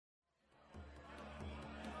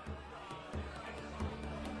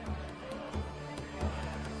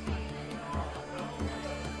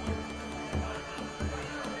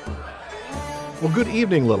Well, good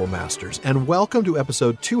evening, Little Masters, and welcome to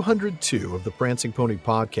episode 202 of the Prancing Pony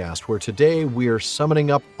podcast, where today we're summoning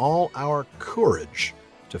up all our courage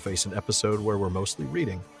to face an episode where we're mostly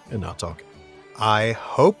reading and not talking. I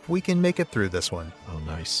hope we can make it through this one. Oh,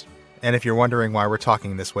 nice. And if you're wondering why we're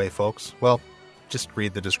talking this way, folks, well, just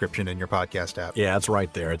read the description in your podcast app. Yeah, it's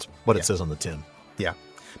right there. It's what it says on the tin. Yeah.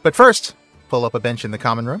 But first, pull up a bench in the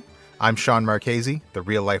common room. I'm Shawn Marchese, the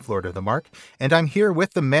real-life Lord of the Mark, and I'm here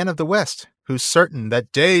with the man of the West, who's certain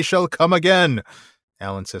that day shall come again,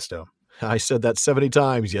 Alan Sisto. I said that 70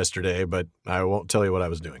 times yesterday, but I won't tell you what I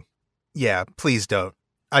was doing. Yeah, please don't.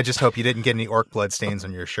 I just hope you didn't get any orc blood stains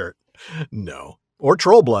on your shirt. No. Or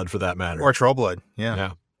troll blood, for that matter. Or troll blood,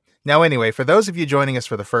 yeah. Now anyway, for those of you joining us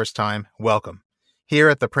for the first time, welcome. Here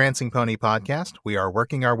at the Prancing Pony podcast, we are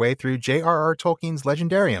working our way through J.R.R. Tolkien's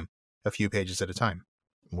Legendarium, a few pages at a time.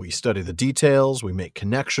 We study the details, we make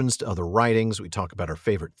connections to other writings, we talk about our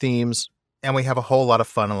favorite themes. And we have a whole lot of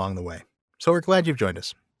fun along the way. So we're glad you've joined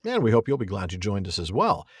us. And we hope you'll be glad you joined us as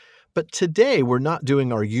well. But today we're not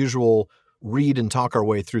doing our usual read and talk our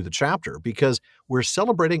way through the chapter because we're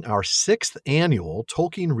celebrating our 6th annual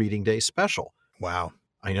Tolkien Reading Day special. Wow.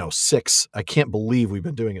 I know, 6. I can't believe we've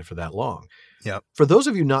been doing it for that long. Yep. For those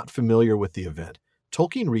of you not familiar with the event,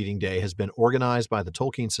 Tolkien Reading Day has been organized by the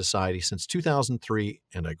Tolkien Society since 2003,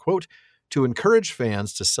 and I quote, to encourage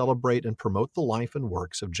fans to celebrate and promote the life and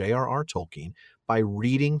works of J.R.R. Tolkien by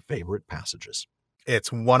reading favorite passages.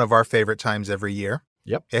 It's one of our favorite times every year.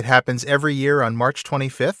 Yep. It happens every year on March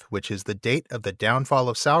 25th, which is the date of the downfall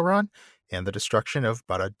of Sauron and the destruction of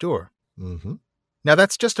Barad-dûr. Mm-hmm. Now,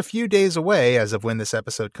 that's just a few days away as of when this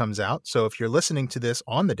episode comes out, so if you're listening to this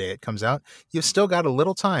on the day it comes out, you've still got a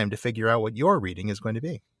little time to figure out what your reading is going to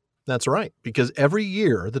be. That's right, because every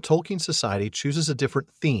year the Tolkien Society chooses a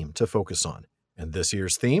different theme to focus on, and this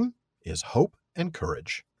year's theme is hope and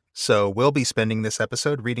courage. So we'll be spending this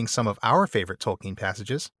episode reading some of our favorite Tolkien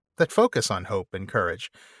passages that focus on hope and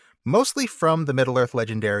courage, mostly from the Middle-earth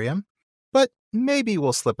Legendarium, but maybe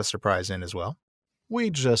we'll slip a surprise in as well.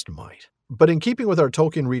 We just might. But in keeping with our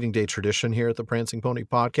Tolkien Reading Day tradition here at the Prancing Pony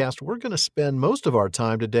podcast, we're going to spend most of our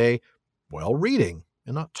time today, well, reading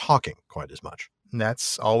and not talking quite as much.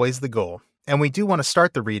 That's always the goal. And we do want to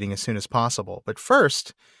start the reading as soon as possible. But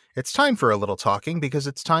first, it's time for a little talking because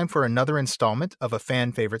it's time for another installment of a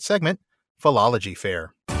fan favorite segment, Philology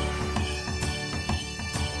Fair.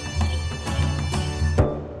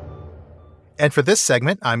 And for this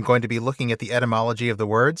segment, I'm going to be looking at the etymology of the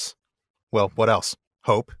words, well, what else?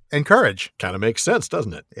 Hope and courage. Kind of makes sense,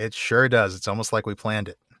 doesn't it? It sure does. It's almost like we planned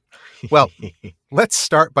it. Well, let's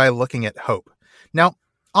start by looking at hope. Now,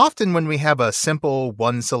 often when we have a simple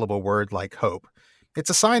one-syllable word like hope, it's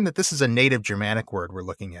a sign that this is a native Germanic word we're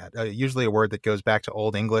looking at, usually a word that goes back to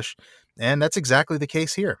Old English, and that's exactly the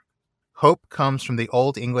case here. Hope comes from the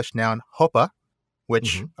Old English noun hopa,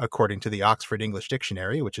 which, according to the Oxford English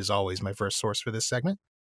Dictionary, which is always my first source for this segment,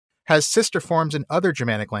 has sister forms in other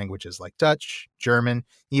Germanic languages like Dutch, German,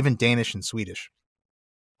 even Danish and Swedish.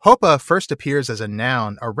 Hopa first appears as a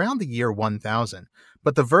noun around the year 1000,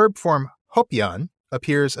 but the verb form hopjan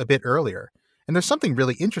appears a bit earlier, and there's something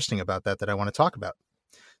really interesting about that I want to talk about.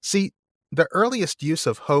 See, the earliest use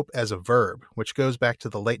of hope as a verb, which goes back to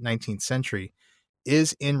the late 19th century,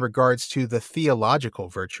 is in regards to the theological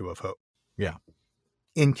virtue of hope. Yeah.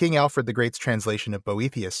 In King Alfred the Great's translation of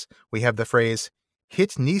Boethius, we have the phrase,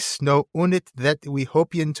 Hit nis no unit that we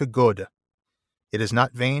hopian to God. It is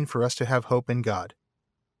not vain for us to have hope in God.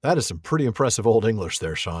 That is some pretty impressive Old English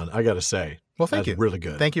there, Shawn, I got to say. Well, thank you. Really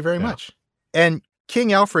good. Thank you very much. And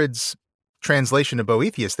King Alfred's translation of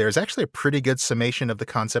Boethius there is actually a pretty good summation of the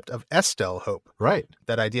concept of estel hope. Right.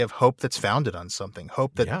 That idea of hope that's founded on something.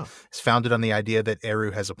 Hope that is founded on the idea that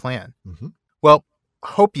Eru has a plan. Mm-hmm. Well,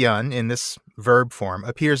 hopian in this verb form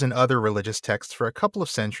appears in other religious texts for a couple of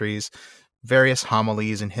centuries, various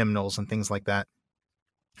homilies and hymnals and things like that.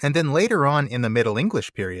 And then later on in the Middle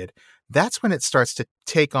English period, that's when it starts to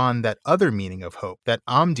take on that other meaning of hope, that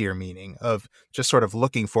amdir meaning of just sort of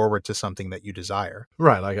looking forward to something that you desire.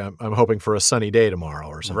 Right, like I'm hoping for a sunny day tomorrow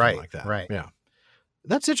or something like that. Right. Yeah.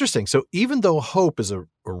 That's interesting. So even though hope is a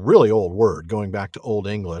really old word, going back to Old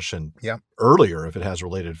English and earlier if it has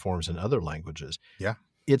related forms in other languages,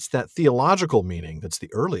 it's that theological meaning that's the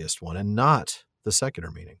earliest one and not the secular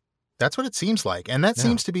meaning. That's what it seems like. And that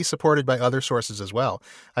seems to be supported by other sources as well.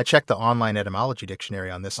 I checked the online etymology dictionary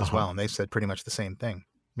on this as well, and they said pretty much the same thing.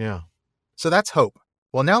 Yeah. So that's hope.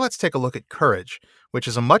 Well, now let's take a look at courage, which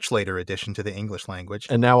is a much later addition to the English language.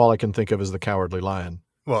 And now all I can think of is the Cowardly Lion.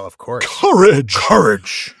 Well, of course. Courage!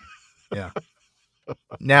 Courage! Yeah.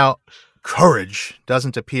 Now, courage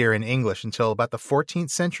doesn't appear in English until about the 14th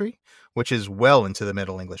century, which is well into the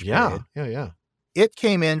Middle English period. Yeah. It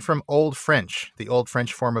came in from Old French. The Old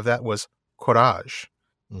French form of that was courage.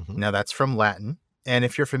 Mhm. Now, that's from Latin. And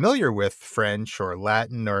if you're familiar with French or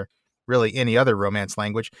Latin or really any other Romance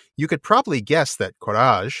language, you could probably guess that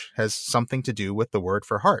courage has something to do with the word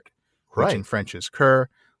for heart, which in Right. French is cœur,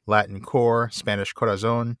 Latin cor, Spanish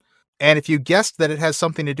corazón. And if you guessed that it has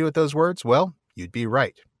something to do with those words, well, you'd be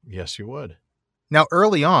right. Yes, you would. Now,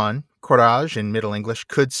 early on, courage in Middle English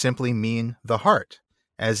could simply mean the heart,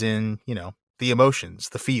 as in, the emotions,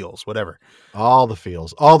 the feels, whatever. All the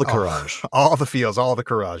feels, all the courage. All the feels, all the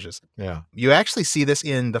courages. Yeah. You actually see this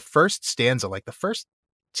in the first stanza, like the first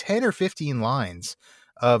 10 or 15 lines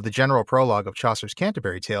of the general prologue of Chaucer's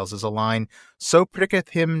Canterbury Tales is a line, "So pricketh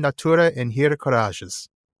him natura in hire courages,"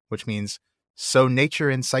 which means, so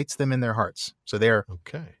nature incites them in their hearts. So there,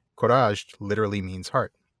 Okay. courage literally means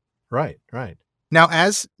heart. Right. Now,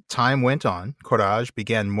 as time went on, courage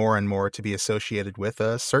began more and more to be associated with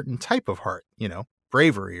a certain type of heart,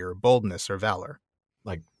 bravery or boldness or valor.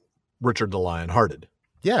 Like Richard the Lion-Hearted.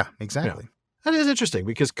 Yeah, exactly. That is interesting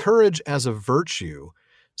because courage as a virtue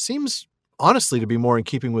seems honestly to be more in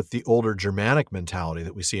keeping with the older Germanic mentality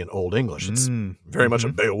that we see in Old English. It's very much a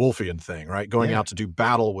Beowulfian thing, right? Going out to do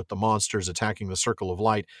battle with the monsters, attacking the Circle of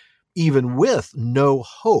Light, even with no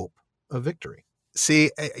hope of victory.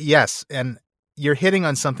 See, yes, and you're hitting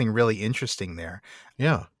on something really interesting there.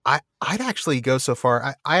 Yeah. I'd actually go so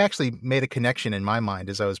far. I actually made a connection in my mind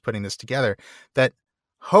as I was putting this together that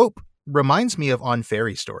hope reminds me of On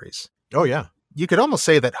Fairy Stories. Oh, yeah. You could almost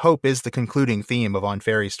say that hope is the concluding theme of On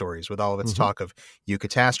Fairy Stories with all of its talk of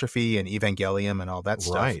eucatastrophe and evangelium and all that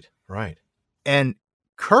stuff. Right. And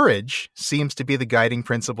courage seems to be the guiding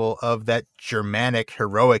principle of that Germanic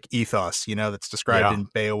heroic ethos, that's described in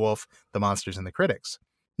Beowulf, The Monsters and the Critics.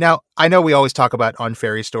 Now, I know we always talk about On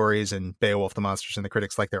Fairy Stories and Beowulf, The Monsters and the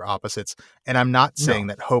Critics like they're opposites, and I'm not saying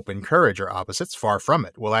that hope and courage are opposites, far from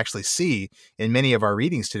it. We'll actually see in many of our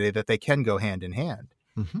readings today that they can go hand in hand.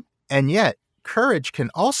 And yet, courage can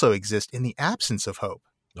also exist in the absence of hope,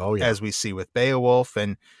 as we see with Beowulf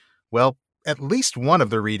and, well, at least one of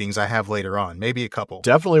the readings I have later on, maybe a couple.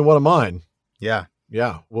 Definitely one of mine. Yeah.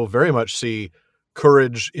 We'll very much see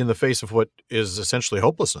courage in the face of what is essentially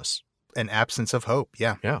hopelessness. An absence of hope.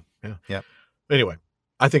 Yeah. Anyway,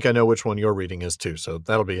 I think I know which one your reading is too, so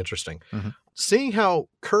that'll be interesting. Seeing how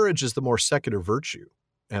courage is the more secular virtue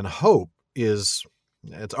and hope it's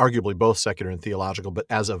arguably both secular and theological, but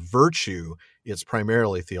as a virtue, it's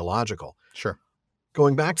primarily theological. Sure.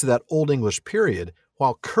 Going back to that Old English period,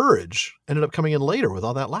 while courage ended up coming in later with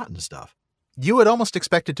all that Latin stuff. You would almost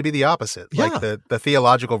expect it to be the opposite. Yeah. Like the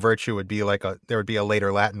theological virtue would be like there would be a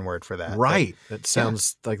later Latin word for that. Right. It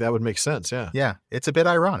sounds like that would make sense. Yeah. Yeah. It's a bit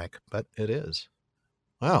ironic, but it is.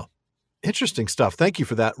 Wow. Interesting stuff. Thank you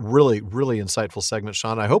for that really, really insightful segment,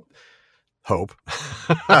 Shawn. I hope. See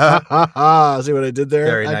what I did there?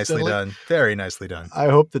 Very nicely done. Very nicely done. I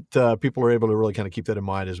hope that people are able to really kind of keep that in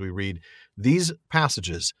mind as we read these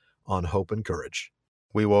passages on hope and courage.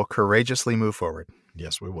 We will courageously move forward.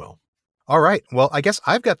 Yes, we will. All right. Well, I guess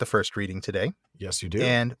I've got the first reading today. Yes, you do.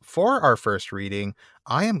 And for our first reading,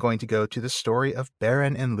 I am going to go to the story of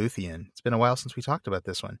Barad and Luthien. It's been a while since we talked about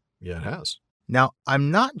this one. Yeah, it has. Now,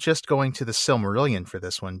 I'm not just going to the Silmarillion for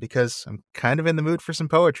this one because I'm kind of in the mood for some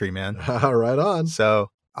poetry, man. Right on.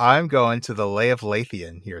 So I'm going to the Lay of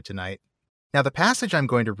Leithian here tonight. Now, the passage I'm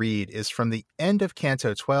going to read is from the end of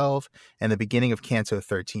Canto 12 and the beginning of Canto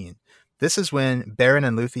 13. This is when Barad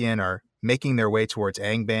and Luthien are making their way towards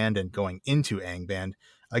Angband and going into Angband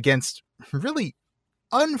against really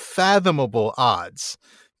unfathomable odds.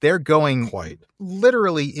 They're going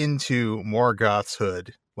literally into Morgoth's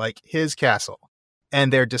hood, like his castle.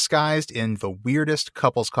 And they're disguised in the weirdest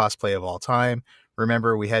couples cosplay of all time.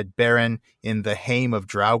 Remember, we had Beren in the Hame of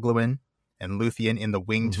Draugluin and Luthien in the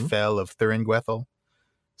Winged Fell of Thuringwethel.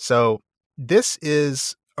 So this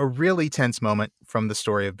is a really tense moment from the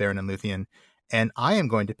story of Beren and Luthien. And I am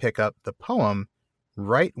going to pick up the poem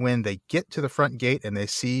right when they get to the front gate and they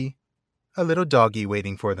see a little doggy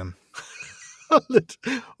waiting for them.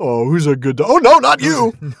 Oh, who's a good dog? Oh, no, not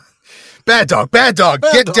you. Bad dog.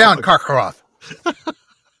 Get down, Karkaroth. All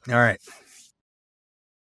right.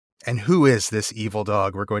 And who is this evil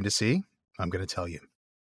dog we're going to see? I'm going to tell you.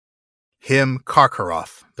 Him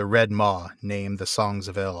Karkaroth, the Red Maw, named the Songs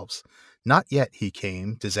of Elves. Not yet he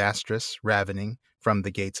came, disastrous, ravening, from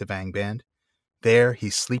the gates of Angband. There he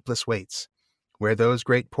sleepless waits, where those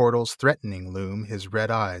great portals threatening loom. His red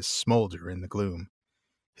eyes smolder in the gloom.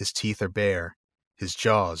 His teeth are bare, his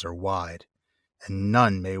jaws are wide, and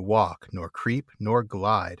none may walk, nor creep, nor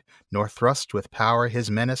glide, nor thrust with power his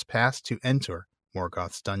menace past to enter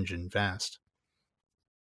Morgoth's dungeon vast.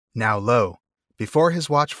 Now lo, before his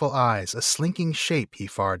watchful eyes, a slinking shape he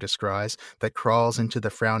far descries, that crawls into the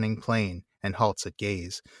frowning plain, and halts at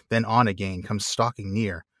gaze, then on again comes stalking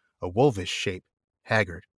near, a wolvish shape,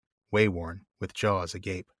 haggard, wayworn, with jaws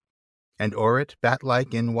agape. And o'er it,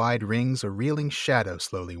 bat-like in wide rings, a reeling shadow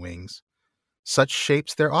slowly wings. Such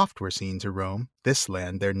shapes there oft were seen to roam this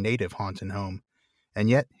land, their native haunt and home, and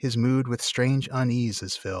yet his mood with strange unease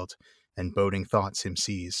is filled, and boding thoughts him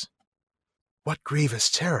seize. What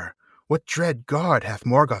grievous terror, what dread guard hath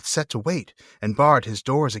Morgoth set to wait, and barred his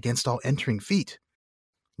doors against all entering feet?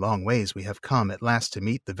 Long ways we have come at last to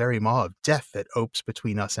meet the very maw of death that opes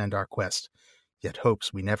between us and our quest, yet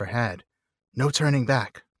hopes we never had, no turning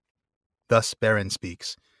back. Thus Beren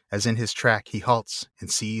speaks, as in his track he halts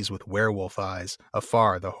and sees with werewolf eyes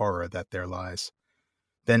afar the horror that there lies.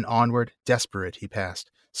 Then onward, desperate, he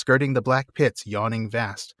passed, skirting the black pits yawning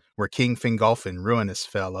vast, where King Fingolfin ruinous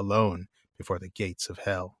fell alone before the gates of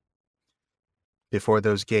hell. Before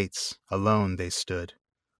those gates, alone they stood,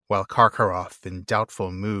 while Carcharoth in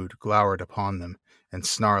doubtful mood glowered upon them, and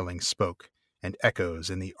snarling spoke, and echoes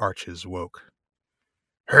in the arches woke.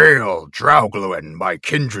 Hail, Draugluin, my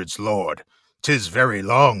kindred's lord! 'Tis very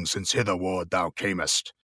long since hitherward thou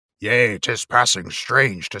camest. Yea, 'tis passing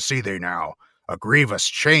strange to see thee now. A grievous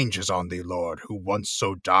change is on thee, lord, who once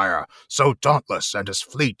so dire, so dauntless, and as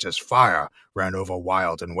fleet as fire, ran over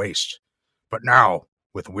wild and waste. But now,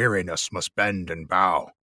 with weariness must bend and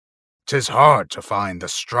bow. 'Tis hard to find the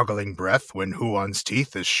struggling breath when Huan's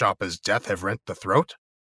teeth as sharp as death have rent the throat.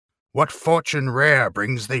 What fortune rare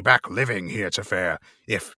brings thee back living here to fare,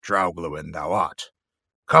 if Draugluin thou art?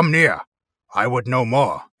 Come near, I would know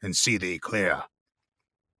more, and see thee clear.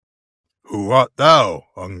 Who art thou,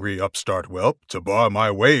 hungry upstart whelp, to bar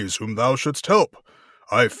my ways whom thou shouldst help?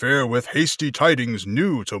 I fare with hasty tidings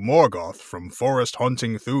new to Morgoth from forest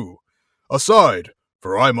hunting through. Aside,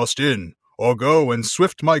 for I must in, or go and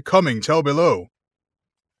swift my coming tell below.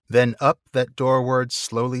 Then up that doorward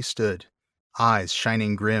slowly stood, eyes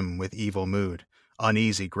shining grim with evil mood,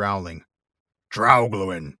 uneasy growling.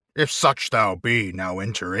 Draugluin, if such thou be, now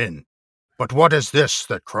enter in. But what is this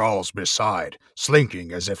that crawls beside,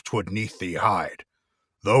 slinking as if 'twould neath thee hide?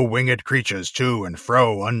 Though winged creatures to and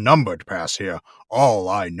fro unnumbered pass here, all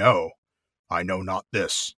I know not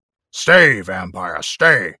this. Stay, vampire,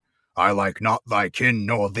 stay! I like not thy kin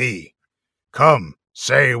nor thee. Come,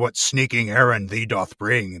 say what sneaking errand thee doth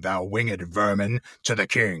bring, thou winged vermin, to the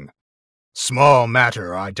king. Small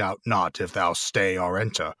matter, I doubt not, if thou stay or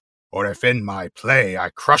enter, or if in my play I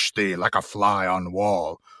crush thee like a fly on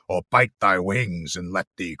wall, or bite thy wings and let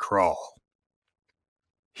thee crawl.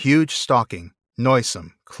 Huge stalking,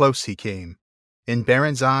 noisome, close he came. In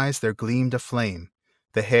Beren's eyes there gleamed a flame,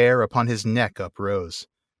 the hair upon his neck uprose.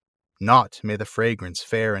 Naught may the fragrance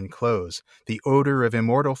fair enclose, the odor of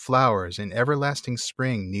immortal flowers in everlasting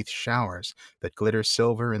spring neath showers that glitter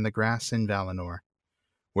silver in the grass in Valinor.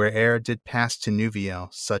 Where'er did pass to Nuviel,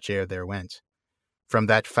 such air there went. From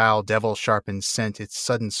that foul devil-sharpened scent its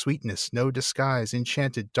sudden sweetness no disguise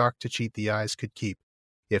enchanted dark to cheat the eyes could keep,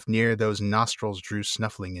 if near those nostrils drew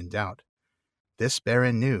snuffling in doubt. This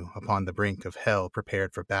Beren knew, upon the brink of hell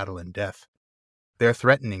prepared for battle and death. There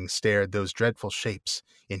threatening stared those dreadful shapes,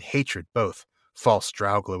 in hatred both, false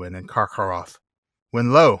Draugluin and Carcharoth.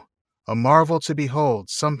 When lo, a marvel to behold,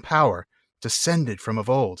 some power, descended from of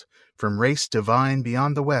old, from race divine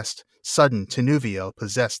beyond the west, sudden to Nuviel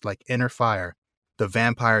possessed like inner fire. The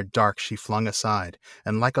vampire dark she flung aside,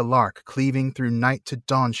 and like a lark cleaving through night to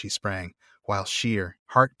dawn she sprang, while sheer,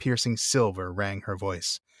 heart-piercing silver rang her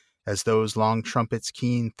voice, as those long trumpets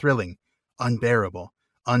keen, thrilling, unbearable,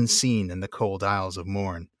 unseen in the cold isles of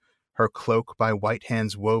morn. Her cloak by white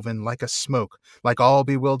hands woven like a smoke, like all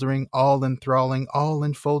bewildering, all enthralling, all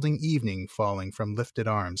enfolding evening falling from lifted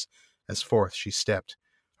arms, as forth she stepped,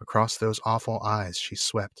 across those awful eyes she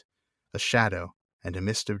swept, a shadow, and a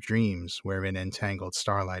mist of dreams wherein entangled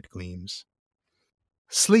starlight gleams.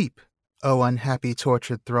 Sleep, O unhappy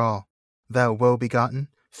tortured thrall, thou woe-begotten,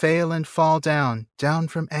 fail and fall down, down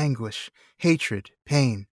from anguish, hatred,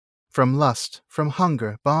 pain, from lust, from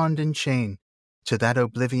hunger, bond and chain, to that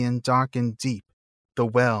oblivion dark and deep, the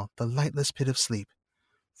well, the lightless pit of sleep.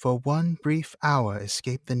 For one brief hour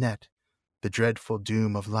escape the net, the dreadful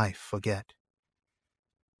doom of life forget.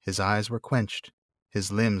 His eyes were quenched,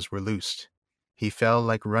 his limbs were loosed. He fell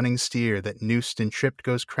like running steer that noosed and tripped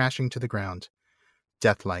goes crashing to the ground.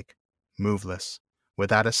 Deathlike, moveless,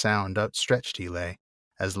 without a sound outstretched he lay,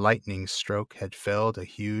 as lightning stroke had felled a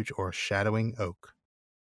huge o'ershadowing oak.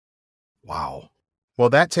 Wow. Well,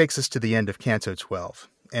 that takes us to the end of Canto 12,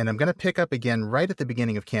 and I'm going to pick up again right at the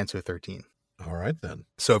beginning of Canto 13. All right, then.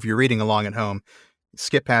 So if you're reading along at home,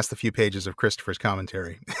 skip past the few pages of Christopher's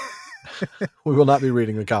commentary. We will not be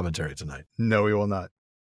reading the commentary tonight. No, we will not.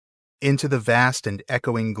 Into the vast and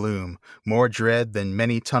echoing gloom, more dread than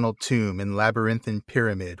many tunneled tomb in labyrinthine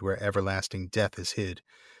pyramid where everlasting death is hid,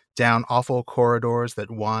 down awful corridors that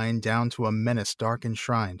wind down to a menace dark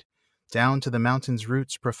enshrined, down to the mountain's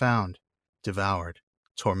roots profound, devoured,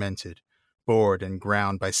 tormented, bored and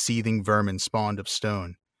ground by seething vermin spawned of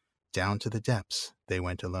stone, down to the depths they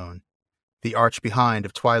went alone. The arch behind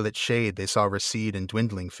of twilit shade they saw recede and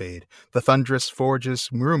dwindling fade. The thunderous forges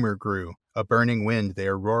rumor grew. A burning wind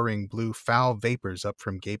there roaring blew foul vapors up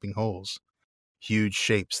from gaping holes. Huge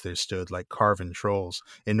shapes there stood like carven trolls,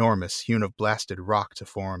 enormous, hewn of blasted rock to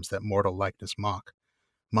forms that mortal likeness mock.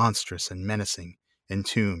 Monstrous and menacing,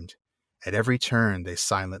 entombed. At every turn they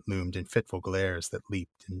silent loomed in fitful glares that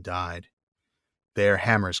leaped and died. There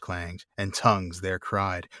hammers clanged, and tongues there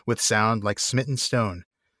cried, with sound like smitten stone.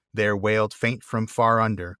 There wailed faint from far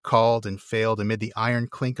under, called and failed amid the iron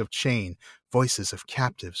clink of chain, voices of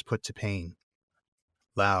captives put to pain.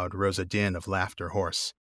 Loud rose a din of laughter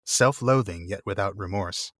hoarse, self-loathing yet without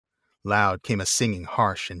remorse. Loud came a singing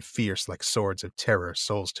harsh and fierce like swords of terror,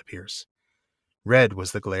 souls to pierce. Red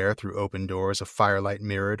was the glare through open doors of firelight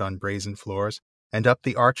mirrored on brazen floors, and up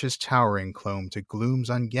the arches towering clomb to glooms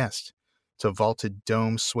unguessed, to vaulted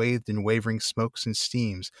domes swathed in wavering smokes and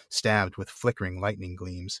steams, stabbed with flickering lightning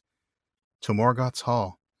gleams. To Morgoth's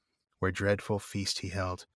hall, where dreadful feast he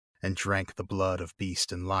held, and drank the blood of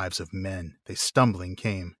beast and lives of men, they stumbling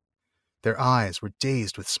came. Their eyes were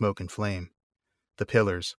dazed with smoke and flame. The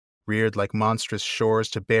pillars, reared like monstrous shores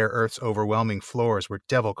to bear earth's overwhelming floors, were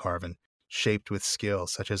devil-carven, shaped with skill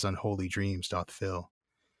such as unholy dreams doth fill.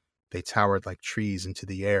 They towered like trees into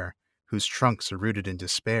the air, whose trunks are rooted in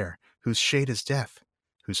despair, whose shade is death,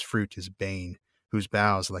 whose fruit is bane, whose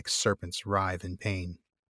boughs like serpents writhe in pain.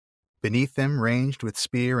 Beneath them, ranged with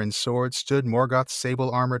spear and sword, stood Morgoth's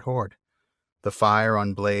sable-armored horde. The fire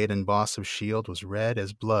on blade and boss of shield was red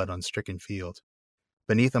as blood on stricken field.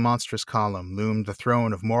 Beneath a monstrous column loomed the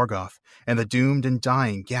throne of Morgoth, and the doomed and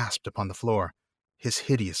dying gasped upon the floor, his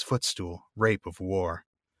hideous footstool, rape of war.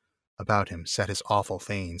 About him sat his awful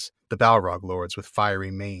thanes, the Balrog lords with fiery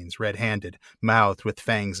manes, red-handed, mouthed with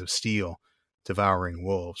fangs of steel. Devouring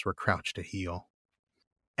wolves were crouched at heel.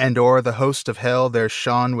 And o'er the host of hell there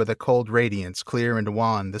shone with a cold radiance, clear and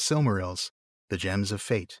wan, the Silmarils, the gems of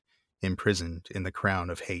fate, imprisoned in the crown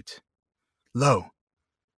of hate. Lo!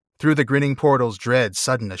 Through the grinning portals dread,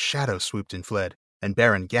 sudden a shadow swooped and fled, and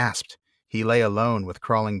Beren gasped. He lay alone with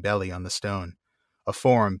crawling belly on the stone. A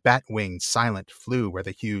form, bat-winged, silent, flew where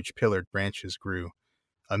the huge pillared branches grew,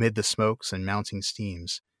 amid the smokes and mounting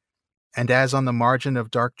steams. And as on the margin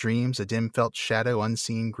of dark dreams a dim-felt shadow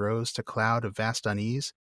unseen grows to cloud of vast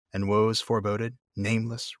unease, and woes foreboded,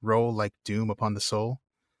 nameless, roll like doom upon the soul,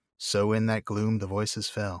 so in that gloom the voices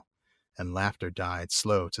fell, and laughter died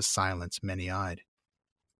slow to silence many-eyed.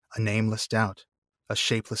 A nameless doubt, a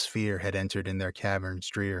shapeless fear had entered in their caverns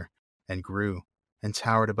drear, and grew, and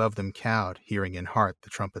towered above them cowed, hearing in heart the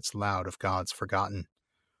trumpets loud of gods forgotten.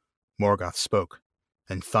 Morgoth spoke,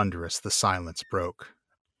 and thunderous the silence broke.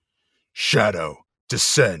 Shadow,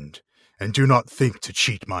 descend, and do not think to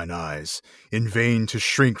cheat mine eyes, in vain to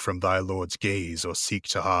shrink from thy lord's gaze or seek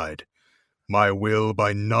to hide. My will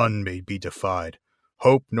by none may be defied.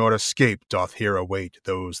 Hope nor escape doth here await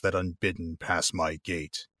those that unbidden pass my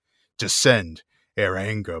gate. Descend, ere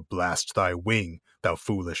anger blast thy wing, thou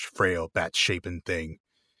foolish, frail, bat-shapen thing,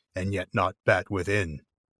 and yet not bat within.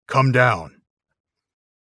 Come down.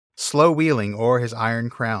 Slow wheeling o'er his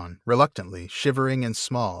iron crown, reluctantly, shivering and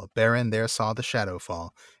small, Beren there saw the shadow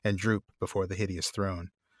fall, and droop before the hideous throne,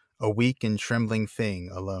 a weak and trembling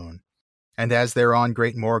thing alone. And as thereon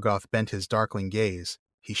great Morgoth bent his darkling gaze,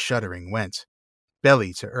 he shuddering went,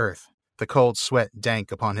 belly to earth, the cold sweat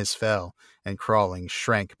dank upon his fell, and crawling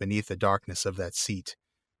shrank beneath the darkness of that seat,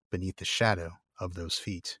 beneath the shadow of those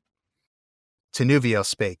feet. Tinuviel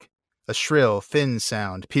spake, a shrill, thin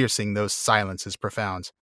sound piercing those silences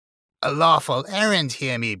profound. A lawful errand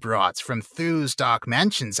here me brought, from Thu's dark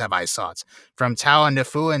mansions have I sought, from Tower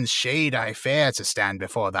Nefuan's shade I fare to stand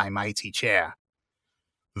before thy mighty chair.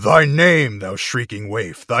 Thy name, thou shrieking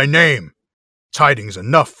waif, thy name! Tidings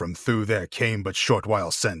enough from Thu there came but short while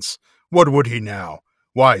since. What would he now?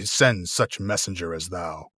 Why send such messenger as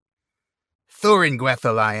thou?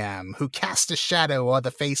 Thuringwethel I am, who cast a shadow o'er the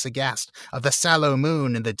face aghast of the sallow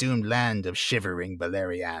moon in the doomed land of shivering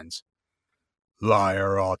Beleriand.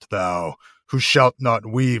 Liar art thou, who shalt not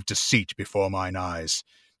weave deceit before mine eyes.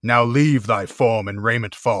 Now leave thy form and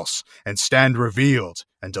raiment false, and stand revealed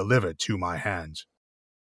and delivered to my hand.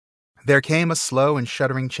 There came a slow and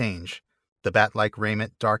shuddering change. The bat-like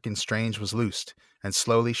raiment, dark and strange, was loosed, and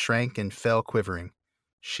slowly shrank and fell quivering.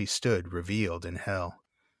 She stood revealed in hell.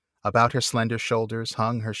 About her slender shoulders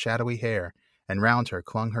hung her shadowy hair, and round her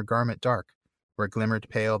clung her garment dark, where glimmered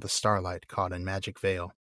pale the starlight caught in magic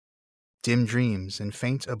veil. Dim dreams and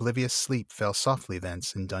faint oblivious sleep fell softly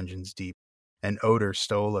thence in dungeons deep, and odor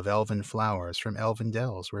stole of elven flowers from elven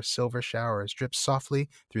dells where silver showers dripped softly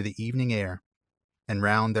through the evening air, and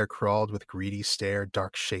round there crawled with greedy stare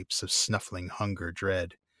dark shapes of snuffling hunger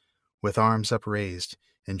dread. With arms upraised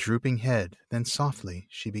and drooping head, then softly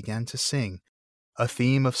she began to sing, a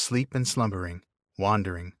theme of sleep and slumbering,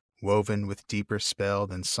 wandering, woven with deeper spell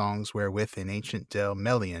than songs wherewith in ancient dell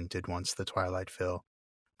Melian did once the twilight fill,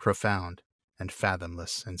 profound and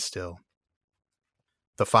fathomless and still.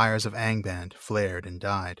 The fires of Angband flared and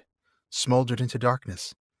died, smoldered into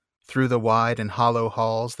darkness. Through the wide and hollow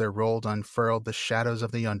halls there rolled unfurled the shadows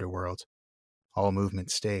of the underworld. All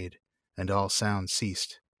movement stayed, and all sound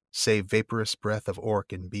ceased, save vaporous breath of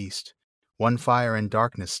orc and beast. One fire and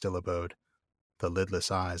darkness still abode. The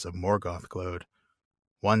lidless eyes of Morgoth glowed.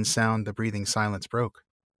 One sound the breathing silence broke.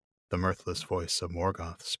 The mirthless voice of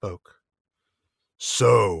Morgoth spoke.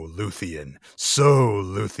 So Luthien,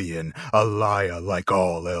 a liar like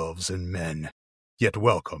all elves and men. Yet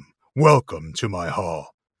welcome, welcome to my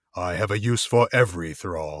hall. I have a use for every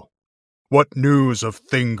thrall. What news of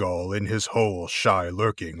Thingol in his hole shy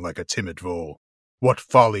lurking like a timid vole? What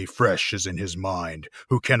folly fresh is in his mind,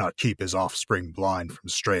 who cannot keep his offspring blind from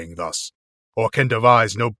straying thus, or can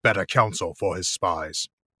devise no better counsel for his spies?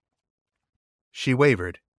 She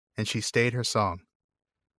wavered, and she stayed her song.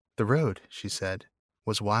 The road, she said,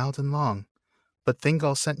 was wild and long, but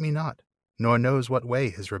Thingol sent me not, nor knows what way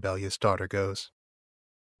his rebellious daughter goes.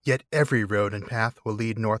 Yet every road and path will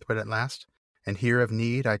lead northward at last, and here of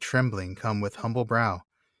need I trembling come with humble brow,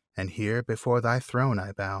 and here before thy throne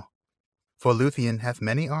I bow. For Luthien hath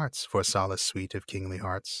many arts for solace sweet of kingly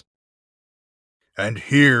hearts. And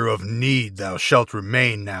here of need thou shalt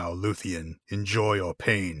remain now, Luthien, in joy or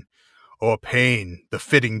pain, the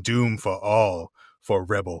fitting doom for all, for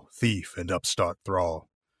rebel, thief, and upstart thrall.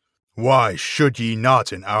 Why should ye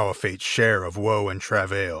not in our fate share of woe and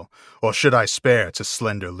travail, or should I spare to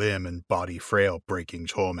slender limb and body frail breaking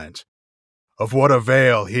torment? Of what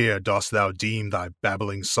avail here dost thou deem thy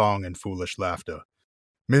babbling song and foolish laughter?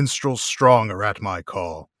 Minstrels strong are at my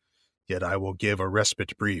call, yet I will give a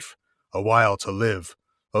respite brief, a while to live,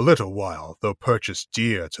 a little while, though purchased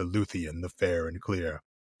dear to Luthien the fair and clear,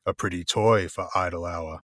 a pretty toy for idle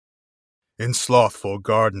hour. In slothful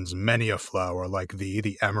gardens many a flower like thee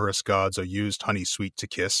the amorous gods are used honey sweet to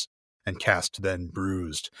kiss, and cast then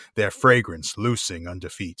bruised, their fragrance loosing under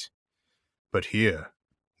feet. But here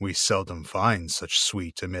we seldom find such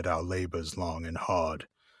sweet amid our labors long and hard,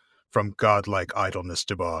 from godlike idleness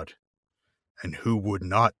debarred. And who would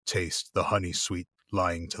not taste the honey sweet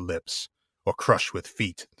lying to lips, or crush with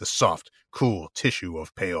feet the soft, cool tissue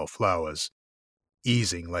of pale flowers,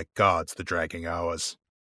 easing like gods the dragging hours?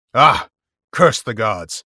 Ah! Curse the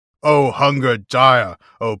gods! O hunger dire!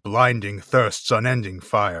 O blinding thirst's unending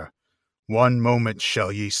fire! One moment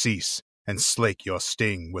shall ye cease, and slake your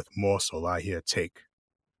sting with morsel I here take.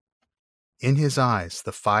 In his eyes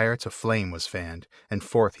the fire to flame was fanned, and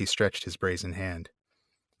forth he stretched his brazen hand.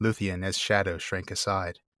 Luthien as shadow shrank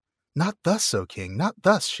aside. Not thus, O king, not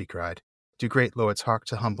thus, she cried, do great lords hark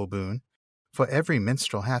to humble boon. For every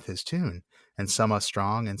minstrel hath his tune, and some are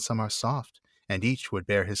strong and some are soft, and each would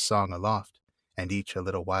bear his song aloft, and each a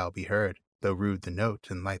little while be heard, though rude the note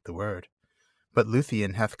and light the word. But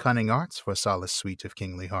Luthien hath cunning arts for solace sweet of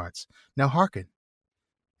kingly hearts. Now hearken!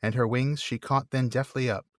 And her wings she caught then deftly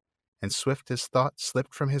up, and swift as thought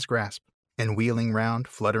slipped from his grasp, and wheeling round,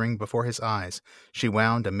 fluttering before his eyes, she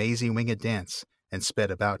wound a mazy winged dance, and sped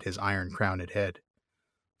about his iron-crowned head.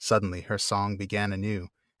 Suddenly her song began anew,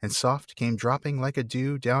 and soft came dropping like a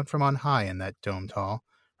dew down from on high in that domed hall,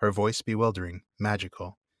 her voice bewildering,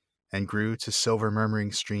 magical, and grew to silver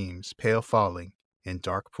murmuring streams, pale falling, in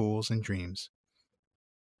dark pools and dreams.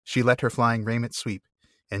 She let her flying raiment sweep,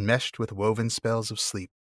 enmeshed with woven spells of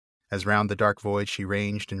sleep. As round the dark void she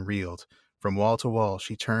ranged and reeled, from wall to wall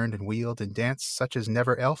she turned and wheeled and danced such as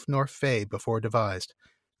never elf nor fay before devised,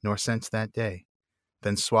 nor since that day.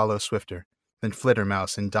 Then swallow swifter, than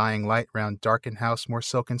flittermouse in dying light round darkened house more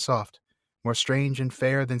silken soft, more strange and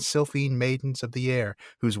fair than sylphine maidens of the air,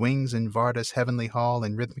 whose wings in Varda's heavenly hall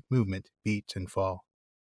in rhythmic movement beat and fall.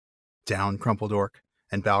 Down crumpled orc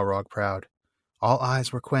and Balrog proud, all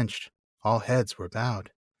eyes were quenched, all heads were bowed.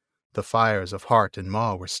 The fires of heart and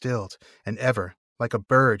maw were stilled, and ever, like a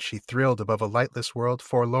bird, she thrilled above a lightless world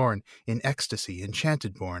forlorn, in ecstasy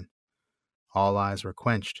enchanted born. All eyes were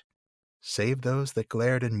quenched, save those that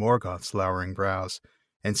glared in Morgoth's lowering brows,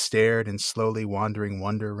 and stared in slowly wandering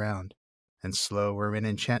wonder round, and slow were in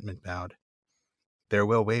enchantment bowed. Their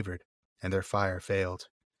will wavered, and their fire failed,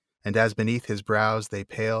 and as beneath his brows they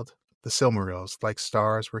paled, the Silmarils like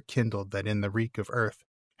stars were kindled that in the reek of earth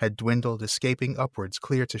had dwindled, escaping upwards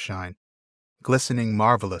clear to shine, glistening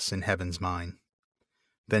marvelous in heaven's mine.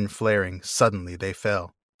 Then flaring, suddenly they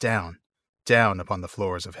fell, down, down upon the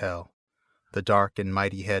floors of hell. The dark and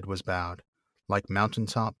mighty head was bowed, like mountain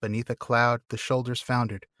top beneath a cloud the shoulders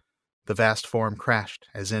foundered. The vast form crashed,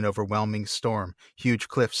 as in overwhelming storm, huge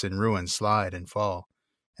cliffs in ruin slide and fall,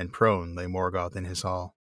 and prone lay Morgoth in his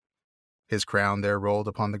hall. His crown there rolled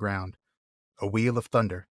upon the ground, a wheel of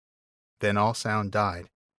thunder. Then all sound died,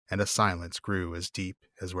 and a silence grew as deep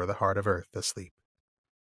as were the heart of earth asleep.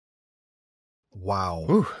 Wow.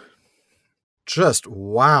 Whew. Just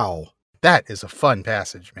wow. That is a fun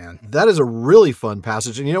passage, man. That is a really fun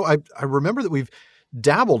passage. And, I remember that we've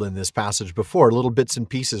dabbled in this passage before. Little bits and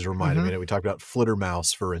pieces reminded me. We talked about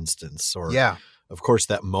Flittermouse, for instance, or, of course,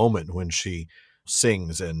 that moment when she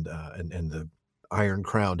sings and the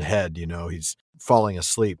iron-crowned head, he's falling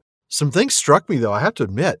asleep. Some things struck me, though, I have to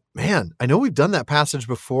admit. Man, I know we've done that passage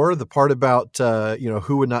before, the part about,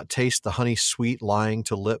 who would not taste the honey sweet lying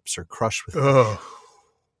to lips or crush with...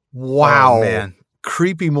 Wow. Oh, man.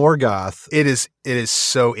 Creepy Morgoth. It is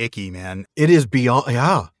so icky, man. It is beyond,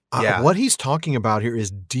 Yeah. What he's talking about here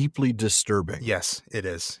is deeply disturbing. Yes, it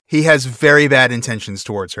is. He has very bad intentions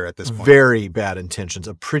towards her at this point. Very bad intentions.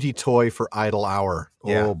 A pretty toy for idle hour.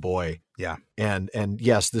 Yeah. Oh boy. Yeah. And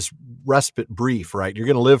yes, this respite brief, right? You're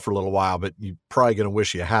going to live for a little while, but you're probably going to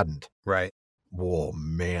wish you hadn't. Right. Oh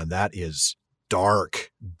man, that is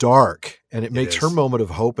dark. And it makes her moment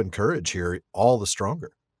of hope and courage here all the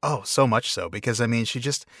stronger. Oh, so much so, because I mean,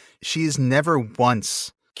 she's never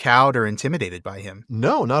once cowed or intimidated by him.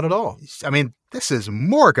 No, not at all. I mean, this is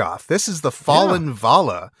Morgoth. This is the fallen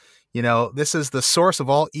Vala. This is the source of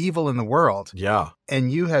all evil in the world. Yeah.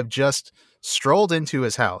 And you have just strolled into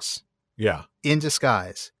his house. Yeah. In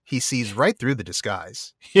disguise. He sees right through the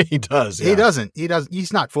disguise. He does. Yeah. He doesn't.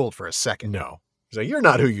 He's not fooled for a second. No. He's like, you're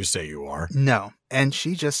not who you say you are. No. And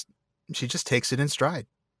she just takes it in stride.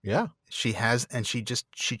 Yeah. She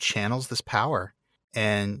channels this power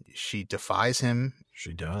and she defies him.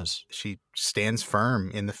 She does. She stands firm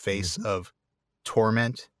in the face of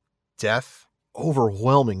torment, death,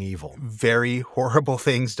 overwhelming evil, very horrible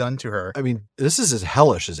things done to her. I mean, this is as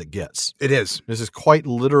hellish as it gets. It is. This is quite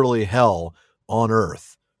literally hell on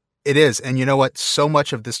earth. It is. And you know what? So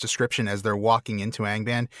much of this description as they're walking into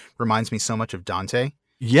Angband reminds me so much of Dante.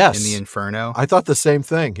 Yes. In the Inferno. I thought the same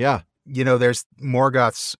thing. Yeah. There's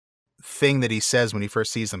Morgoth's thing that he says when he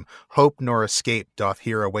first sees them. Hope nor escape doth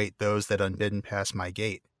here await those that unbidden pass my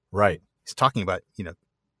gate. Right. He's talking about,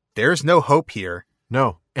 there's no hope here.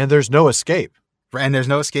 No. And there's no escape. And there's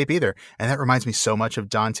no escape either. And that reminds me so much of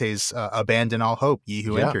Dante's abandon all hope, ye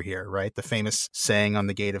who enter here, right? The famous saying on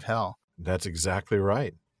the gate of hell. That's exactly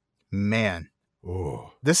right. Man. Ooh.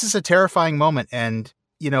 This is a terrifying moment. And,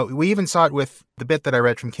 we even saw it with the bit that I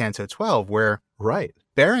read from Canto 12 where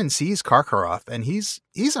Beren sees Karkaroth and he's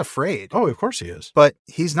afraid. Oh, of course he is. But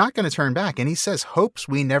he's not going to turn back. And he says, hopes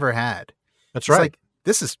we never had. That's right. Like,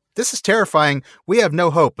 this is terrifying. We have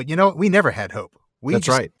no hope. But you know what? We never had hope. We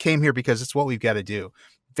came here because it's what we've got to do.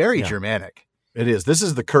 Very Germanic. It is. This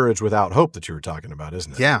is the courage without hope that you were talking about,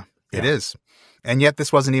 isn't it? Yeah, it is. And yet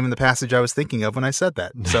this wasn't even the passage I was thinking of when I said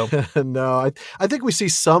that. So no, I think we see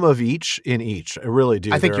some of each in each. I really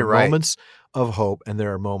do. I think you're right. Moments of hope and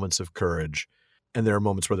there are moments of courage and there are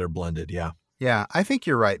moments where they're blended. Yeah. Yeah, I think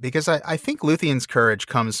you're right because I think Lúthien's courage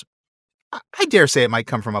comes, I dare say it might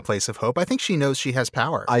come from a place of hope. I think she knows she has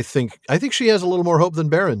power. I think she has a little more hope than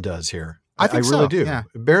Beren does here. I think really so, do. Yeah.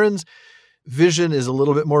 Beren's vision is a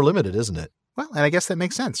little bit more limited, isn't it? Well, and I guess that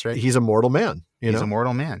makes sense, right? He's a mortal man. He's a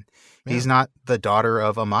mortal man. Yeah. He's not the daughter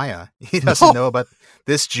of Amaya. He doesn't know about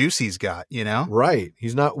this juice he's got, Right.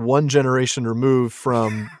 He's not one generation removed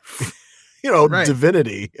from,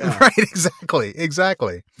 divinity. Yeah. Right.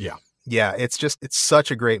 Exactly. Yeah. Yeah. It's such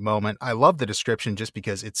a great moment. I love the description just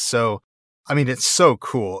because it's so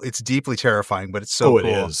cool. It's deeply terrifying, but it's so cool. It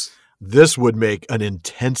is. This would make an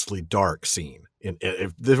intensely dark scene.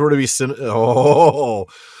 If this were to be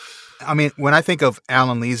I mean, when I think of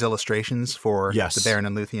Alan Lee's illustrations for the Beren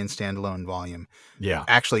and Lúthien standalone volume,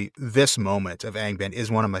 actually this moment of Angband is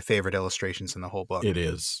one of my favorite illustrations in the whole book. It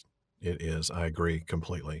is. I agree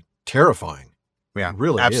completely. Terrifying. Yeah, It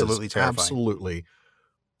really absolutely is. terrifying. Absolutely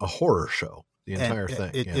a horror show. the entire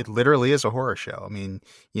thing. It literally is a horror show. I mean,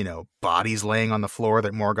 bodies laying on the floor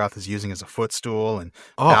that Morgoth is using as a footstool, and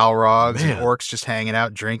Balrogs and orcs just hanging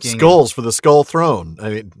out drinking. Skulls for the Skull Throne. I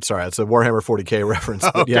mean, sorry, it's a Warhammer 40K reference,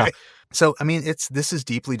 but Okay. yeah. So, I mean, this is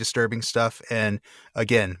deeply disturbing stuff. And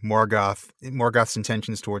again, Morgoth's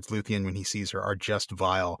intentions towards Luthien when he sees her are just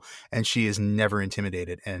vile, and she is never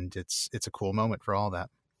intimidated. And it's a cool moment for all that.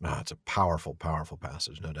 It's a powerful, powerful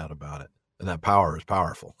passage, no doubt about it. And that power is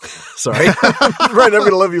powerful. Sorry. Right, I'm going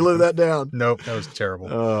to let you live that down. Nope, that was terrible.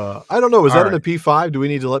 I don't know. Was that in right. a P5? Do we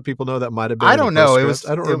need to let people know that might have been? I don't know.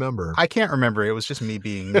 I don't remember. I can't remember. It was just me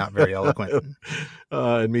being not very eloquent.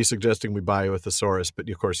 And me suggesting we buy you a thesaurus. But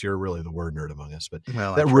of course, you're really the word nerd among us. But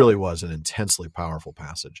Well, that really was an intensely powerful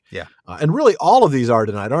passage. Yeah. And really, all of these are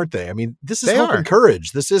tonight, aren't they? I mean, this is They hope are. and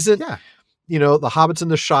courage. This isn't, Yeah. the Hobbits in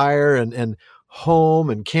the Shire and home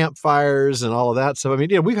and campfires and all of that stuff. I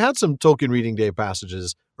mean, we've had some Tolkien Reading Day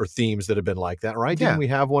passages or themes that have been like that, right? Yeah. Didn't we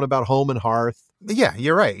have one about home and hearth? Yeah,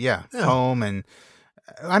 you're right. Yeah. Home, and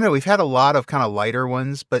I know we've had a lot of kind of lighter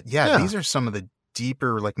ones, but these are some of the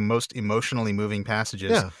deeper, like most emotionally moving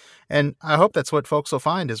passages. Yeah. And I hope that's what folks will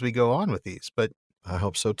find as we go on with these. But I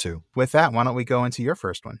hope so too. with that, why don't we go into your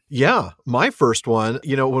first one? Yeah. My first one,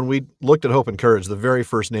 when we looked at Hope and Courage, the very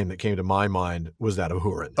first name that came to my mind was that of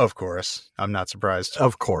Húrin. Of course. I'm not surprised.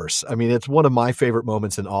 Of course. I mean, it's one of my favorite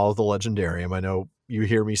moments in all of the Legendarium. I know you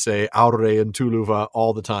hear me say Aure and Tuluva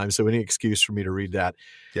all the time, so any excuse for me to read that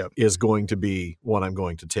is going to be one I'm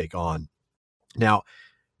going to take on. Now,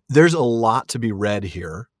 there's a lot to be read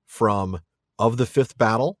here from Of the Fifth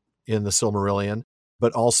Battle in the Silmarillion,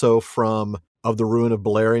 but also from Of the Ruin of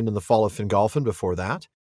Beleriand and the Fall of Fingolfin before that.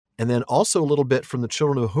 And then also a little bit from the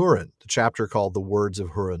Children of Húrin, the chapter called The Words of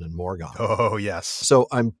Húrin and Morgoth. Oh, yes. So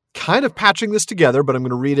I'm kind of patching this together, but I'm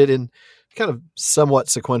going to read it in kind of somewhat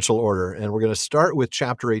sequential order. And we're going to start with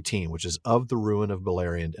chapter 18, which is Of the Ruin of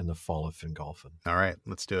Beleriand and the Fall of Fingolfin. All right,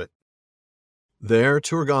 let's do it. There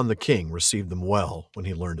Turgon the king received them well when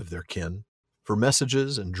he learned of their kin, for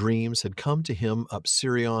messages and dreams had come to him up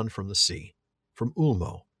Sirion from the sea, from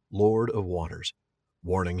Ulmo, Lord of Waters,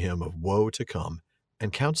 warning him of woe to come,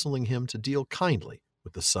 and counseling him to deal kindly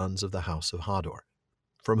with the sons of the house of Hador,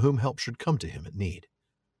 from whom help should come to him at need.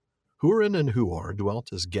 Húrin and Huor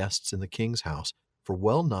dwelt as guests in the king's house for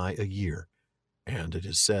well nigh a year, and it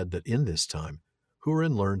is said that in this time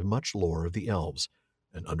Húrin learned much lore of the elves,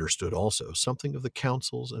 and understood also something of the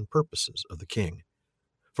counsels and purposes of the king.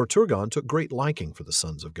 For Turgon took great liking for the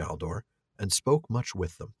sons of Galdor, and spoke much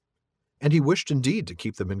with them. And he wished indeed to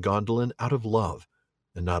keep them in Gondolin out of love,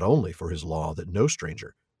 and not only for his law that no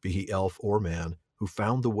stranger, be he elf or man, who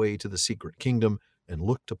found the way to the secret kingdom and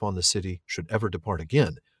looked upon the city should ever depart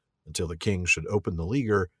again, until the king should open the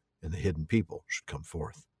leaguer and the hidden people should come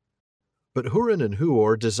forth. But Húrin and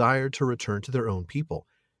Huor desired to return to their own people,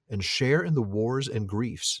 and share in the wars and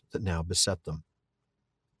griefs that now beset them.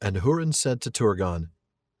 And Húrin said to Turgon,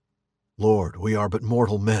 Lord, we are but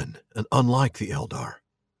mortal men, and unlike the Eldar.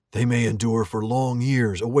 They may endure for long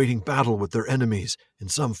years, awaiting battle with their enemies in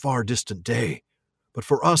some far distant day. But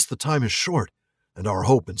for us the time is short, and our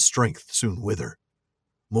hope and strength soon wither.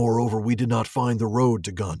 Moreover, we did not find the road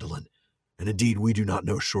to Gondolin, and indeed we do not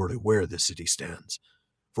know surely where this city stands.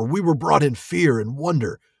 For we were brought in fear and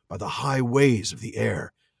wonder by the high ways of the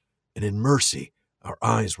air, and in mercy our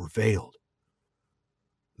eyes were veiled.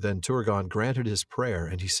 Then Turgon granted his prayer,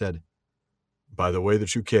 and he said, By the way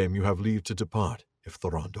that you came, you have leave to depart, if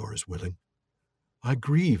Thorondor is willing. I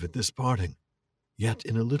grieve at this parting, yet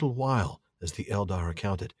in a little while, as the Eldar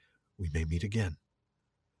accounted, we may meet again.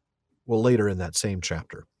 Well, later in that same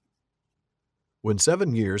chapter. When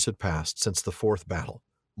 7 years had passed since the fourth battle,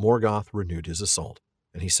 Morgoth renewed his assault,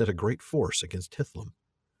 and he set a great force against Hithlum.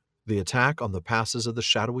 The attack on the passes of the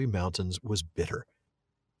shadowy mountains was bitter,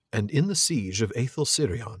 and in the siege of Aethel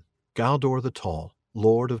Sirion, Galdor the Tall,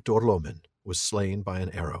 Lord of Dorlomin, was slain by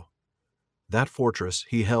an arrow. That fortress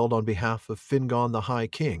he held on behalf of Fingon the High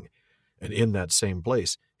King, and in that same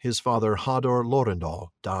place his father Hador Lorindal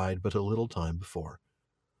died but a little time before.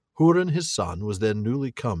 Húrin his son was then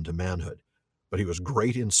newly come to manhood, but he was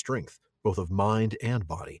great in strength, both of mind and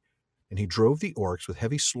body, and he drove the orcs with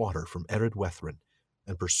heavy slaughter from Ered Wethrin,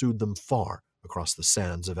 and pursued them far across the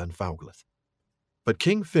sands of Anfauglith. But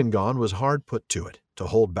King Fingon was hard put to it, to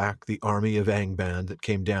hold back the army of Angband that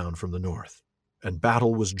came down from the north, and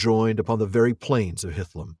battle was joined upon the very plains of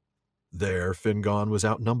Hithlum. There Fingon was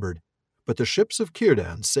outnumbered, but the ships of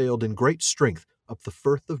Círdan sailed in great strength up the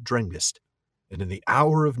firth of Drengist, and in the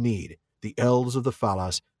hour of need the elves of the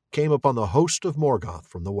Falas came upon the host of Morgoth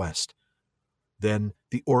from the west. Then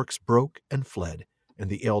the orcs broke and fled, and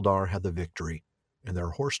the Eldar had the victory, and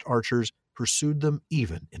their horsed archers pursued them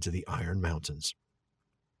even into the Iron Mountains.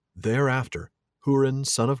 Thereafter, Húrin,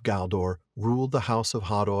 son of Galdor, ruled the house of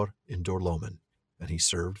Hador in Dorloman, and he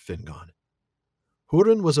served Fingon.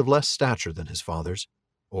 Húrin was of less stature than his fathers,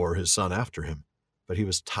 or his son after him, but he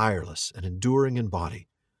was tireless and enduring in body,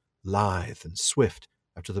 lithe and swift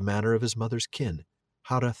after the manner of his mother's kin,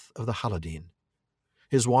 Hareth of the Haladin.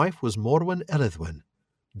 His wife was Morwen Elithwen,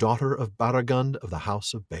 daughter of Baragund of the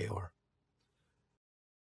house of Beor.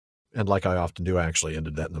 And like I often do, I actually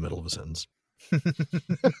ended that in the middle of a sentence.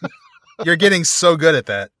 You're getting so good at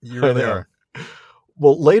that. You really are.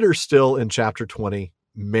 Well, later still in chapter 20,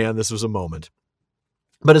 man, this was a moment.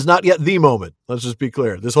 But it's not yet the moment. Let's just be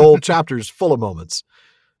clear. This whole chapter is full of moments.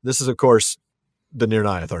 This is, of course, the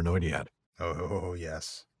Nirnaeth Arnoediad. Oh,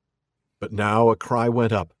 yes. But now a cry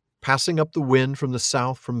went up, passing up the wind from the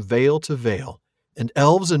south from vale to vale, and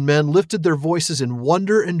elves and men lifted their voices in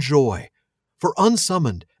wonder and joy. For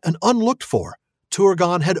unsummoned and unlooked for,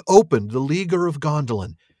 Turgon had opened the Leaguer of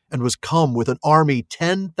Gondolin, and was come with an army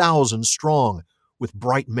 10,000 strong, with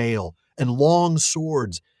bright mail, and long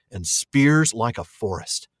swords, and spears like a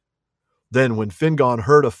forest. Then when Fingon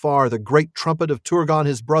heard afar the great trumpet of Turgon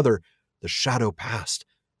his brother, the shadow passed,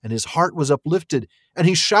 and his heart was uplifted, and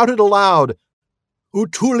he shouted aloud,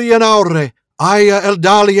 Utulian aure, aya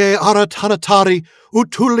eldalie aratanatari,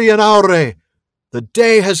 Utulian aure. The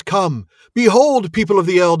day has come. Behold, people of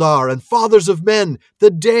the Eldar and fathers of men,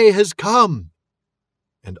 the day has come.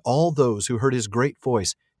 And all those who heard his great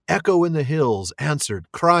voice echo in the hills answered,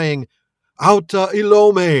 crying, Auta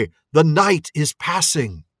Ilome, the night is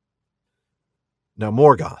passing. Now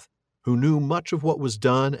Morgoth, who knew much of what was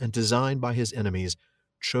done and designed by his enemies,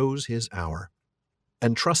 chose his hour.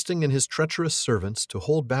 And trusting in his treacherous servants to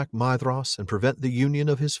hold back Maedhros and prevent the union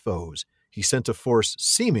of his foes, he sent a force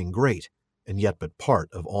seeming great, and yet but part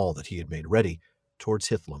of all that he had made ready, towards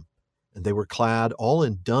Hithlum. And they were clad all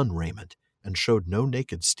in dun raiment, and showed no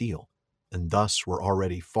naked steel, and thus were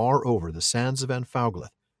already far over the sands of Anfauglith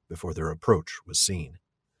before their approach was seen.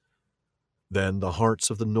 Then the hearts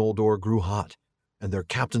of the Noldor grew hot, and their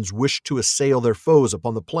captains wished to assail their foes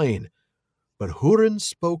upon the plain. But Húrin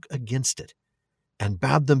spoke against it, and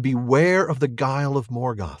bade them beware of the guile of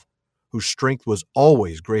Morgoth, whose strength was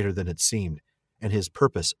always greater than it seemed, and his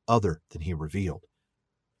purpose other than he revealed.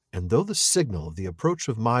 And though the signal of the approach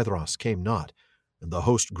of Maedhros came not, and the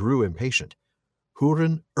host grew impatient,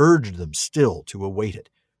 Húrin urged them still to await it,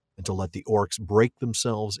 and to let the orcs break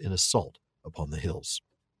themselves in assault upon the hills.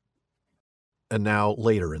 And now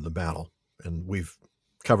later in the battle, and we've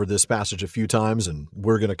covered this passage a few times, and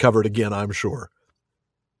we're going to cover it again, I'm sure.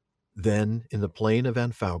 Then in the plain of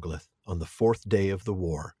Anfauglith, on the 4th day of the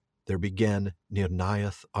war, there began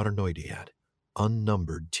Nirnaeth Arnoediad,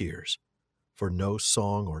 unnumbered tears, for no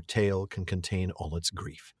song or tale can contain all its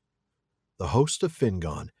grief. The host of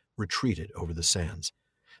Fingon retreated over the sands,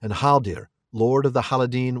 and Haldir, lord of the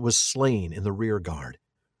Haladin, was slain in the rear guard.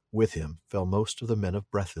 With him fell most of the men of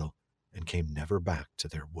Brethil, and came never back to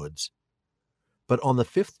their woods. But on the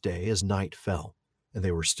 5th day, as night fell, and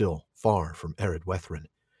they were still far from Ered Wethrin,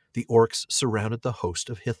 the orcs surrounded the host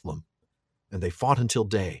of Hithlum, and they fought until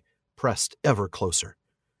day, pressed ever closer.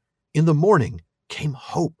 In the morning came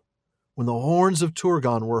hope, when the horns of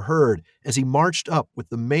Turgon were heard as he marched up with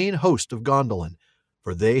the main host of Gondolin,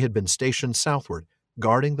 for they had been stationed southward,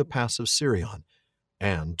 guarding the pass of Sirion,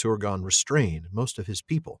 and Turgon restrained most of his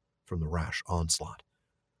people from the rash onslaught.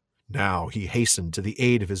 Now he hastened to the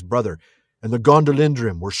aid of his brother, and the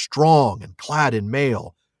Gondolindrim were strong and clad in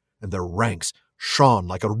mail, and their ranks shone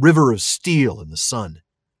like a river of steel in the sun.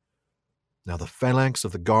 Now the phalanx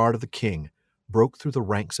of the guard of the king broke through the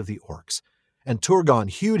ranks of the orcs, and Turgon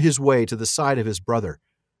hewed his way to the side of his brother.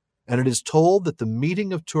 And it is told that the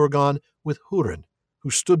meeting of Turgon with Húrin, who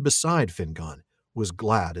stood beside Fingon, was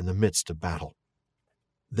glad in the midst of battle.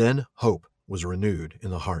 Then hope was renewed in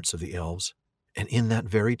the hearts of the elves, and in that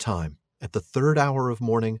very time, at the 3rd hour of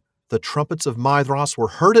morning, the trumpets of Maedhros were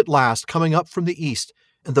heard at last coming up from the east,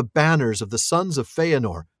 and the banners of the sons of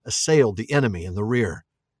Feanor assailed the enemy in the rear.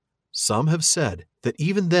 Some have said that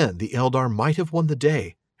even then the Eldar might have won the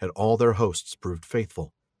day had all their hosts proved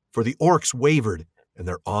faithful, for the orcs wavered, and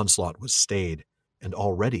their onslaught was stayed, and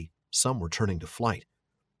already some were turning to flight.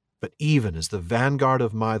 But even as the vanguard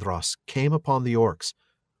of Maedhros came upon the orcs,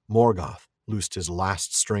 Morgoth loosed his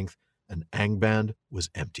last strength, and Angband was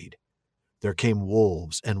emptied. There came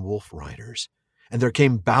wolves and wolf riders, and there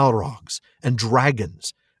came Balrogs and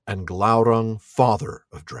dragons, and Glaurung, father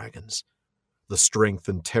of dragons. The strength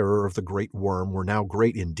and terror of the great worm were now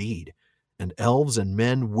great indeed, and elves and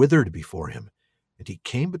men withered before him, and he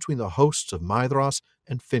came between the hosts of Maedhros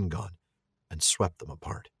and Fingon, and swept them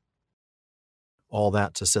apart. All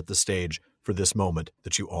that to set the stage for this moment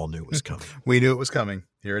that you all knew was coming. We knew it was coming.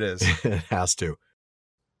 Here it is. It has to.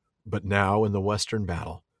 But now in the western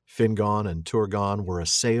battle, Fingon and Turgon were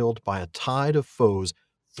assailed by a tide of foes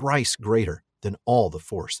thrice greater than all the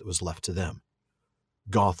force that was left to them.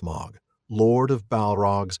 Gothmog, Lord of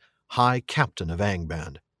Balrog's, High Captain of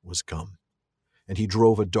Angband, was come, and he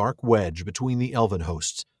drove a dark wedge between the elven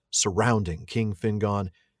hosts, surrounding King Fingon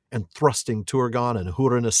and thrusting Turgon and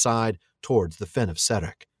Húrin aside towards the fen of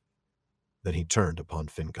Serech. Then he turned upon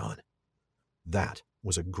Fingon. That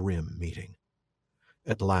was a grim meeting.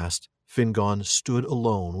 At last, Fingon stood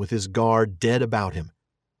alone with his guard dead about him,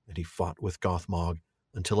 and he fought with Gothmog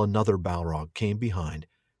until another Balrog came behind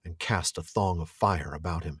and cast a thong of fire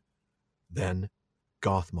about him. Then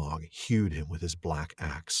Gothmog hewed him with his black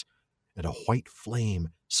axe, and a white flame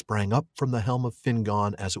sprang up from the helm of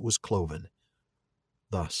Fingon as it was cloven.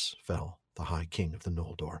 Thus fell the High King of the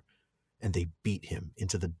Noldor, and they beat him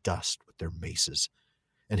into the dust with their maces,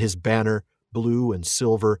 and his banner, blue and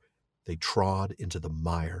silver, they trod into the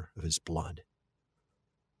mire of his blood.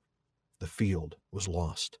 The field was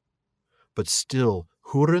lost, but still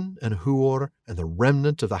Húrin and Huor and the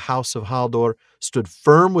remnant of the house of Haldor stood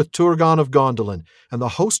firm with Turgon of Gondolin, and the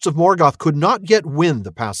hosts of Morgoth could not yet win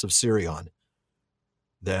the pass of Sirion.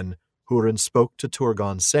 Then Húrin spoke to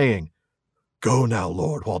Turgon, saying, "Go now,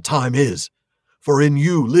 Lord, while time is, for in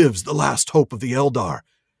you lives the last hope of the Eldar,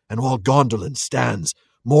 and while Gondolin stands,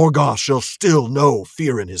 Morgoth shall still know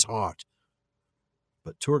fear in his heart."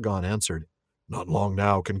 But Turgon answered, "Not long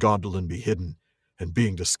now can Gondolin be hidden, and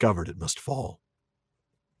being discovered it must fall."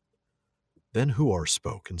 Then Huor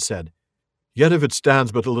spoke and said, "Yet if it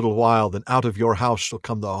stands but a little while, then out of your house shall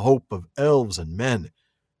come the hope of elves and men.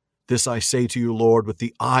 This I say to you, Lord, with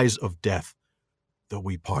the eyes of death. Though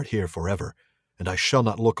we part here forever, and I shall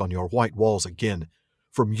not look on your white walls again,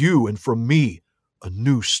 from you and from me a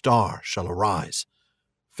new star shall arise.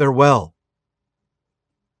 Farewell."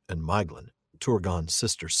 And Maiglin, Turgon's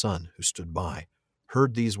sister's son, who stood by,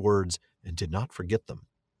 heard these words and did not forget them,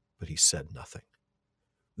 but he said nothing.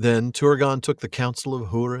 Then Turgon took the counsel of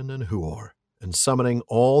Húrin and Huor, and summoning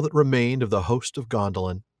all that remained of the host of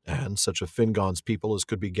Gondolin, and such of Fingon's people as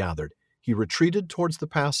could be gathered, he retreated towards the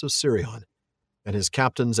pass of Sirion, and his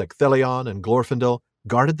captains Ecthelion and Glorfindel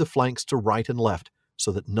guarded the flanks to right and left,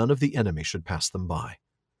 so that none of the enemy should pass them by.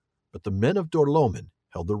 But the men of Dorlomin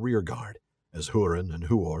held the rear guard, as Húrin and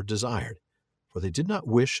Huor desired, for they did not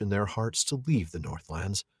wish in their hearts to leave the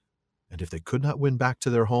Northlands, and if they could not win back to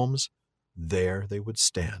their homes, there they would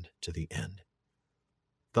stand to the end.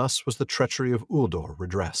 Thus was the treachery of Uldor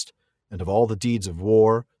redressed, and of all the deeds of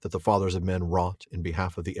war that the fathers of men wrought in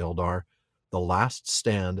behalf of the Eldar, the last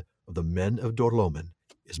stand of the men of Dorlomin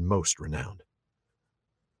is most renowned.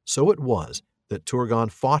 So it was that Turgon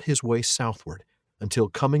fought his way southward, until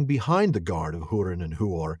coming behind the guard of Húrin and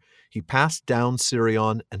Huor, he passed down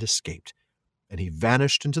Sirion and escaped, and he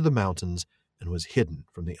vanished into the mountains and was hidden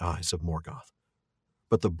from the eyes of Morgoth.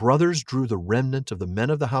 But the brothers drew the remnant of the men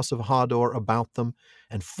of the house of Hador about them,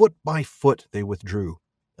 and foot by foot they withdrew,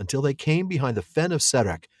 until they came behind the fen of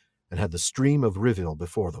Serech and had the stream of Rivil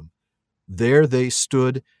before them. There they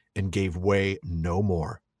stood and gave way no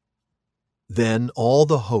more. Then all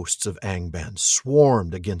the hosts of Angband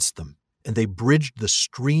swarmed against them, and they bridged the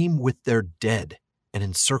stream with their dead, and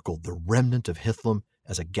encircled the remnant of Hithlum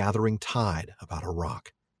as a gathering tide about a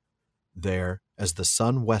rock. There, as the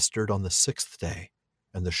sun westered on the 6th day,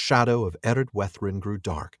 and the shadow of Ered Wethrin grew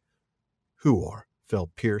dark, Huor fell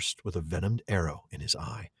pierced with a venomed arrow in his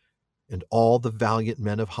eye, and all the valiant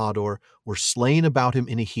men of Hador were slain about him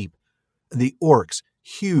in a heap, and the orcs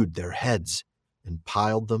hewed their heads and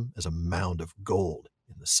piled them as a mound of gold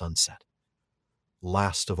in the sunset.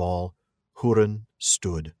 Last of all, Húrin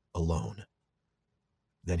stood alone.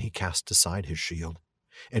 Then he cast aside his shield,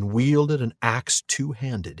 and wielded an axe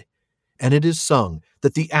two-handed, and it is sung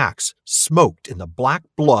that the axe smoked in the black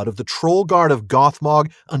blood of the troll guard of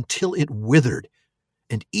Gothmog until it withered,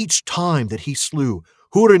 and each time that he slew,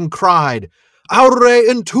 Húrin cried, "Aure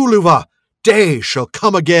in Tuluva, day shall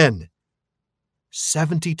come again."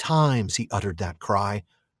 70 times he uttered that cry,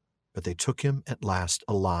 but they took him at last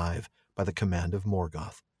alive by the command of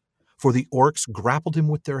Morgoth, for the orcs grappled him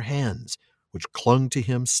with their hands, which clung to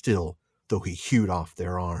him still, though he hewed off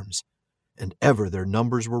their arms, and ever their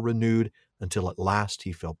numbers were renewed until at last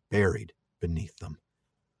he fell buried beneath them.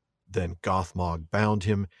 Then Gothmog bound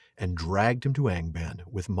him and dragged him to Angband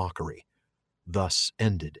with mockery. Thus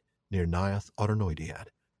ended near Niath Autonoidead,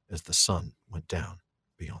 as the sun went down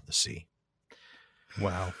beyond the sea.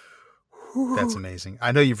 Wow. That's amazing.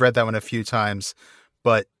 I know you've read that one a few times,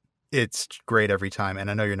 but it's great every time, and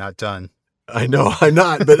I know you're not done. I know, I'm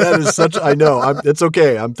not, but that is such, I know, it's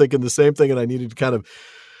okay. I'm thinking the same thing, and I needed to kind of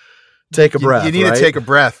take a breath. You need right? to take a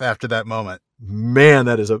breath after that moment. Man,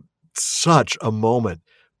 that is such a moment.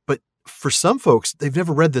 But for some folks, they've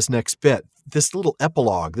never read this next bit, this little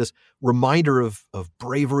epilogue, this reminder of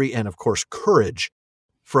bravery and, of course, courage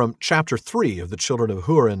from chapter 3 of the Children of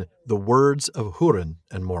Húrin, the words of Húrin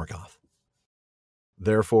and Morgoth.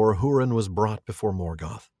 Therefore Húrin was brought before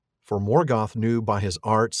Morgoth, for Morgoth knew by his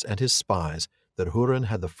arts and his spies that Húrin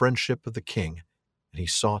had the friendship of the king, and he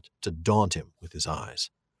sought to daunt him with his eyes.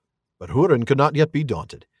 But Húrin could not yet be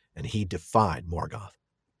daunted, and he defied Morgoth.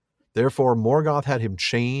 Therefore Morgoth had him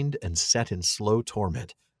chained and set in slow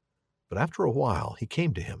torment. But after a while he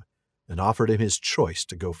came to him, and offered him his choice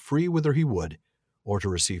to go free whither he would, or to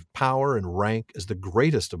receive power and rank as the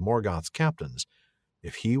greatest of Morgoth's captains,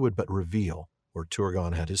 if he would but reveal where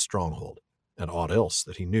Turgon had his stronghold, and aught else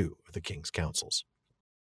that he knew of the king's counsels.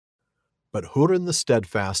 But Húrin the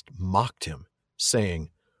Steadfast mocked him,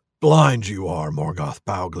 saying, Blind you are, Morgoth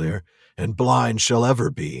Bauglir, and blind shall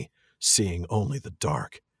ever be, seeing only the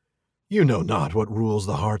dark. You know not what rules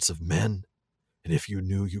the hearts of men, and if you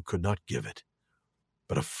knew, you could not give it.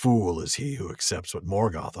 But a fool is he who accepts what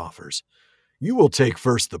Morgoth offers. You will take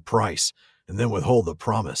first the price, and then withhold the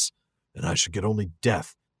promise, and I should get only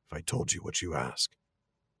death if I told you what you ask.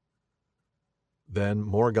 Then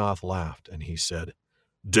Morgoth laughed, and he said,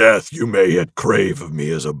 Death you may yet crave of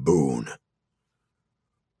me as a boon.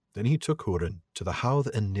 Then he took Húrin to the Howth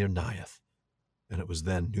and Nirnaeth, and it was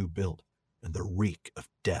then new built, and the reek of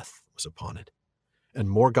death was upon it. And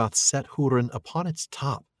Morgoth set Húrin upon its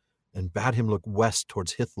top, and bade him look west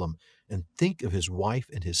towards Hithlum, and think of his wife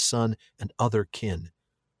and his son and other kin.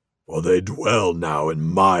 For they dwell now in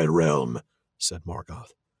my realm, said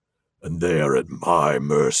Morgoth, and they are at my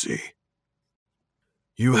mercy.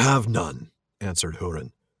 You have none, answered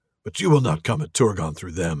Húrin, but you will not come at Turgon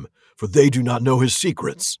through them, for they do not know his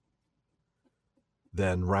secrets.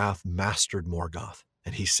 Then wrath mastered Morgoth,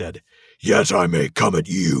 and he said, Yet I may come at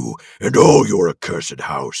you and all your accursed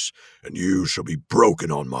house, and you shall be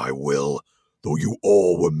broken on my will, though you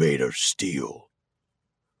all were made of steel.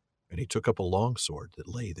 And he took up a long sword that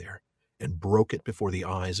lay there, and broke it before the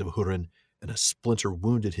eyes of Húrin, and a splinter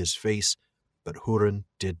wounded his face, but Húrin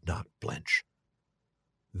did not blench.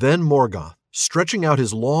 Then Morgoth, stretching out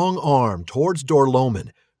his long arm towards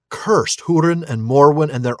Dor-lómin, cursed Húrin and Morwen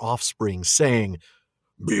and their offspring, saying,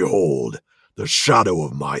 Behold, the shadow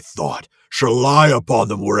of my thought shall lie upon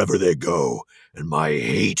them wherever they go, and my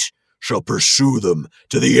hate shall pursue them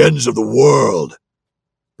to the ends of the world.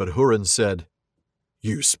 But Húrin said,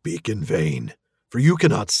 You speak in vain, for you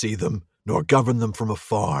cannot see them, nor govern them from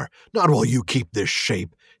afar, not while you keep this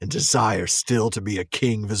shape, and desire still to be a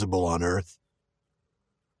king visible on earth.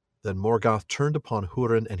 Then Morgoth turned upon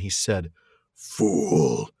Húrin, and he said,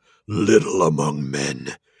 Fool, little among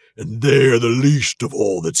men, and they are the least of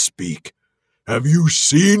all that speak. Have you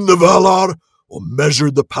seen the Valar, or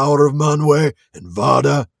measured the power of Manwë and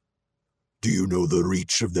Vada? Do you know the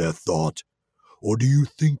reach of their thought? Or do you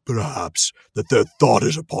think, perhaps, that their thought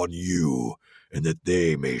is upon you, and that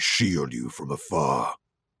they may shield you from afar?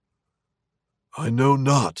 I know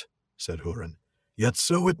not, said Húrin, yet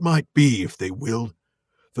so it might be if they willed.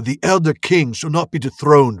 For the elder king shall not be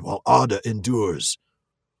dethroned while Arda endures.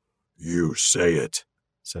 You say it,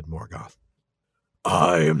 said Morgoth.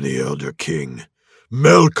 I am the elder king,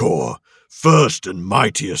 Melkor, first and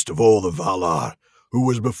mightiest of all the Valar, who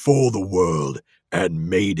was before the world and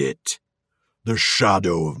made it. The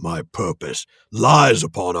shadow of my purpose lies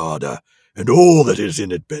upon Arda, and all that is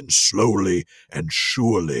in it bends slowly and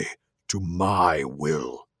surely to my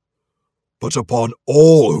will. But upon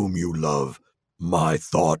all whom you love, my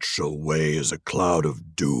thought shall weigh as a cloud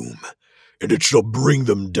of doom, and it shall bring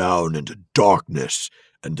them down into darkness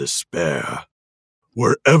and despair.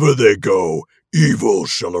 Wherever they go, evil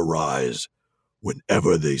shall arise.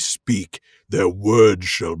 Whenever they speak, their words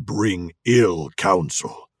shall bring ill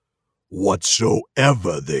counsel.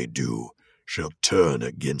 Whatsoever they do shall turn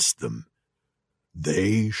against them.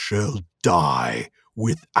 They shall die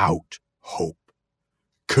without hope,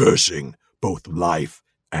 cursing both life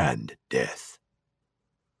and death.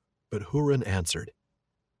 But Húrin answered,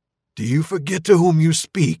 Do you forget to whom you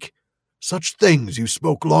speak? Such things you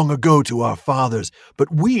spoke long ago to our fathers,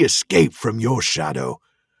 but we escaped from your shadow.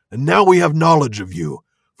 And now we have knowledge of you,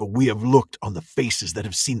 for we have looked on the faces that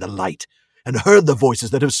have seen the light, and heard the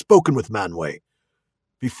voices that have spoken with Manwë.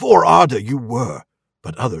 Before Arda you were,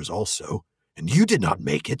 but others also, and you did not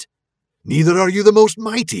make it. Neither are you the most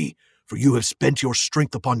mighty, for you have spent your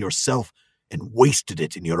strength upon yourself, and wasted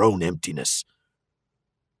it in your own emptiness.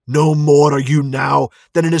 No more are you now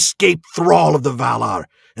than an escaped thrall of the Valar,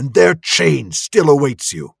 and their chain still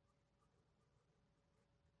awaits you.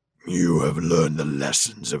 You have learned the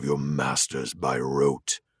lessons of your masters by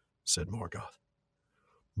rote, said Morgoth.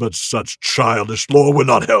 But such childish lore will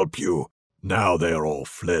not help you. Now they are all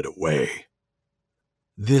fled away.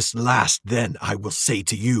 This last, then, I will say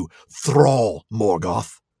to you, thrall,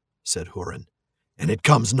 Morgoth, said Húrin, and it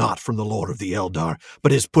comes not from the Lord of the Eldar,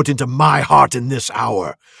 but is put into my heart in this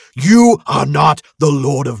hour. You are not the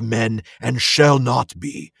Lord of men, and shall not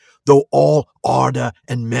be, though all Arda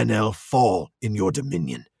and Menel fall in your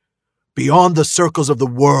dominion. Beyond the circles of the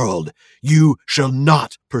world, you shall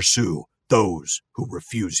not pursue those who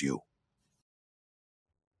refuse you.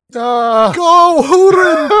 Go,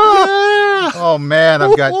 Húrin! Yeah! Oh, man,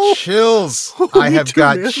 I've got chills. I have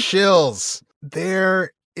got chills.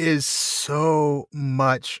 There is so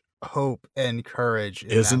much hope and courage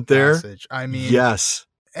in Isn't that there? passage. I mean, yes.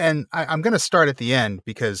 And I'm going to start at the end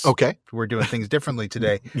because we're doing things differently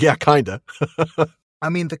today. Yeah, kind of. I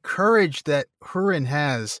mean, the courage that Húrin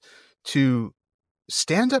has to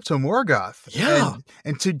stand up to Morgoth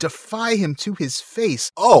and to defy him to his face.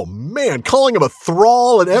 Oh, man, calling him a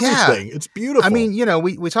thrall and everything. Yeah. It's beautiful. I mean, you know,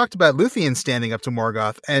 we talked about Luthien standing up to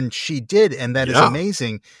Morgoth, and she did, and that is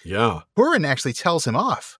amazing. Yeah. Húrin actually tells him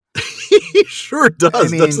off. He sure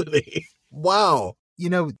does, doesn't he? Wow. You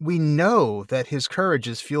know, we know that his courage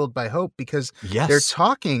is fueled by hope because they're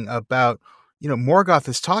talking about, you know, Morgoth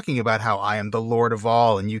is talking about how I am the Lord of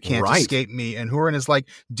all and you can't escape me. And Húrin is like,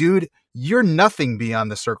 dude, you're nothing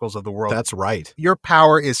beyond the circles of the world. That's right. Your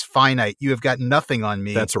power is finite. You have got nothing on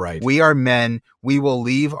me. That's right. We are men. We will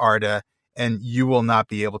leave Arda and you will not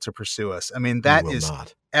be able to pursue us. I mean, that is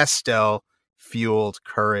Estelle fueled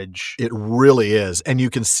courage. It really is. And you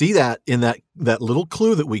can see that in that little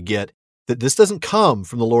clue that we get, that this doesn't come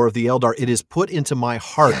from the lore of the Eldar. It is put into my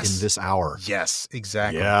heart in this hour. Yes,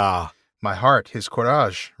 exactly. Yeah. My heart, his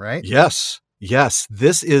courage, right? Yes. Yes.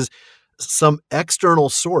 This is some external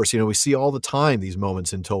source. You know, we see all the time these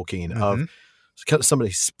moments in Tolkien of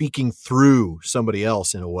somebody speaking through somebody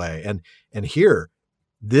else in a way. And here,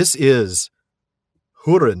 this is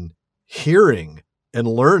Húrin hearing and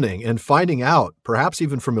learning and finding out, perhaps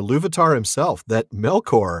even from Ilúvatar himself, that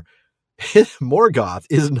Melkor, Morgoth,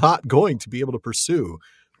 is not going to be able to pursue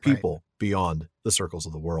people beyond the circles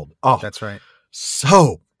of the world. Oh, that's right.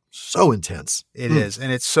 So intense. It is.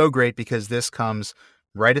 And it's so great because this comes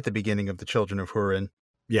right at the beginning of the Children of Húrin.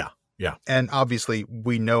 Yeah. Yeah. And obviously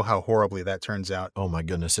we know how horribly that turns out. Oh my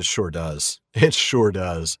goodness. It sure does. It sure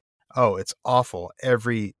does. Oh, it's awful.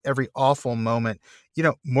 Every awful moment. You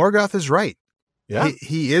know, Morgoth is right. Yeah.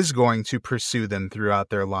 He is going to pursue them throughout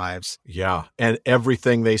their lives. Yeah. And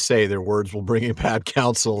everything they say, their words will bring in bad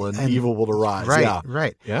counsel and evil will arise. Right.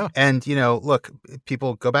 Right. Yeah. And, you know, look,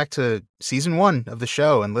 people go back to season 1 of the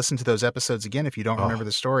show and listen to those episodes again if you don't remember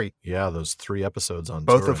the story. Yeah. Those 3 episodes on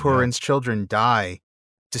both Turin, of Húrin's children die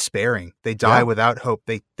despairing. They die without hope.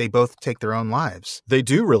 They both take their own lives. They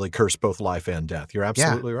do really curse both life and death. You're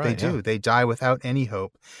absolutely right. They do. Yeah. They die without any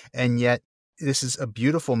hope. And yet, this is a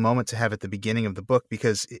beautiful moment to have at the beginning of the book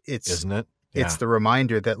because isn't it? Yeah. It's the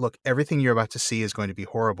reminder that, look, everything you're about to see is going to be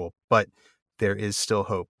horrible, but there is still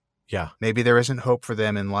hope. Yeah. Maybe there isn't hope for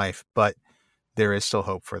them in life, but there is still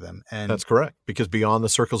hope for them. And that's correct. Because beyond the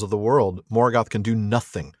circles of the world, Morgoth can do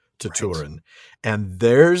nothing to Turin. And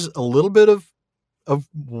there's a little bit of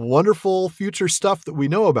wonderful future stuff that we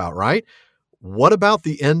know about, right? What about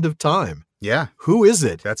the end of time? Yeah. Who is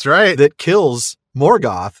it? That's right. That kills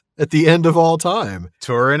Morgoth at the end of all time?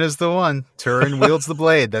 Turin is the one. Turin wields the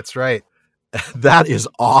blade. That's right. That is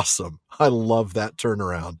awesome. I love that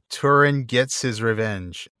turnaround. Turin gets his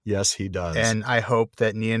revenge. Yes, he does. And I hope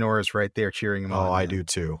that Nienor is right there cheering him on. Oh, I do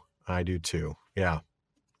too. Yeah.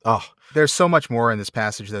 Oh, there's so much more in this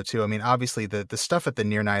passage though too. I mean, obviously the stuff at the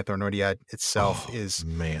Nir Naiathor Nordiad itself is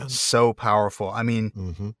so powerful. I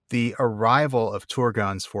mean, the arrival of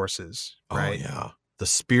Turgon's forces, right? Oh yeah. The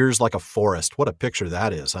spears like a forest. What a picture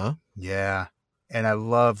that is, huh? Yeah. And I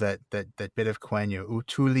love that bit of Quenya,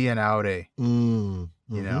 Utuli and Aude. You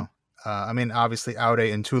know, I mean, obviously Aude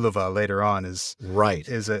and Tulava later on is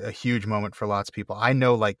a huge moment for lots of people. I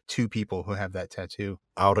know like 2 people who have that tattoo.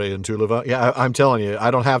 Aude and Tulava. Yeah, I'm telling you, I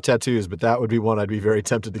don't have tattoos, but that would be one I'd be very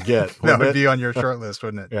tempted to get. That would be on your short list,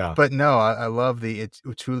 wouldn't it? Yeah. But no, I love it's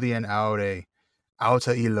Utuli and Aude,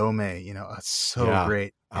 Auta Ilome. You know, it's so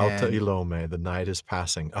great. Alta Ilome, the night is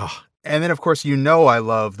passing. Oh. And then, of course, you know I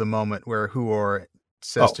love the moment where Huor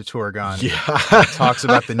says to Turgon, talks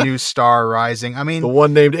about the new star rising. I mean, the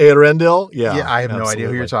one named Eärendil. Yeah, I have no idea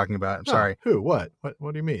who you're talking about. I'm sorry. Who? What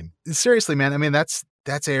do you mean? Seriously, man. I mean, that's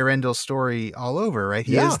that's Eärendil's story all over, right?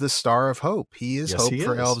 He is the star of hope. He is hope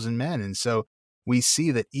for elves and men. And so we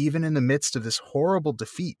see that even in the midst of this horrible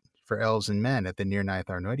defeat for elves and men at the Níor Naith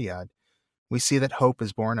Ar Nuidiad, we see that hope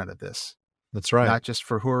is born out of this. That's right. Not just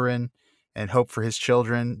for Húrin and hope for his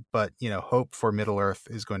children, but, hope for Middle-earth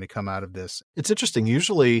is going to come out of this. It's interesting.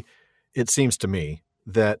 Usually it seems to me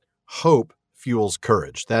that hope fuels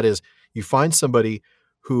courage. That is, you find somebody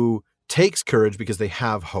who takes courage because they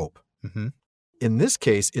have hope. Mm-hmm. In this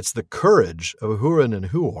case, it's the courage of Húrin and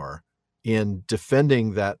Huor in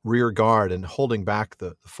defending that rear guard and holding back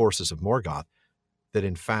the forces of Morgoth that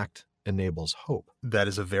in fact enables hope. That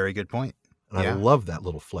is a very good point. And I love that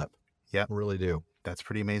little flip. Yeah. I really do. That's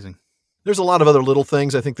pretty amazing. There's a lot of other little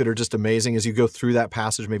things I think that are just amazing. As you go through that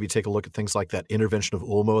passage, maybe take a look at things like that intervention of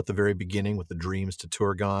Ulmo at the very beginning with the dreams to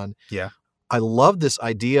Turgon. Yeah. I love this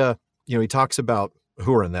idea. He talks about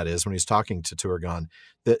Húrin, that is, when he's talking to Turgon,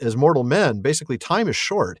 that as mortal men, basically time is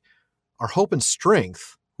short. Our hope and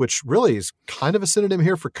strength, which really is kind of a synonym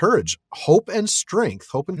here for courage, hope and strength,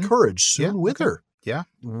 hope and courage soon wither. Yeah.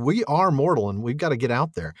 We are mortal and we've got to get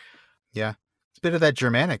out there. Yeah. It's a bit of that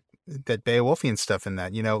Germanic, that Beowulfian stuff in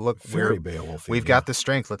that. Look, very Beowulfian. We've got the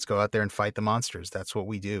strength. Let's go out there and fight the monsters. That's what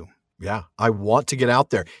we do. Yeah. I want to get out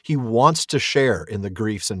there. He wants to share in the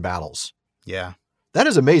griefs and battles. Yeah. That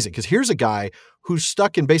is amazing, because here's a guy who's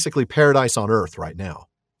stuck in basically paradise on Earth right now.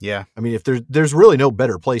 Yeah. I mean, if there's really no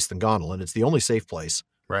better place than Gondel, and it's the only safe place.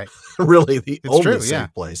 Right. Really the it's only true,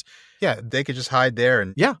 safe place. Yeah, they could just hide there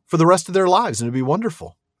and for the rest of their lives, and it'd be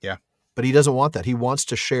wonderful. Yeah. But he doesn't want that. He wants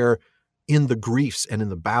to share in the griefs and in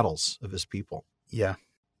the battles of his people. Yeah.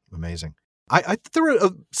 Amazing. There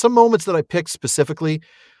were some moments that I picked specifically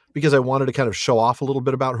because I wanted to kind of show off a little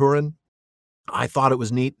bit about Húrin. I thought it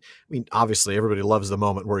was neat. I mean, obviously everybody loves the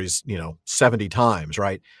moment where he's, 70 times,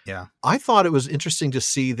 right? Yeah. I thought it was interesting to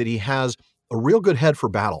see that he has a real good head for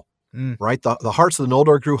battle, right? The hearts of the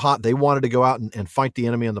Noldor grew hot. They wanted to go out and fight the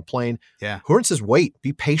enemy on the plain. Yeah. Húrin says, wait,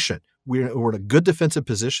 be patient. We're in a good defensive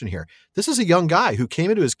position here. This is a young guy who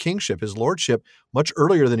came into his kingship, his lordship, much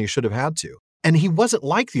earlier than he should have had to. And he wasn't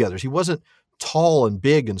like the others. He wasn't tall and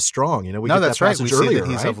big and strong. We get that's that right. We passage earlier, see that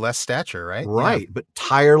he's right? of less stature, right? Right, but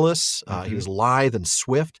tireless. He was lithe and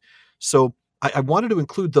swift. So I wanted to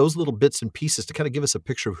include those little bits and pieces to kind of give us a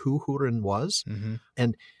picture of who Húrin was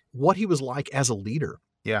and what he was like as a leader.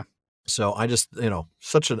 Yeah. So I just,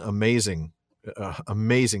 such an amazing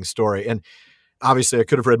story. And obviously I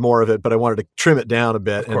could have read more of it, but I wanted to trim it down a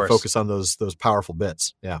bit and focus on those powerful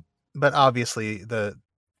bits. Yeah. But obviously the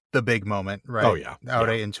big moment, right? Oh, yeah.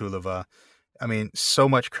 Aure and Tulava. I mean, so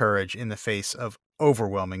much courage in the face of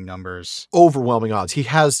overwhelming numbers. Overwhelming odds.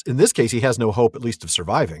 In this case, he has no hope, at least of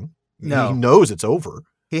surviving. No. He knows it's over.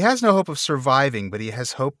 He has no hope of surviving, but he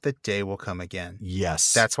has hope that day will come again.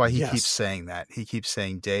 Yes. That's why he keeps saying that. He keeps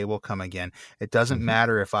saying day will come again. It doesn't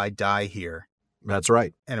matter if I die here. That's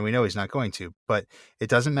right. And we know he's not going to, but it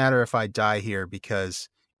doesn't matter if I die here, because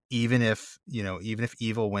even if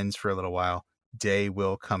evil wins for a little while, day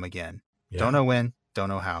will come again. Yeah. Don't know when, don't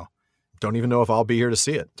know how. Don't even know if I'll be here to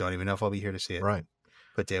see it. Don't even know if I'll be here to see it. Right.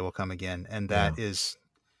 But day will come again. And that's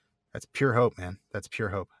pure hope, man. That's pure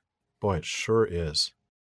hope. Boy, it sure is.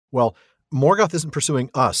 Well, Morgoth isn't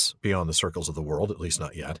pursuing us beyond the circles of the world, at least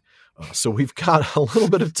not yet. So we've got a little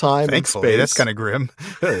bit of time and space. That's kind of grim.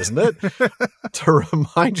 Isn't it? To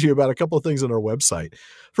remind you about a couple of things on our website.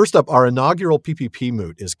 First up, our inaugural PPP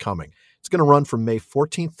moot is coming. It's going to run from May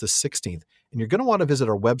 14th to 16th. And you're going to want to visit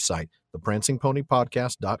our website,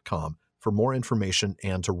 theprancingponypodcast.com, for more information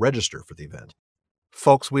and to register for the event.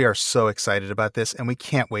 Folks, we are so excited about this, and we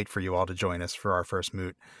can't wait for you all to join us for our first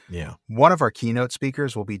moot. Yeah. One of our keynote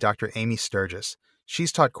speakers will be Dr. Amy Sturgis.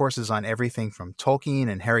 She's taught courses on everything from Tolkien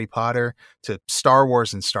and Harry Potter to Star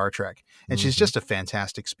Wars and Star Trek, and she's just a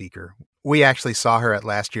fantastic speaker. We actually saw her at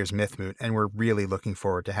last year's Myth Moot, and we're really looking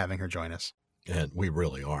forward to having her join us. And we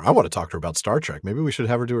really are. I want to talk to her about Star Trek. Maybe we should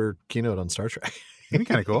have her do her keynote on Star Trek. It'd be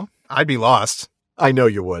kind of cool. I'd be lost. I know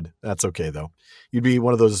you would. That's okay, though. You'd be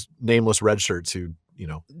one of those nameless red shirts who,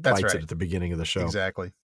 fights it at the beginning of the show.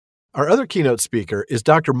 Exactly. Our other keynote speaker is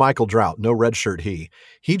Dr. Michael Drought, no red shirt he.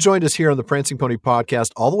 He joined us here on the Prancing Pony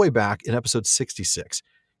podcast all the way back in episode 66.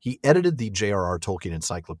 He edited the J.R.R. Tolkien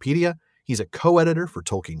Encyclopedia. He's a co-editor for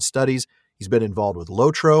Tolkien Studies. He's been involved with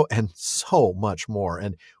Lotro and so much more.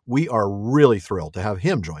 And we are really thrilled to have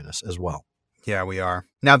him join us as well. Yeah, we are.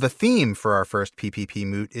 Now, the theme for our first PPP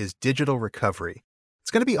moot is digital recovery. It's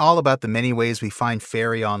going to be all about the many ways we find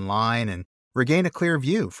fairy online and regain a clear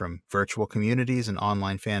view from virtual communities and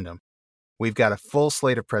online fandom. We've got a full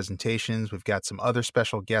slate of presentations, we've got some other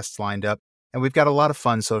special guests lined up, and we've got a lot of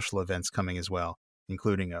fun social events coming as well,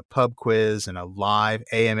 including a pub quiz and a live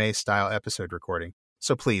AMA-style episode recording.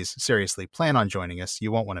 So please, seriously, plan on joining us.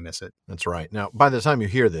 You won't want to miss it. That's right. Now, by the time you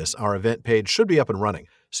hear this, our event page should be up and running,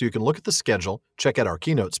 so you can look at the schedule, check out our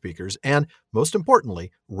keynote speakers, and, most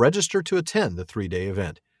importantly, register to attend the 3-day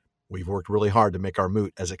event. We've worked really hard to make our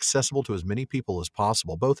moot as accessible to as many people as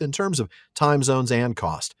possible, both in terms of time zones and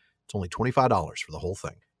cost. It's only $25 for the whole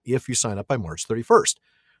thing, if you sign up by March 31st.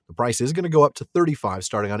 The price is going to go up to $35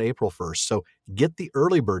 starting on April 1st, so get the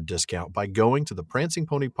early bird discount by going to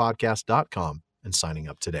theprancingponypodcast.com and signing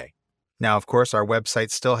up today. Now, of course, our website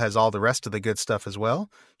still has all the rest of the good stuff as well.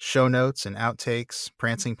 Show notes and outtakes,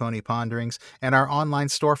 Prancing Pony Ponderings, and our online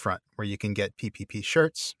storefront where you can get PPP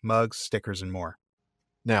shirts, mugs, stickers, and more.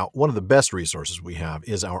 Now, one of the best resources we have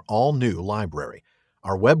is our all-new library.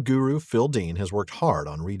 Our web guru, Phil Dean, has worked hard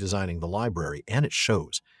on redesigning the library, and it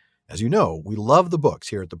shows. As you know, we love the books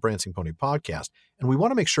here at the Prancing Pony Podcast, and we want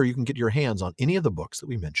to make sure you can get your hands on any of the books that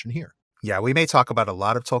we mention here. Yeah, we may talk about a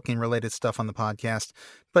lot of Tolkien-related stuff on the podcast,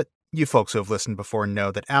 but you folks who have listened before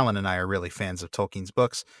know that Alan and I are really fans of Tolkien's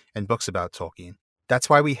books and books about Tolkien. That's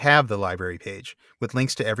why we have the library page, with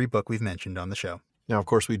links to every book we've mentioned on the show. Now, of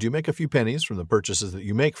course, we do make a few pennies from the purchases that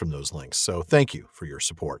you make from those links, so thank you for your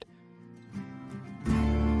support.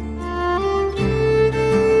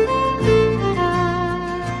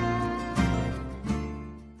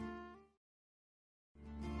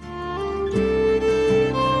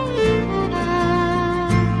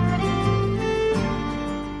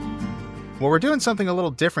 Well, we're doing something a little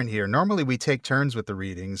different here. Normally we take turns with the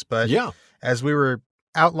readings, but Yeah. as we were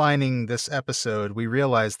outlining this episode, we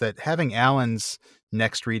realized that having Alan's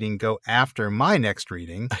next reading go after my next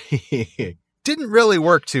reading didn't really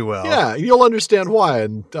work too well. Yeah, you'll understand why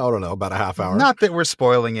in, I don't know, about a half hour. Not that we're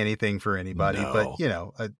spoiling anything for anybody,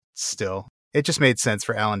 No. but, still, it just made sense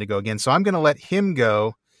for Alan to go again. So I'm going to let him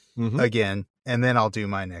go again, and then I'll do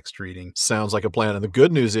my next reading. Sounds like a plan. And the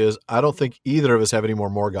good news is, I don't think either of us have any more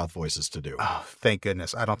Morgoth voices to do. Oh, thank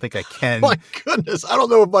goodness. I don't think I can. My goodness, I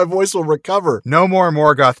don't know if my voice will recover. No more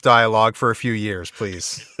Morgoth dialogue for a few years,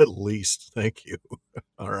 please. At least. Thank you.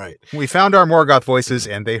 All right. We found our Morgoth voices,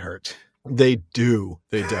 and they hurt. They do.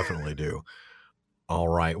 They definitely do. All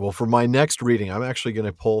right. Well, for my next reading, I'm actually going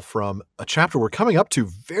to pull from a chapter we're coming up to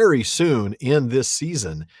very soon in this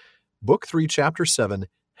season. Book 3, Chapter 7,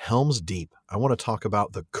 Helm's Deep. I want to talk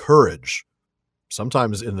about the courage,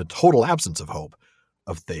 sometimes in the total absence of hope,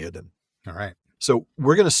 of Theoden. All right. So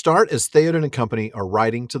we're going to start as Theoden and company are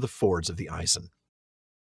riding to the fords of the Isen.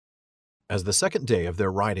 As the second day of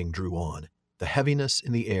their riding drew on, the heaviness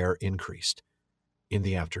in the air increased. In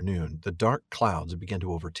the afternoon, the dark clouds began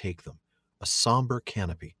to overtake them, a somber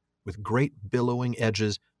canopy with great billowing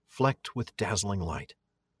edges flecked with dazzling light.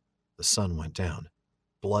 The sun went down,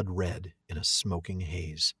 blood red in a smoking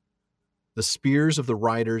haze. The spears of the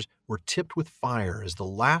riders were tipped with fire as the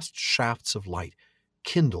last shafts of light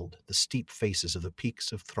kindled the steep faces of the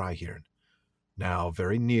peaks of Thryhirn. Now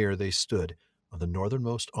very near they stood on the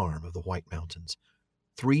northernmost arm of the White Mountains,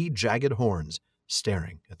 3 jagged horns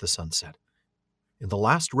staring at the sunset. In the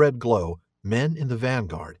last red glow, men in the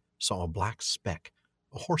vanguard saw a black speck,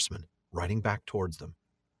 a horseman riding back towards them.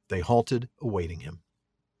 They halted, awaiting him.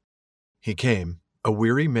 He came, a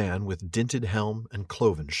weary man with dinted helm and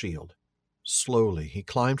cloven shield. Slowly he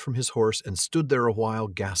climbed from his horse and stood there a while,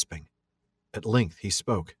 gasping. At length he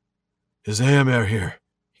spoke. "Is Eomer here?"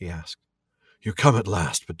 he asked. "You come at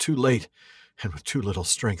last, but too late, and with too little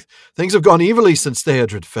strength. Things have gone evilly since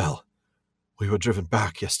Theodred fell. We were driven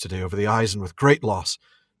back yesterday over the Isen with great loss.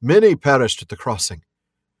 Many perished at the crossing.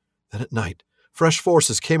 Then at night, fresh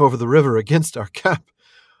forces came over the river against our camp.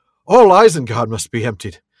 All Isengard must be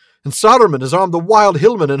emptied, and Saruman has armed the wild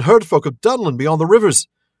hillmen and herdfolk of Dunland beyond the rivers,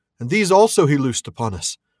 and these also he loosed upon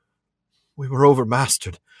us. We were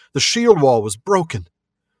overmastered. The shield wall was broken.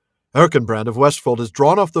 Erkenbrand of Westfold has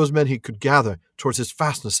drawn off those men he could gather towards his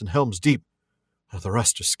fastness in Helm's Deep, and the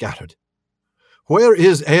rest are scattered. Where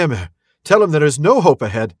is Eomer? Tell him there is no hope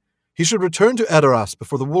ahead. He should return to Edoras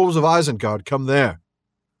before the wolves of Isengard come there."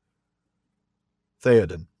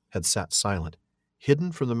 Theoden had sat silent,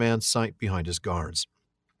 hidden from the man's sight behind his guards.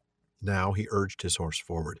 Now he urged his horse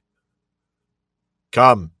forward.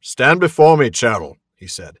 "Come, stand before me, Cheryl," he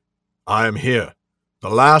said. "I am here.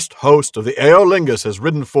 The last host of the Eolingus has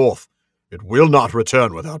ridden forth. It will not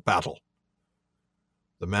return without battle."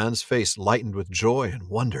 The man's face lightened with joy and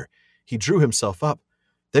wonder. He drew himself up.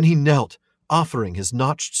 Then he knelt, offering his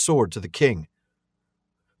notched sword to the king.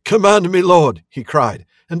 "Command me, lord," he cried,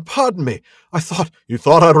 "and pardon me. You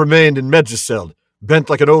thought I remained in Medgiseld, bent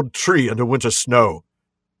like an old tree under winter snow.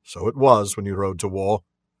 So it was when you rode to war.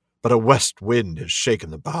 But a west wind has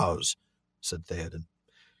shaken the boughs. said Theoden.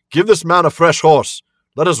 "Give this man a fresh horse.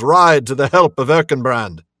 Let us ride to the help of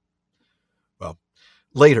Erkenbrand." Well,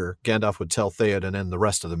 later, Gandalf would tell Theoden and the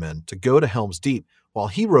rest of the men to go to Helm's Deep while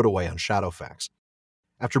he rode away on Shadowfax.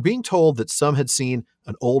 After being told that some had seen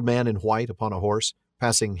an old man in white upon a horse,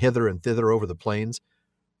 passing hither and thither over the plains,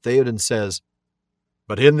 Theoden says,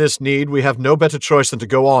 "But in this need we have no better choice than to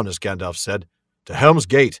go on, as Gandalf said, to Helm's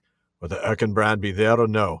Gate, whether Erkenbrand be there or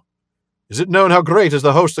no. Is it known how great is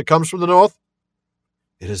the host that comes from the north?"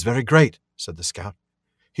 "It is very great," said the scout.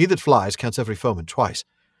 "He that flies counts every foeman twice.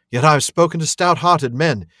 Yet I have spoken to stout-hearted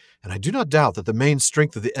men, and I do not doubt that the main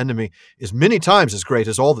strength of the enemy is many times as great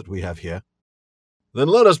as all that we have here." "Then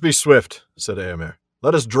let us be swift," said Eomer.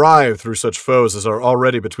 "Let us drive through such foes as are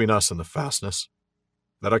already between us and the fastness.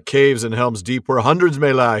 There are caves in Helm's Deep where hundreds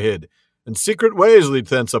may lie hid, and secret ways lead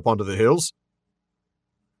thence up onto the hills."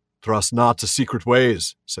 "Trust not to secret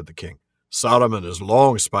ways," said the king. "Saruman has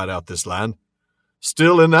long spied out this land.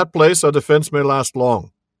 Still in that place our defense may last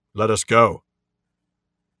long. Let us go."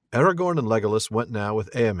 Aragorn and Legolas went now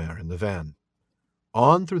with Eomer in the van.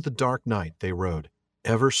 On through the dark night they rode,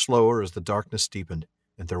 ever slower as the darkness deepened,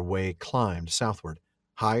 and their way climbed southward,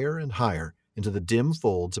 higher and higher into the dim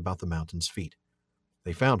folds about the mountain's feet.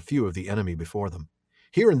 They found few of the enemy before them.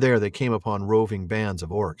 Here and there they came upon roving bands of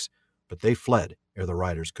orcs, but they fled ere the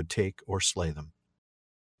riders could take or slay them.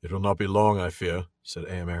 "It will not be long, I fear," said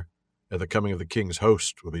Eomer, "ere the coming of the king's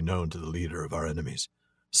host will be known to the leader of our enemies,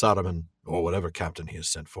 Saruman, or whatever captain he has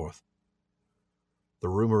sent forth." The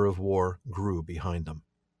rumor of war grew behind them.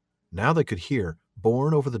 Now they could hear,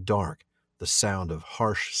 borne over the dark, the sound of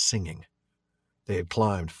harsh singing. They had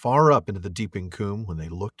climbed far up into the deeping coombe when they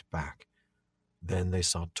looked back. Then they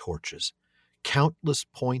saw torches, countless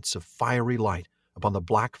points of fiery light upon the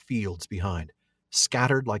black fields behind,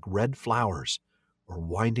 scattered like red flowers, or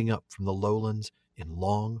winding up from the lowlands in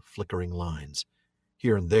long, flickering lines.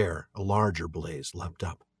 Here and there a larger blaze leapt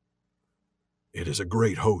up. "It is a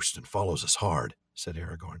great host and follows us hard," said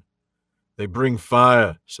Aragorn. "They bring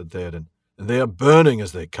fire," said Theoden, "and they are burning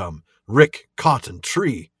as they come, rick, cot, and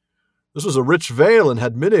tree. This was a rich vale and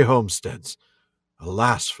had many homesteads.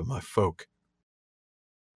 Alas for my folk."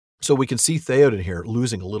 So we can see Theoden here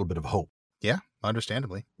losing a little bit of hope. Yeah,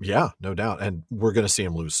 understandably. Yeah, no doubt. And we're going to see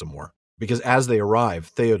him lose some more. Because as they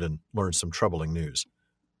arrive, Theoden learns some troubling news.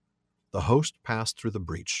 The host passed through the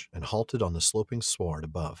breach and halted on the sloping sward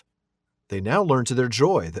above. They now learned to their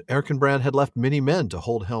joy that Erkenbrand had left many men to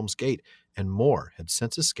hold Helm's Gate, and more had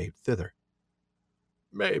since escaped thither.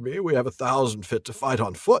 "Maybe we have 1,000 fit to fight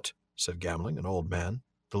on foot," said Gamling, an old man,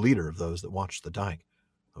 the leader of those that watched the dike.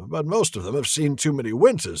 "But most of them have seen too many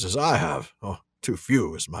winters, as I have. Too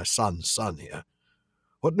few, as my son's son here.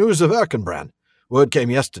 What news of Erkenbrand? Word came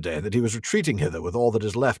yesterday that he was retreating hither with all that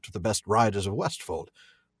is left of the best riders of Westfold,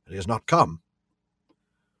 and he has not come."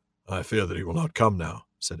 "I fear that he will not come now,"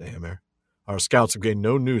 said Eomer. "Our scouts have gained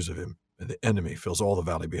no news of him, and the enemy fills all the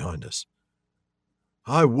valley behind us."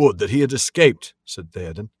 "I would that he had escaped," said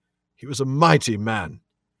Theoden. "He was a mighty man.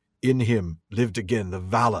 In him lived again the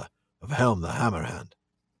valor of Helm the Hammerhand."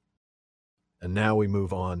 And now we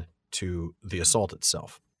move on to the assault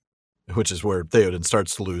itself, which is where Theoden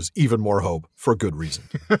starts to lose even more hope, for good reason.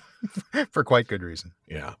 For quite good reason.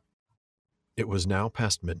 Yeah. It was now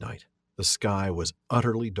past midnight. The sky was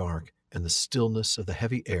utterly dark, and the stillness of the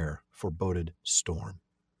heavy air foreboded storm.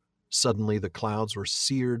 Suddenly the clouds were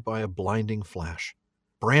seared by a blinding flash.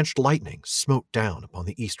 Branched lightning smote down upon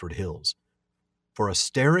the eastward hills. For a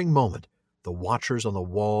staring moment, the watchers on the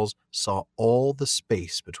walls saw all the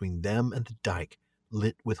space between them and the dike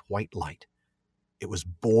lit with white light. It was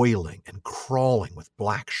boiling and crawling with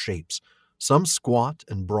black shapes, some squat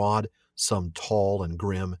and broad, some tall and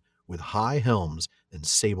grim, with high helms and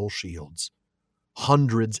sable shields.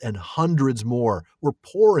 Hundreds and hundreds more were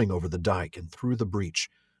pouring over the dike and through the breach.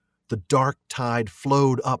 The dark tide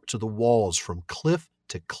flowed up to the walls from cliff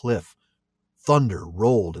to cliff. Thunder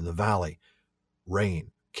rolled in the valley.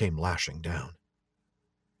 Rain came lashing down.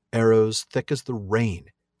 Arrows thick as the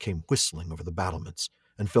rain came whistling over the battlements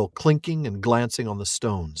and fell clinking and glancing on the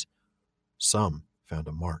stones. Some found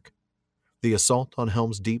a mark. The assault on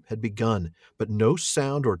Helm's Deep had begun, but no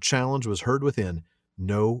sound or challenge was heard within.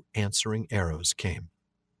 No answering arrows came.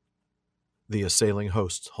 The assailing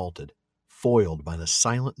hosts halted, foiled by the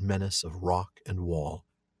silent menace of rock and wall.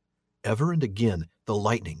 Ever and again the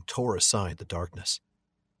lightning tore aside the darkness.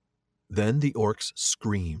 Then the orcs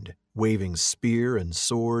screamed, waving spear and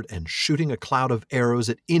sword and shooting a cloud of arrows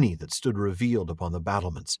at any that stood revealed upon the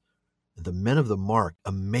battlements. And the men of the mark,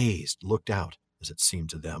 amazed, looked out, as it seemed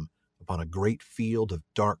to them, upon a great field of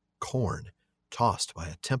dark corn, tossed by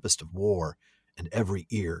a tempest of war, and every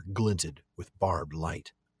ear glinted with barbed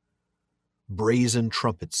light. Brazen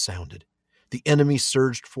trumpets sounded. The enemy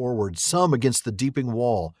surged forward, some against the deeping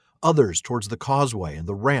wall, others towards the causeway and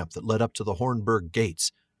the ramp that led up to the Hornburg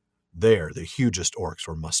gates. There the hugest orcs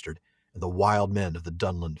were mustered, and the wild men of the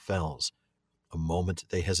Dunland fells. A moment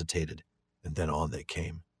they hesitated, and then on they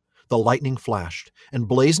came. The lightning flashed, and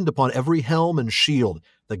blazoned upon every helm and shield,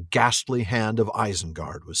 the ghastly hand of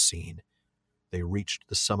Isengard was seen. They reached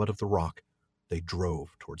the summit of the rock. They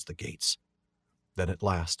drove towards the gates. Then at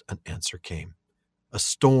last an answer came. A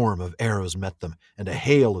storm of arrows met them, and a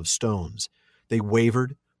hail of stones. They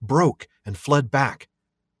wavered, broke, and fled back,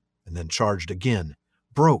 and then charged again,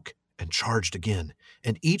 broke, and charged again,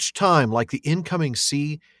 and each time, like the incoming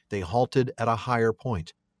sea, they halted at a higher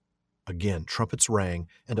point. Again trumpets rang,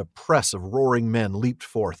 and a press of roaring men leaped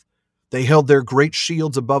forth. They held their great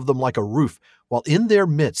shields above them like a roof, while in their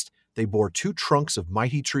midst they bore 2 trunks of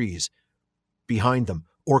mighty trees. Behind them,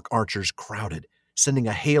 orc archers crowded, sending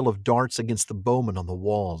a hail of darts against the bowmen on the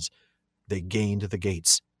walls. They gained the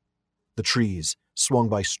gates. The trees, swung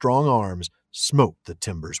by strong arms, smote the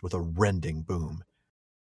timbers with a rending boom.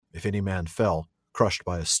 If any man fell, crushed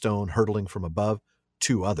by a stone hurtling from above,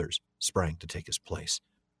 2 others sprang to take his place.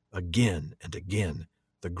 Again and again,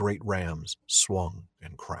 the great rams swung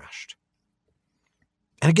and crashed.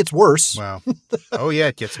 And it gets worse. Wow. Oh, yeah,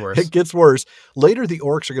 it gets worse. It gets worse. Later, the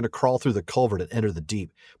orcs are going to crawl through the culvert and enter the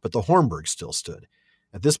deep, but the Hornburg still stood.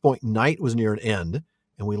 At this point, night was near an end,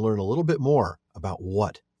 and we learn a little bit more about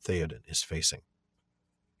what Theoden is facing.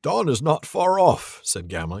 "Dawn is not far off," said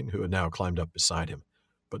Gamling, who had now climbed up beside him.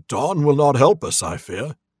 "But dawn will not help us, I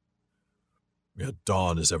fear." "Yet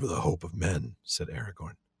dawn is ever the hope of men," said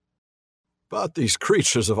Aragorn. "But these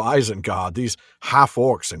creatures of Isengard, these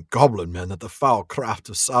half-orcs and goblin men that the foul craft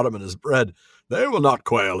of Saruman has bred, they will not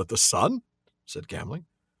quail at the sun," said Gamling.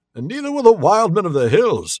 "And neither will the wild men of the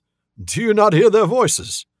hills. Do you not hear their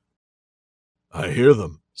voices?" "I hear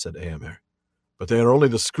them," said Eomer, "but they are only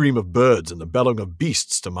the scream of birds and the bellowing of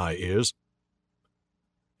beasts to my ears."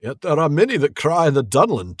 "Yet there are many that cry in the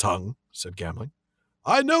Dunland tongue," said Gamling.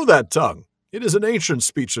 "I know that tongue. It is an ancient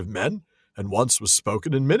speech of men, and once was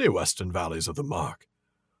spoken in many western valleys of the Mark.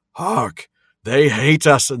 Hark! They hate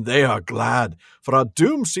us, and they are glad, for our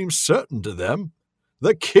doom seems certain to them.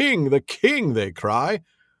 The king, they cry.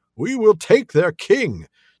 We will take their king.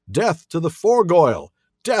 Death to the Forgoyle,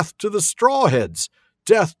 death to the Strawheads,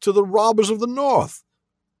 death to the robbers of the north.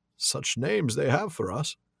 Such names they have for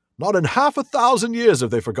us. Not in 500 years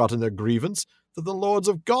have they forgotten their grievance that the lords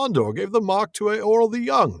of Gondor gave the mark to Eorl the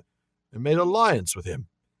Young, and made alliance with him.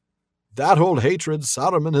 That old hatred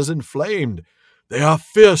Saruman has inflamed. They are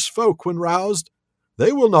fierce folk when roused.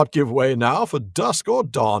 They will not give way now for dusk or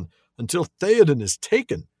dawn until Theoden is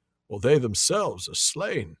taken, or they themselves are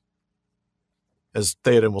slain." As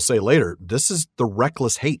Theoden will say later, this is the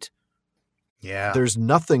reckless hate. Yeah. There's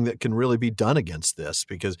nothing that can really be done against this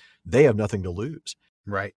because they have nothing to lose.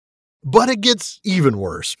 Right. But it gets even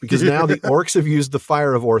worse because now the orcs have used the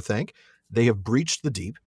fire of Orthanc. They have breached the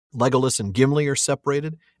deep. Legolas and Gimli are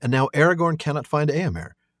separated, and now Aragorn cannot find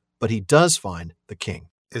Eomer, but he does find the king.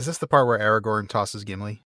 Is this the part where Aragorn tosses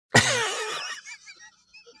Gimli?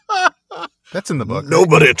 That's in the book.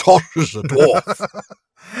 Nobody tosses a dwarf.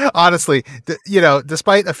 Honestly,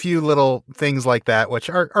 despite a few little things like that, which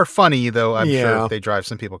are funny, though I'm sure they drive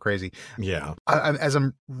some people crazy. Yeah.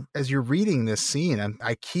 As you're reading this scene,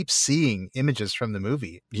 I keep seeing images from the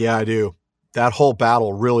movie. Yeah, I do. That whole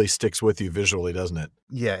battle really sticks with you visually, doesn't it?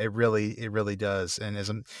 Yeah, it really does. And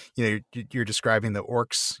as you're describing the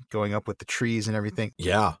orcs going up with the trees and everything.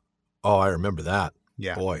 Yeah. Oh, I remember that.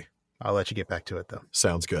 Yeah. Boy. I'll let you get back to it, though.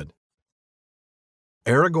 Sounds good.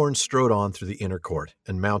 Aragorn strode on through the inner court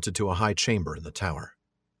and mounted to a high chamber in the tower.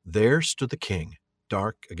 There stood the king,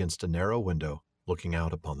 dark against a narrow window, looking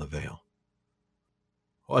out upon the vale.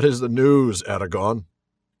 "What is the news, Aragorn?"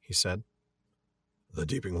 he said. "The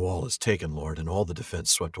deeping wall is taken, lord, and all the defense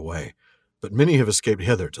swept away, but many have escaped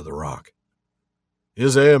hither to the rock."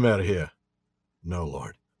 "Is Eomer here?" "No,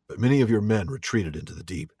 lord, but many of your men retreated into the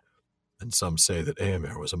deep, and some say that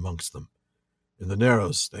Eomer was amongst them. In the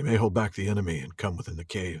narrows they may hold back the enemy and come within the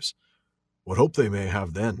caves. What hope they may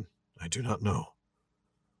have then, I do not know."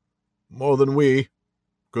 "More than we.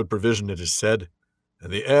 Good provision, it is said,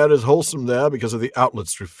 and the air is wholesome there because of the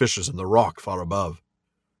outlets through fissures in the rock far above.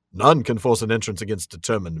 None can force an entrance against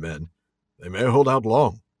determined men. They may hold out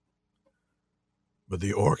long." "But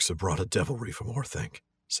the orcs have brought a devilry from Orthanc,"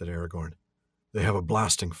 said Aragorn. "They have a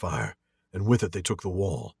blasting fire, and with it they took the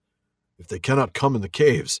wall. If they cannot come in the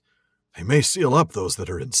caves, they may seal up those that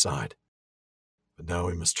are inside. But now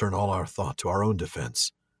we must turn all our thought to our own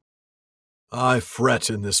defense." I fret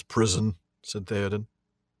in this prison, said Theoden.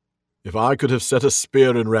 If I could have set a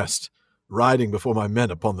spear in rest, riding before my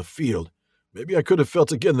men upon the field, maybe I could have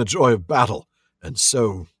felt again the joy of battle, and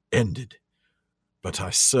so ended. But I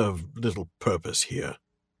serve little purpose here.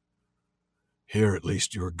 Here at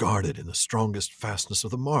least you are guarded in the strongest fastness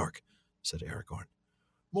of the mark, said Aragorn.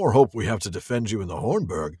 More hope we have to defend you in the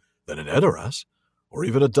Hornburg than in Edoras, or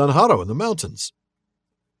even at Dunharrow in the mountains.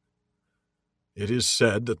 It is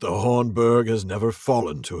said that the Hornburg has never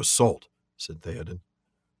fallen to assault, said Theoden.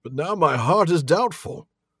 But now my heart is doubtful.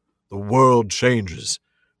 The world changes,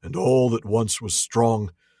 and all that once was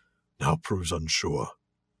strong now proves unsure.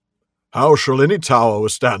 How shall any tower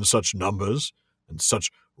withstand such numbers and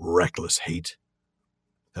such reckless hate?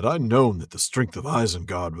 Had I known that the strength of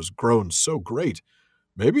Isengard was grown so great,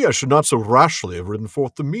 maybe I should not so rashly have ridden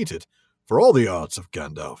forth to meet it, for all the arts of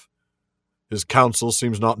Gandalf. His counsel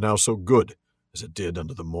seems not now so good as it did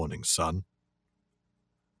under the morning sun.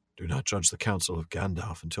 Do not judge the counsel of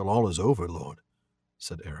Gandalf until all is over, Lord,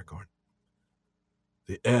 said Aragorn.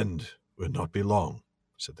 The end will not be long,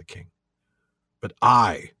 said the king. But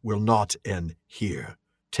I will not end here,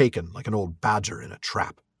 taken like an old badger in a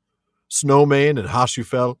trap. Snowmane and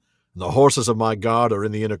Hasufel and the horses of my guard are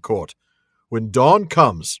in the inner court. When dawn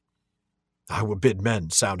comes, I will bid men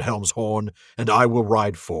sound Helm's horn, and I will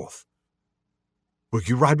ride forth. Will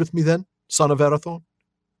you ride with me then, son of Arathorn?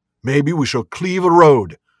 Maybe we shall cleave a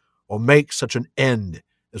road, or make such an end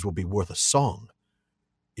as will be worth a song,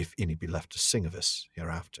 if any be left to sing of us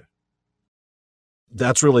hereafter.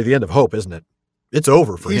 That's really the end of hope, isn't it? It's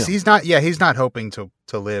over for him. He's not hoping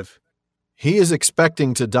to live. He is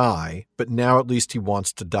expecting to die, but now at least he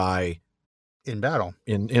wants to die in battle.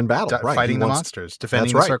 In battle, right. Fighting the monsters,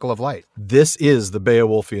 defending the Circle of Light. This is the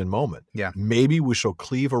Beowulfian moment. Yeah. Maybe we shall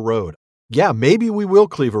cleave a road. Yeah, maybe we will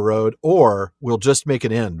cleave a road, or we'll just make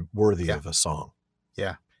an end worthy of a song.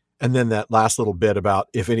 Yeah. And then that last little bit about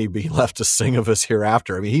if any be left to sing of us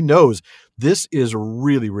hereafter. I mean, he knows this is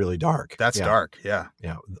really, really dark. That's dark, yeah.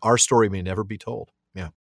 Yeah, our story may never be told. Yeah.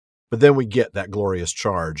 But then we get that glorious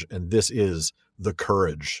charge, and this is the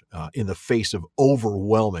courage in the face of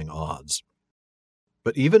overwhelming odds.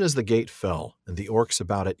 But even as the gate fell and the orcs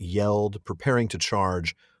about it yelled, preparing to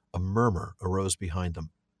charge, a murmur arose behind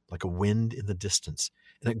them, like a wind in the distance,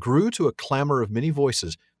 and it grew to a clamor of many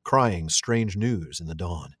voices crying strange news in the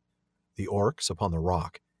dawn. The orcs upon the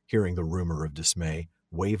rock, hearing the rumor of dismay,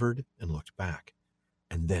 wavered and looked back.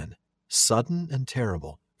 And then, sudden and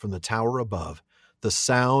terrible, from the tower above, the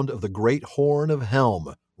sound of the great horn of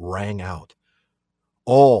Helm rang out.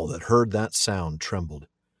 All that heard that sound trembled.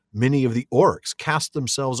 Many of the orcs cast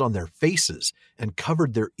themselves on their faces and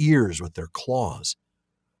covered their ears with their claws.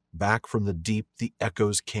 Back from the deep the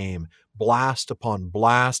echoes came, blast upon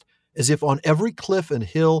blast, as if on every cliff and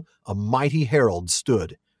hill a mighty herald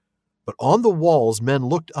stood. But on the walls men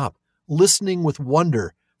looked up, listening with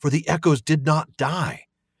wonder, for the echoes did not die.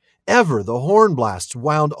 Ever the horn blasts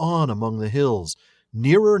wound on among the hills.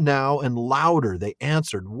 Nearer now and louder they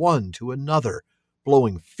answered one to another,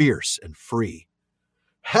 blowing fierce and free.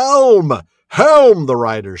 "Helm! Helm!" the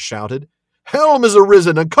riders shouted. "Helm is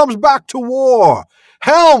arisen and comes back to war!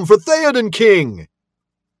 Helm for Theoden King!"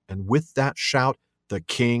 And with that shout the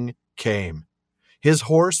king came. His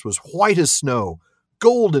horse was white as snow,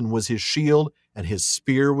 golden was his shield, and his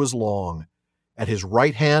spear was long. At his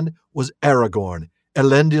right hand was Aragorn,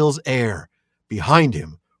 Elendil's heir. Behind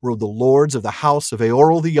him rode the lords of the house of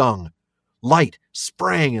Eorl the Young. Light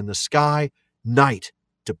sprang in the sky, night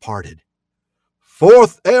departed.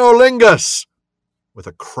 "Forth, Eorlingus!" With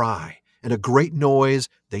a cry and a great noise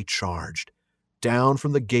they charged. Down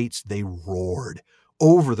from the gates they roared.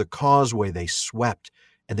 Over the causeway they swept,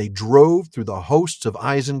 and they drove through the hosts of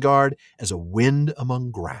Isengard as a wind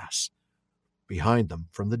among grass. Behind them,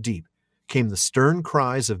 from the deep, came the stern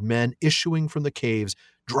cries of men issuing from the caves,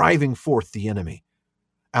 driving forth the enemy.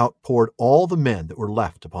 Out poured all the men that were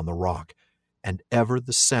left upon the rock, and ever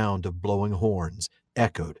the sound of blowing horns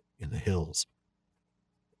echoed in the hills.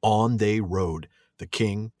 On they rode, the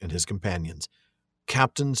king and his companions.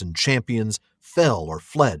 Captains and champions fell or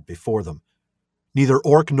fled before them. Neither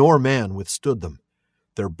orc nor man withstood them.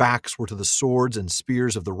 Their backs were to the swords and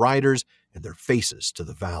spears of the riders, and their faces to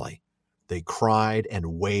the valley. They cried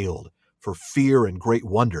and wailed, for fear and great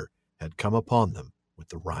wonder had come upon them with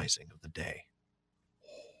the rising of the day.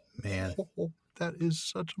 Man. That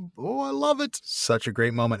is I love it. Such a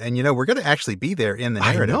great moment. And, we're going to actually be there in the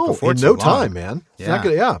narrative. I know, before in too no long. time, man.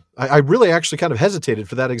 Yeah. I really actually kind of hesitated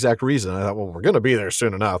for that exact reason. I thought, well, we're going to be there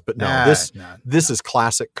soon enough. But no, this is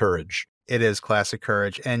classic courage. It is classic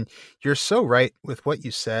courage. And you're so right with what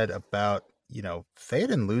you said about,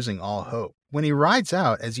 Theoden losing all hope. When he rides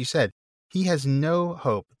out, as you said, he has no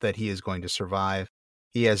hope that he is going to survive.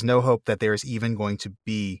 He has no hope that there is even going to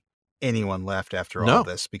be anyone left after all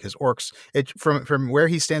this, because orcs, from where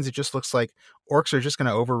he stands, it just looks like orcs are just going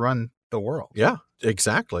to overrun the world. Yeah,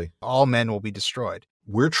 exactly. All men will be destroyed.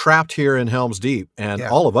 We're trapped here in Helm's Deep, and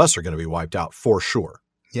all of us are going to be wiped out for sure.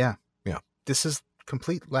 Yeah. Yeah. This is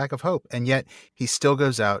complete lack of hope. And yet he still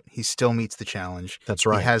goes out. He still meets the challenge. That's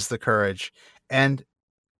right. He has the courage. And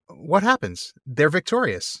what happens? They're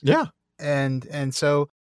victorious. Yeah. And so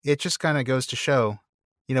it just kind of goes to show,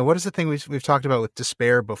 what is the thing we've talked about with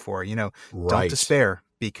despair before? Don't despair,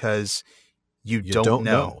 because you don't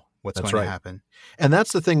know what's going to happen. And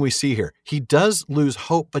that's the thing we see here. He does lose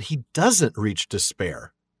hope, but he doesn't reach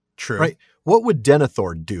despair. True. Right? What would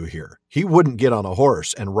Denethor do here? He wouldn't get on a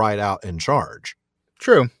horse and ride out and charge.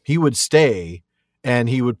 True. He would stay, and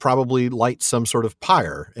he would probably light some sort of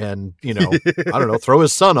pyre and, I don't know, throw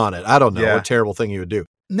his son on it. I don't know what terrible thing he would do.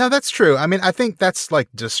 No, that's true. I mean, I think that's like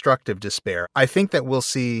destructive despair. I think that we'll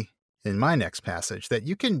see in my next passage that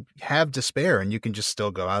you can have despair and you can just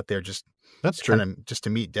still go out there just to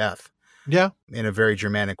meet death. Yeah. In a very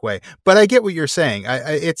Germanic way. But I get what you're saying.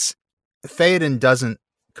 It's Theoden doesn't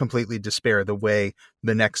completely despair the way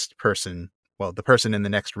the next person, the person in the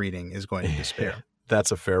next reading is going to despair. That's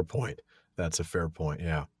a fair point.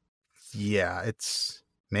 Yeah. Yeah. It's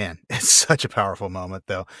such a powerful moment,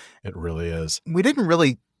 though. It really is. We didn't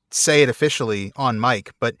really say it officially on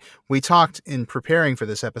mic, but we talked in preparing for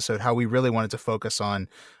this episode how we really wanted to focus on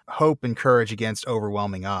hope and courage against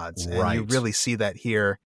overwhelming odds. Right. And you really see that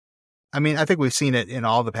here. I mean, I think we've seen it in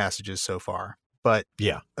all the passages so far, but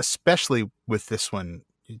especially with this one,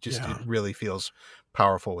 it really feels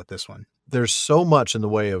powerful with this one. There's so much in the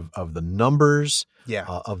way of the numbers,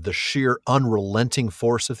 of the sheer unrelenting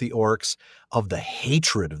force of the orcs, of the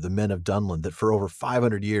hatred of the men of Dunland, that for over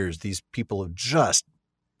 500 years, these people have just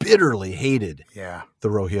bitterly hated the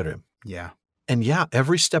Rohirrim. Yeah. And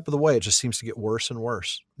every step of the way, it just seems to get worse and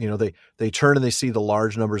worse. They turn and they see the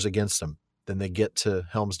large numbers against them. Then they get to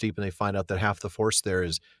Helm's Deep and they find out that half the force there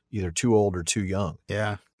is either too old or too young.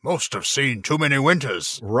 Yeah. Most have seen too many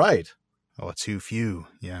winters. Right. Oh, too few.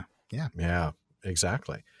 Yeah. Yeah. Yeah,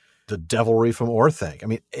 exactly. The devilry from Orthanc. I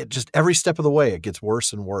mean, it just every step of the way, it gets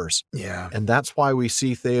worse and worse. Yeah. And that's why we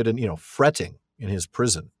see Theoden, fretting in his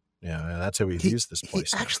prison. Yeah, and that's how he views this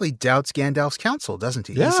place. He actually doubts Gandalf's counsel, doesn't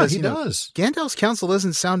he? Yeah, he says, he does. Gandalf's counsel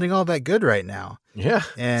isn't sounding all that good right now. Yeah.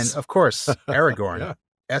 And of course, Aragorn,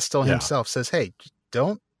 Estel himself says, hey,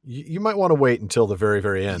 don't. You might want to wait until the very,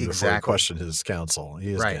 very end before you question his counsel.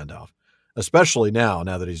 He is Gandalf. Especially now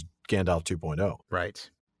that he's Gandalf 2.0. Right.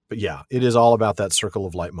 But it is all about that circle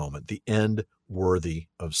of light moment, the end worthy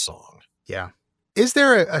of song. Yeah. Is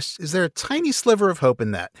there a tiny sliver of hope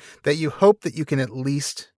in that you hope that you can at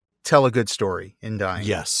least tell a good story in dying?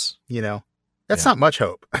 Yes. That's not much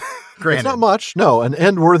hope. Granted. It's not much. No, an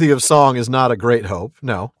end worthy of song is not a great hope.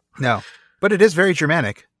 No. No. But it is very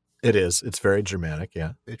Germanic. It is. It's very Germanic.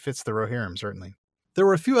 Yeah. It fits the Rohirrim, certainly. There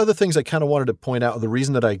were a few other things I kind of wanted to point out. The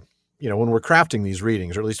reason that when we're crafting these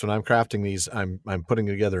readings, or at least when I'm crafting these, I'm putting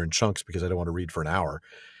them together in chunks because I don't want to read for an hour.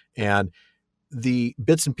 And the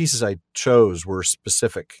bits and pieces I chose were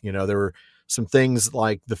specific. There were some things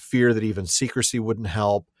like the fear that even secrecy wouldn't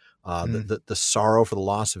help, the sorrow for the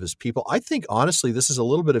loss of his people. I think, honestly, this is a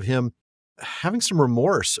little bit of him having some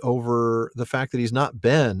remorse over the fact that he's not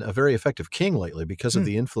been a very effective king lately because of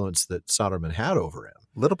the influence that Saruman had over him.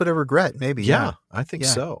 A little bit of regret, maybe. Yeah, I think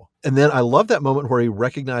so. And then I love that moment where he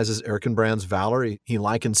recognizes Erkenbrand's valor. He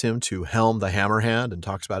likens him to Helm the Hammerhand and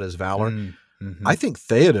talks about his valor. Mm-hmm. I think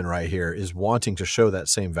Theoden right here is wanting to show that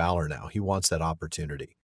same valor now. He wants that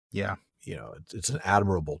opportunity. Yeah. It's an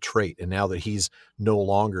admirable trait. And now that he's no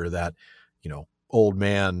longer that, old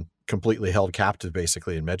man completely held captive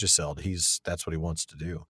basically in Medjugorje, that's what he wants to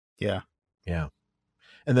do. Yeah. Yeah.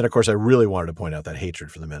 And then, of course, I really wanted to point out that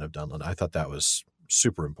hatred for the men of Dunland. I thought that was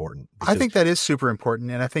super important. I think that is super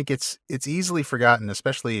important. And I think it's easily forgotten,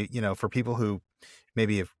 especially, for people who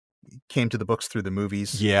maybe have came to the books through the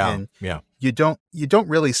movies. Yeah. And you don't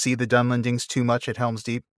really see the Dunlandings too much at Helm's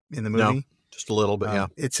Deep in the movie. No, just a little bit.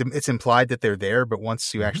 It's implied that they're there, but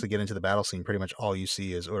once you actually get into the battle scene, pretty much all you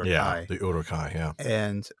see is Uruk-hai. Yeah, the Uruk-hai. Yeah.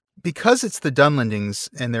 And because it's the Dunlandings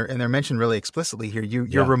and they're mentioned really explicitly here,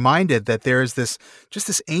 you're reminded that there is this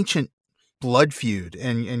ancient blood feud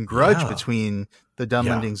and grudge between the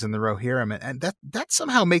Dunlandings and the Rohirrim. And that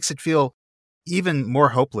somehow makes it feel even more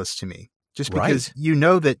hopeless to me, just because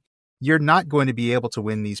that you're not going to be able to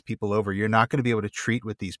win these people over. You're not going to be able to treat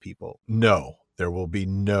with these people. No, there will be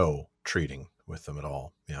no treating with them at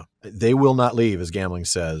all. Yeah. They will not leave, as Gamling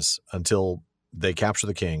says, until they capture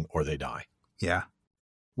the king or they die. Yeah.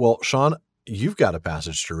 Well, Shawn, you've got a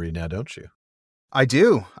passage to read now, don't you? I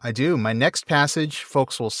do. My next passage,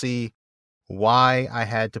 folks will see why I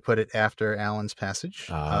had to put it after Alan's passage.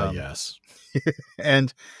 Yes.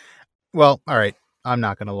 And, well, all right, I'm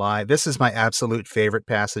not going to lie. This is my absolute favorite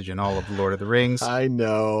passage in all of Lord of the Rings. I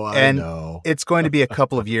know. It's going to be a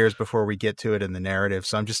couple of years before we get to it in the narrative.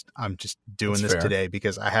 So I'm just doing That's this fair. Today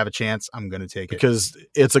because I have a chance. I'm going to take it. Because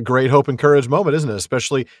it's a great hope and courage moment, isn't it?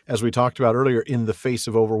 Especially as we talked about earlier, in the face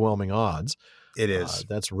of overwhelming odds. It is.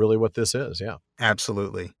 That's really what this is. Yeah.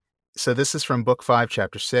 Absolutely. So this is from Book 5,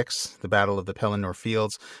 Chapter 6, The Battle of the Pelennor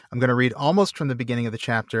Fields. I'm going to read almost from the beginning of the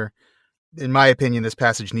chapter. In my opinion, this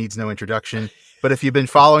passage needs no introduction. But if you've been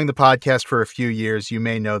following the podcast for a few years, you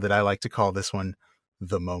may know that I like to call this one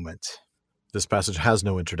The Moment. This passage has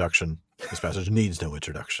no introduction. This passage needs no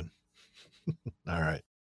introduction. All right.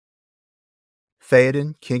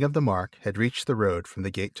 Theoden, king of the Mark, had reached the road from the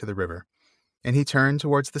gate to the river, and he turned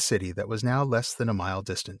towards the city that was now less than a mile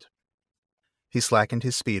distant. He slackened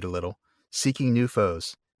his speed a little, seeking new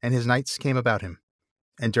foes, and his knights came about him,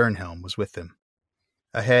 and Durnhelm was with them.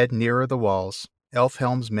 Ahead, nearer the walls,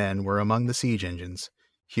 Elfhelm's men were among the siege engines,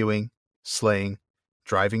 hewing, slaying,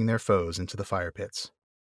 driving their foes into the fire pits.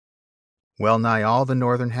 Well nigh all the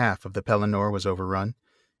northern half of the Pelennor was overrun,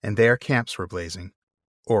 and there camps were blazing.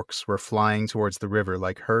 Orcs were flying towards the river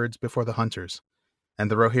like herds before the hunters, and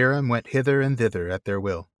the Rohirrim went hither and thither at their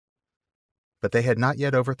will. But they had not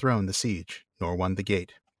yet overthrown the siege, nor won the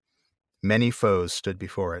gate. Many foes stood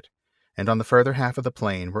before it, and on the further half of the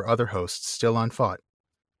plain were other hosts still unfought.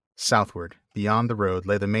 Southward, beyond the road,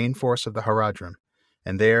 lay the main force of the Haradrim,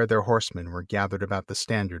 and there their horsemen were gathered about the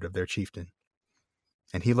standard of their chieftain.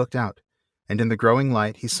 And he looked out, and in the growing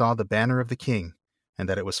light he saw the banner of the king, and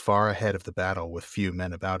that it was far ahead of the battle with few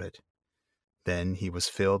men about it. Then he was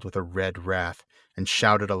filled with a red wrath, and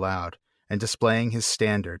shouted aloud, and displaying his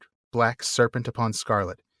standard, black serpent upon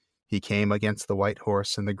scarlet, he came against the white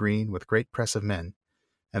horse and the green with great press of men,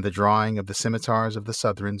 and the drawing of the scimitars of the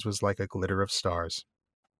Southrons was like a glitter of stars.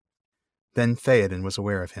 Then Theoden was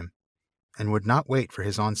aware of him, and would not wait for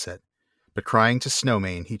his onset, but crying to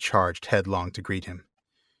Snowmane, he charged headlong to greet him.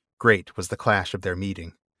 Great was the clash of their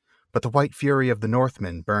meeting, but the white fury of the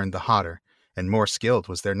Northmen burned the hotter, and more skilled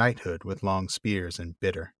was their knighthood with long spears and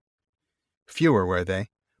bitter. Fewer were they,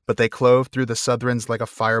 but they clove through the Southrons like a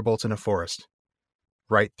firebolt in a forest.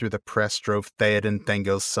 Right through the press drove Theoden,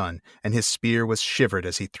 Thengil's son, and his spear was shivered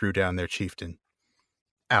as he threw down their chieftain.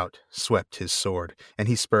 Out swept his sword, and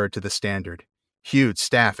he spurred to the standard, hewed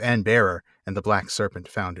staff and bearer, and the black serpent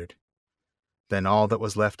foundered. Then all that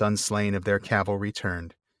was left unslain of their cavalry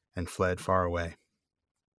turned, and fled far away.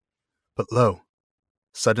 But lo!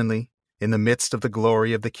 Suddenly, in the midst of the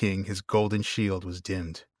glory of the king, his golden shield was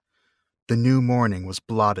dimmed. The new morning was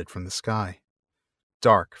blotted from the sky.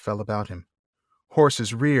 Dark fell about him.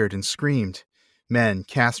 Horses reared and screamed. Men,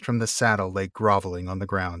 cast from the saddle, lay groveling on the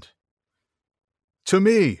ground. "To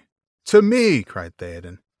me! To me!" cried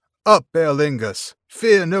Theoden. "Up, Baelingus!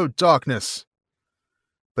 Fear no darkness!"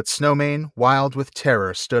 But Snowmane, wild with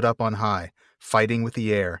terror, stood up on high, fighting with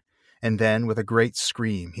the air, and then, with a great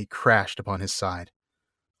scream, he crashed upon his side.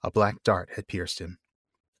 A black dart had pierced him.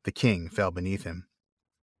 The king fell beneath him.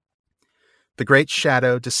 The great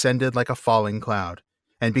shadow descended like a falling cloud,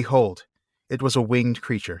 and behold, it was a winged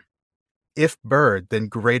creature. If bird, then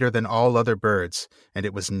greater than all other birds, and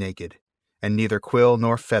it was naked, and neither quill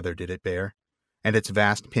nor feather did it bear, and its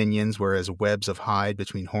vast pinions were as webs of hide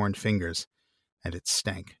between horned fingers, and it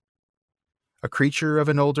stank. A creature of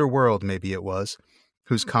an older world maybe it was,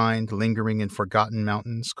 whose kind, lingering in forgotten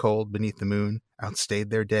mountains, cold beneath the moon, outstayed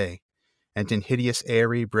their day, and in hideous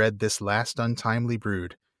eyrie bred this last untimely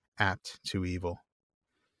brood, apt to evil.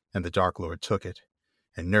 And the Dark Lord took it,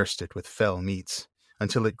 and nursed it with fell meats,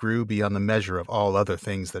 until it grew beyond the measure of all other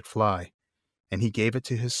things that fly, and he gave it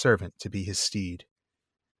to his servant to be his steed.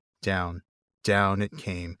 Down, down it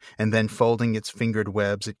came, and then folding its fingered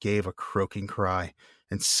webs, it gave a croaking cry,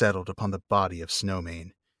 and settled upon the body of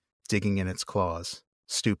Snowmane, digging in its claws,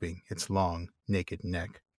 stooping its long, naked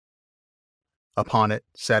neck. Upon it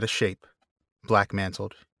sat a shape,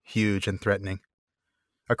 black-mantled, huge and threatening.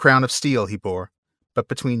 A crown of steel he bore, but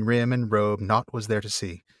between rim and robe naught was there to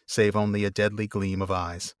see, save only a deadly gleam of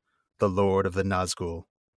eyes, the Lord of the Nazgul.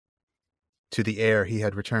 To the air he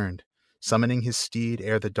had returned, summoning his steed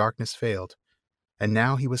ere the darkness failed, and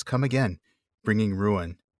now he was come again, bringing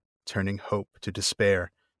ruin, turning hope to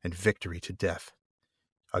despair, and victory to death.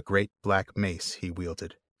 A great black mace he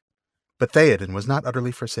wielded. But Theoden was not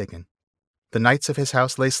utterly forsaken. The knights of his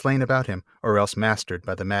house lay slain about him, or else mastered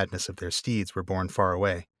by the madness of their steeds were borne far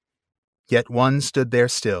away. Yet one stood there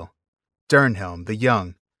still, Dernhelm the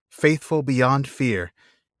young, faithful beyond fear,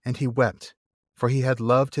 and he wept, for he had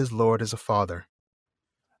loved his lord as a father.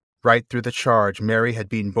 Right through the charge Merry had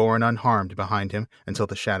been borne unharmed behind him until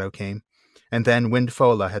the shadow came, and then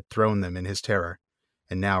Windfola had thrown them in his terror,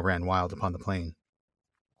 and now ran wild upon the plain.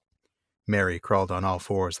 Merry crawled on all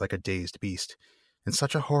fours like a dazed beast, and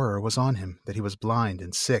such a horror was on him that he was blind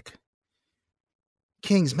and sick.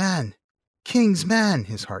 "King's man! King's man!"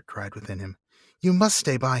 his heart cried within him. "You must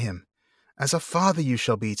stay by him. As a father you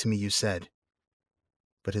shall be to me, you said."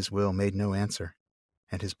 But his will made no answer,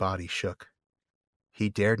 and his body shook. He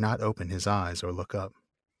dared not open his eyes or look up.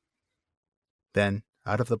 Then,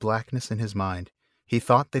 out of the blackness in his mind, he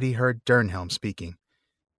thought that he heard Dernhelm speaking,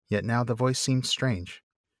 yet now the voice seemed strange,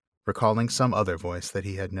 recalling some other voice that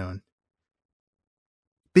he had known.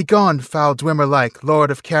 "Begone, foul Dwemer-like, Lord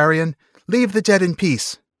of Carrion! Leave the dead in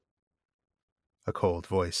peace!" A cold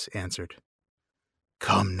voice answered.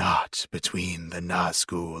 "Come not between the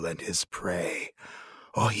Nazgul and his prey,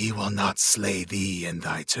 or he will not slay thee in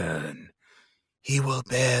thy turn. He will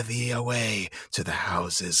bear thee away to the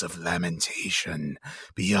houses of lamentation,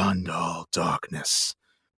 beyond all darkness,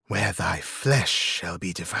 where thy flesh shall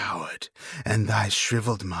be devoured, and thy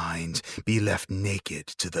shriveled mind be left naked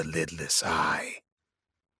to the lidless eye."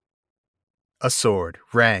 A sword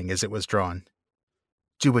rang as it was drawn.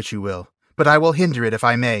 "Do what you will, but I will hinder it if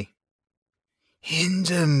I may."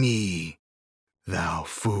 "Hinder me, thou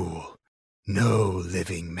fool! No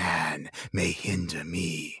living man may hinder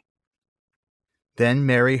me." Then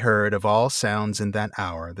Merry heard of all sounds in that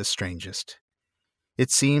hour the strangest.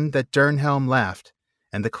 It seemed that Dernhelm laughed,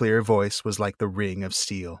 and the clear voice was like the ring of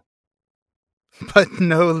steel. "But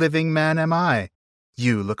no living man am I.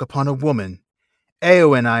 You look upon a woman.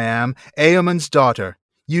 Éowyn I am, Éomen's daughter.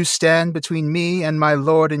 You stand between me and my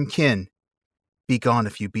lord and kin. Begone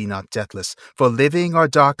if you be not deathless, for living or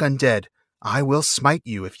dark undead, I will smite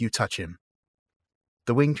you if you touch him."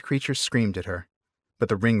 The winged creature screamed at her, but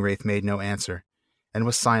the ringwraith made no answer, and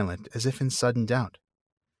was silent as if in sudden doubt.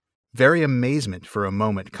 Very amazement for a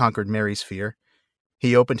moment conquered Merry's fear.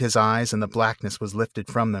 He opened his eyes, and the blackness was lifted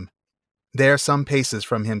from them. There, some paces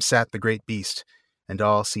from him, sat the great beast, and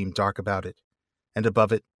all seemed dark about it, and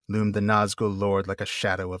above it loomed the Nazgul lord like a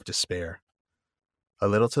shadow of despair. A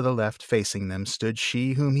little to the left, facing them, stood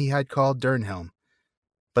she whom he had called Dernhelm,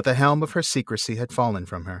 but the helm of her secrecy had fallen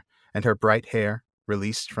from her, and her bright hair,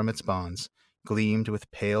 released from its bonds, gleamed with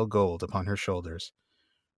pale gold upon her shoulders.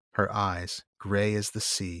 Her eyes, grey as the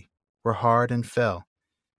sea, were hard and fell,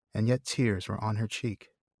 and yet tears were on her cheek.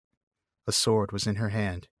 A sword was in her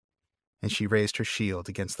hand, and she raised her shield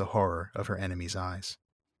against the horror of her enemy's eyes.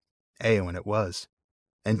 Éowyn it was,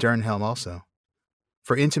 and Dernhelm also,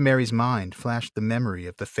 for into Merry's mind flashed the memory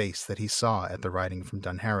of the face that he saw at the riding from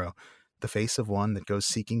Dunharrow, the face of one that goes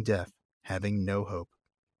seeking death, having no hope.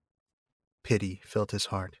 Pity filled his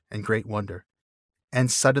heart, and great wonder,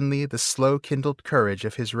 and suddenly the slow-kindled courage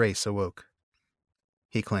of his race awoke.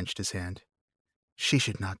 He clenched his hand. She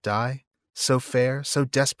should not die, so fair, so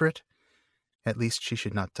desperate. At least she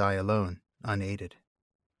should not die alone, unaided.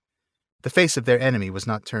 The face of their enemy was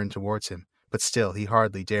not turned towards him, but still he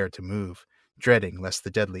hardly dared to move, dreading lest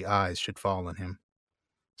the deadly eyes should fall on him.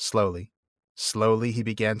 Slowly he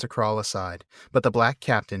began to crawl aside, but the black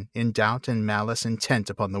captain, in doubt and malice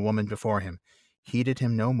intent upon the woman before him, heeded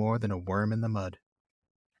him no more than a worm in the mud.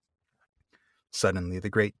 Suddenly the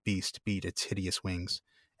great beast beat its hideous wings,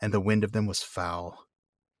 and the wind of them was foul.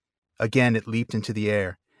 Again it leaped into the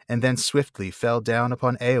air, and then swiftly fell down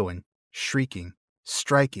upon Éowyn, shrieking,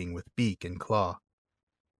 striking with beak and claw.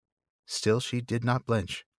 Still she did not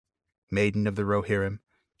blench. Maiden of the Rohirrim,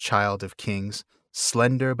 child of kings,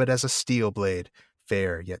 slender but as a steel blade,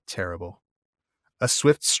 fair yet terrible. A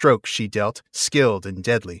swift stroke she dealt, skilled and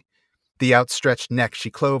deadly. The outstretched neck she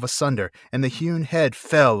clove asunder, and the hewn head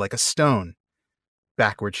fell like a stone.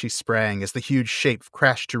 Backward she sprang as the huge shape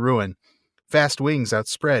crashed to ruin. Vast wings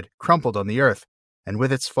outspread, crumpled on the earth, and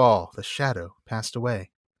with its fall the shadow passed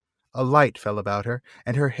away. A light fell about her,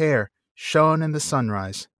 and her hair shone in the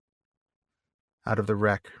sunrise. Out of the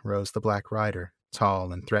wreck rose the Black Rider,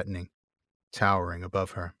 tall and threatening, towering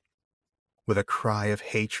above her. With a cry of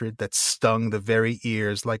hatred that stung the very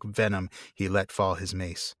ears like venom, he let fall his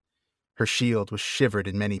mace. Her shield was shivered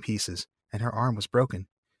in many pieces, and her arm was broken.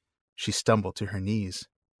 She stumbled to her knees.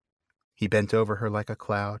 He bent over her like a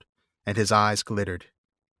cloud, and his eyes glittered.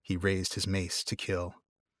 He raised his mace to kill.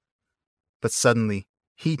 But suddenly,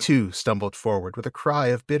 he too stumbled forward with a cry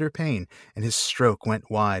of bitter pain, and his stroke went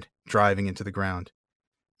wide, driving into the ground.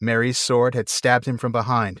 Merry's sword had stabbed him from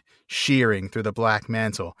behind, shearing through the black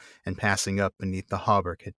mantle, and passing up beneath the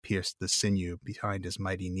hauberk had pierced the sinew behind his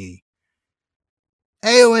mighty knee.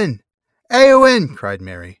 "Éowyn! Éowyn!" cried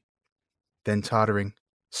Merry. Then tottering,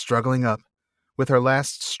 struggling up, with her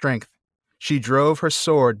last strength, she drove her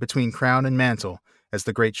sword between crown and mantle as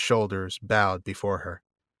the great shoulders bowed before her.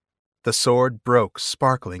 The sword broke,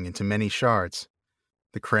 sparkling into many shards.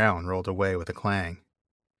 The crown rolled away with a clang.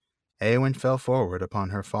 Éowyn fell forward upon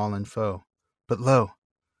her fallen foe, but lo,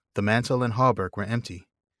 the mantle and hauberk were empty.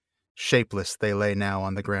 Shapeless they lay now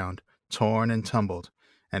on the ground, torn and tumbled,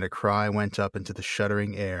 and a cry went up into the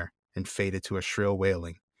shuddering air and faded to a shrill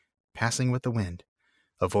wailing, passing with the wind,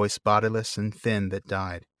 a voice bodiless and thin that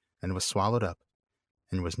died and was swallowed up,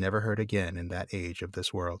 and was never heard again in that age of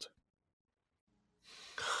this world.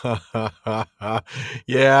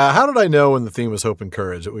 Yeah, how did I know when the theme was hope and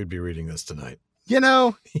courage that we'd be reading this tonight? You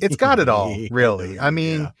know, it's got it all, really. I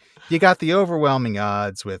mean, you got the overwhelming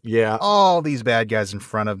odds with all these bad guys in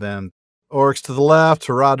front of them. Orcs to the left,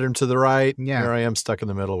 Barad-dûr to the right. Yeah. Here I am stuck in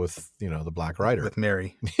the middle with, the Black Rider. With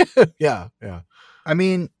Merry. Yeah. I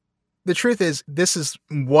mean, the truth is, this is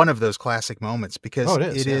one of those classic moments because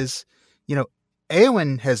it is,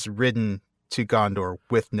 Éowyn has ridden to Gondor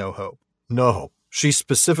with no hope. No hope. She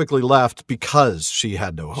specifically left because she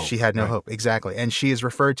had no hope. She had no hope, exactly. And she is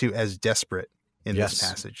referred to as desperate in this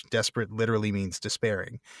passage. Desperate literally means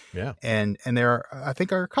despairing. Yeah. And there are, I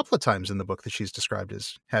think, a couple of times in the book that she's described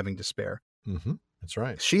as having despair. Mm-hmm. That's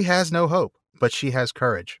right. She has no hope, but she has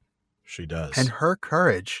courage. She does. And her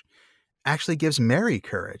courage actually gives Merry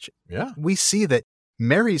courage. Yeah. We see that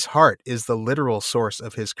Merry's heart is the literal source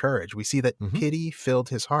of his courage. We see that pity filled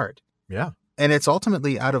his heart. Yeah. And it's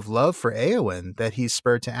ultimately out of love for Éowyn that he's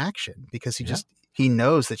spurred to action because he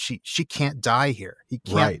knows that she can't die here. He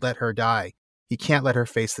can't let her die. He can't let her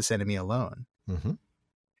face this enemy alone. Mm-hmm.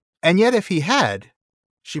 And yet if he had,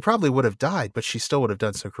 she probably would have died, but she still would have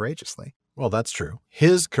done so courageously. Well, that's true.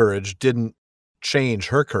 His courage didn't change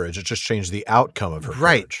her courage. It just changed the outcome of her courage.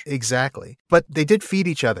 Right, exactly. But they did feed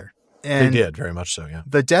each other. And they did, very much so, yeah.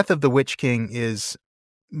 The death of the Witch King is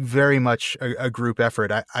very much a group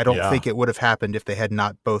effort. I don't think it would have happened if they had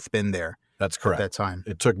not both been there. That's correct. At that time.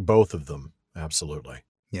 It took both of them, absolutely.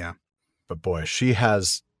 Yeah. But boy, she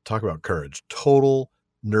has, talk about courage, total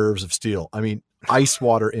nerves of steel. I mean, ice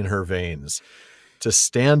water in her veins to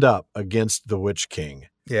stand up against the Witch King.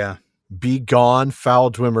 Yeah. Be gone,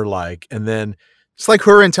 foul Dwemer-like, and then... It's like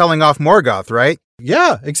Húrin telling off Morgoth, right?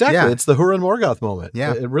 Yeah, exactly. Yeah. It's the Húrin-Morgoth moment.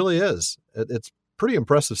 Yeah. It really is. It's pretty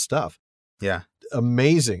impressive stuff. Yeah.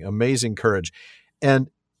 Amazing, amazing courage. And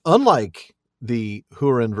unlike the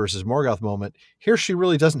Húrin versus Morgoth moment, here she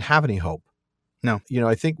really doesn't have any hope. No.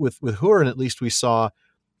 I think with Húrin, at least we saw,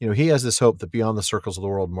 he has this hope that beyond the circles of the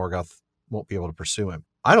world, Morgoth won't be able to pursue him.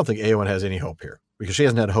 I don't think Éowyn has any hope here because she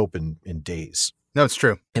hasn't had hope in days. No, it's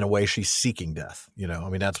true. In a way, she's seeking death.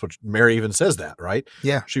 That's what Merry even says that, right?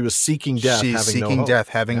 Yeah. She was seeking death, She's having seeking no hope. death,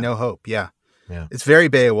 having no hope. Yeah. Yeah. It's very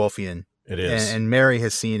Beowulfian. It is. And Merry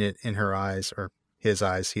has seen it in her eyes, or his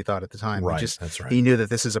eyes, he thought at the time. Right. That's right. He knew that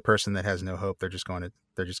this is a person that has no hope. They're just going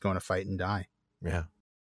to fight and die. Yeah.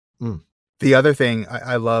 The other thing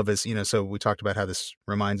I love is, so we talked about how this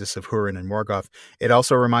reminds us of Húrin and Morgoth. It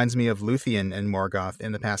also reminds me of Luthien and Morgoth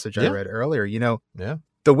in the passage I read earlier. Yeah.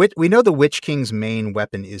 We know the Witch King's main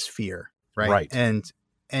weapon is fear, right? Right.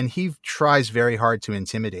 And he tries very hard to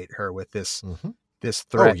intimidate her with this this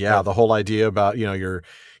threat. Oh yeah, the whole idea about your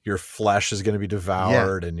flesh is going to be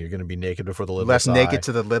devoured and you're going to be naked before the lidless eye. Left naked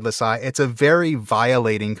to the lidless eye. It's a very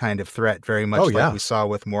violating kind of threat, very much like we saw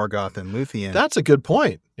with Morgoth and Luthien. That's a good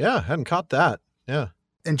point. Yeah, I hadn't caught that. Yeah.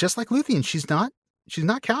 And just like Luthien, she's not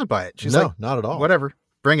cowed by it. She's not at all. Whatever.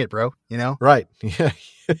 Bring it, bro. Right. Yeah.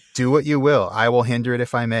 Do what you will. I will hinder it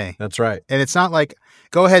if I may. That's right. And it's not like,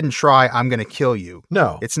 go ahead and try, I'm going to kill you.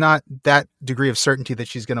 No. It's not that degree of certainty that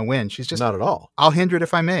she's going to win. She's just... Not at all. I'll hinder it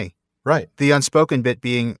if I may. Right. The unspoken bit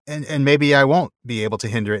being, and maybe I won't be able to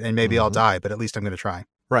hinder it, and maybe I'll die, but at least I'm going to try.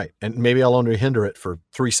 Right. And maybe I'll only hinder it for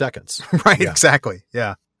 3 seconds. Right. Yeah. Exactly.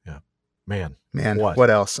 Yeah. Yeah. Man.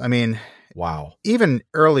 What else? I mean... Wow. Even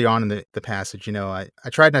early on in the passage, I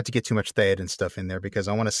tried not to get too much Theoden stuff in there because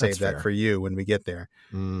I want to save that for you when we get there.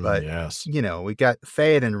 But, yes. We got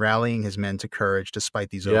Theoden rallying his men to courage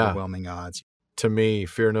despite these overwhelming odds. To me,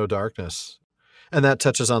 fear no darkness. And that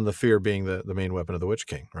touches on the fear being the main weapon of the Witch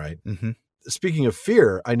King, right? Mm-hmm. Speaking of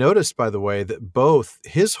fear, I noticed, by the way, that both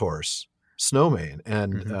his horse, Snowmane,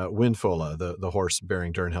 and Windfola, the horse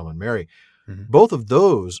bearing Durnhelm and Merry, both of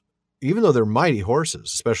those, even though they're mighty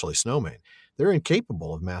horses, especially Snowmane, they're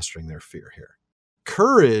incapable of mastering their fear here.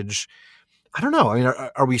 Courage, I don't know. I mean,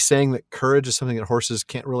 are we saying that courage is something that horses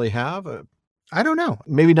can't really have? I don't know.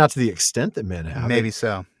 Maybe not to the extent that men have. Maybe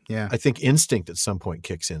so. Yeah. I think instinct at some point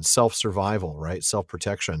kicks in. Self-survival, right?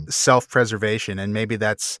 Self-protection. Self-preservation. And maybe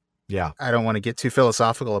that's, yeah. I don't want to get too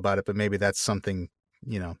philosophical about it, but maybe that's something,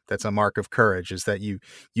 that's a mark of courage, is that you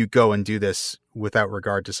go and do this without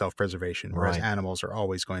regard to self-preservation, whereas animals are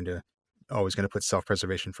always going to put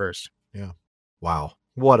self-preservation first. Yeah. Wow.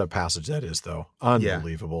 What a passage that is, though.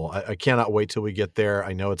 Unbelievable. Yeah. I cannot wait till we get there.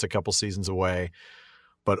 I know it's a couple seasons away,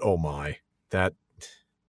 but oh my,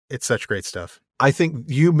 it's such great stuff. I think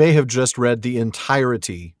you may have just read the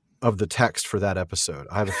entirety of the text for that episode.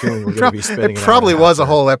 I have a feeling we're going to be spending it probably was a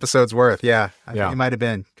whole episode's worth. Yeah. It might have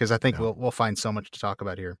been, because I think we'll find so much to talk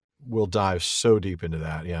about here. We'll dive so deep into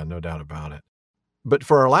that. Yeah, no doubt about it. But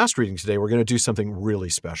for our last reading today, we're going to do something really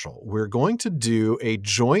special. We're going to do a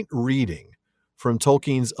joint reading from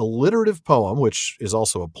Tolkien's alliterative poem, which is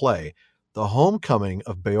also a play, The Homecoming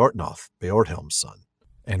of Beorhtnoth, Beorhthelm's son.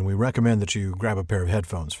 And we recommend that you grab a pair of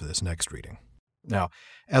headphones for this next reading. Now,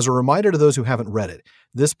 as a reminder to those who haven't read it,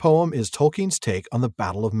 this poem is Tolkien's take on the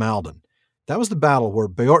Battle of Maldon. That was the battle where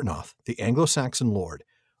Beorhtnoth, the Anglo-Saxon lord,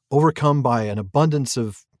 overcome by an abundance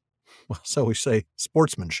of, well, so we say,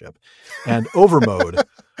 sportsmanship and overmode,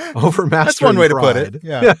 overmastering That's one way pride. to put it.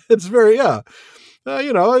 Yeah, it's very, we're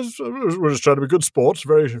just trying to be good sports,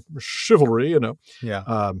 very chivalry,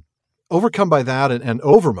 Yeah. Overcome by that and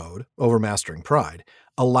overmode, overmastering pride,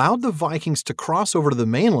 allowed the Vikings to cross over to the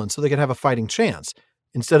mainland so they could have a fighting chance,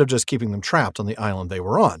 instead of just keeping them trapped on the island they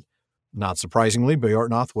were on. Not surprisingly,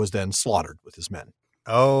 Beorhtnoth was then slaughtered with his men.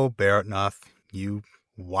 Oh, Beorhtnoth, you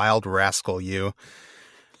wild rascal, you.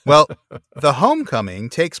 Well, the homecoming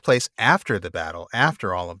takes place after the battle,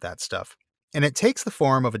 after all of that stuff. And it takes the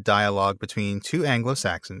form of a dialogue between two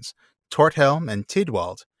Anglo-Saxons, Torthelm and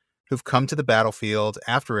Tidwald, who've come to the battlefield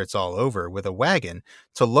after it's all over with a wagon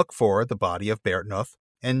to look for the body of Beorhtnoth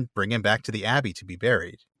and bring him back to the abbey to be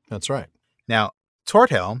buried. That's right. Now,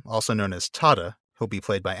 Torthelm, also known as Tada, who'll be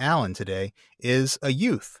played by Alan today, is a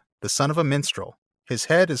youth, the son of a minstrel. His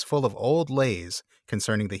head is full of old lays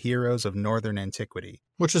concerning the heroes of northern antiquity.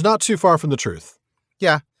 Which is not too far from the truth.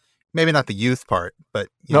 Yeah, maybe not the youth part, but...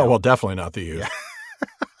 well, definitely not the youth. Yeah.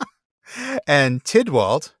 And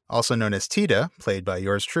Tidwald, also known as Tida, played by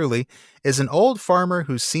yours truly, is an old farmer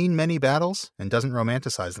who's seen many battles and doesn't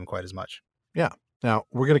romanticize them quite as much. Yeah. Now,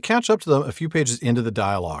 we're going to catch up to them a few pages into the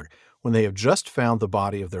dialogue when they have just found the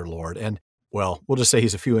body of their lord. And, well, we'll just say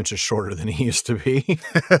he's a few inches shorter than he used to be.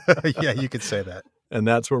 Yeah, you could say that. And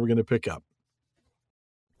that's where we're going to pick up.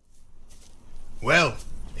 Well,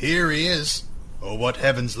 here he is, or what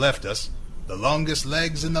heaven's left us. The longest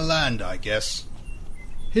legs in the land, I guess.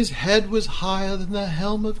 His head was higher than the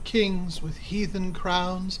helm of kings with heathen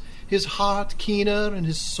crowns, his heart keener and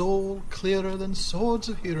his soul clearer than swords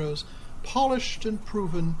of heroes, polished and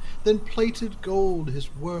proven, than plated gold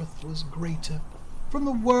his worth was greater. From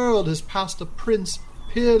the world has passed a prince,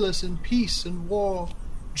 peerless in peace and war,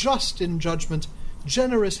 just in judgment,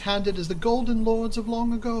 generous-handed as the golden lords of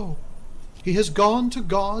long ago. He has gone to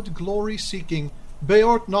God, glory-seeking,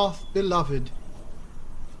 Beorhtnoth beloved.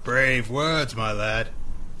 Brave words, my lad.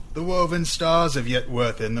 The woven stars have yet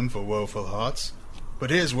worth in them for woeful hearts. But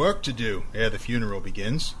here's work to do ere the funeral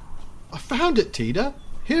begins. I found it, Tida.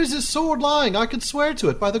 Here's his sword lying, I could swear to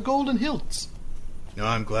it by the golden hilts.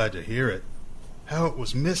 I'm glad to hear it. How it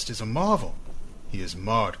was missed is a marvel. He is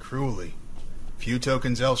marred cruelly. Few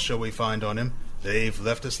tokens else shall we find on him. They've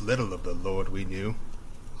left us little of the lord we knew.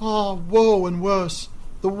 Ah, woe and worse.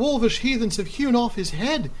 The wolvish heathens have hewn off his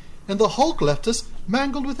head, and the hulk left us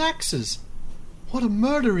mangled with axes. What a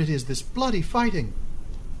murder it is, this bloody fighting.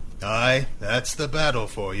 Aye, that's the battle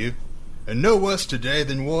for you. And no worse today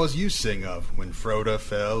than wars you sing of, when Froda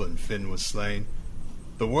fell and Finn was slain.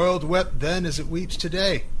 The world wept then as it weeps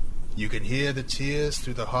today. You can hear the tears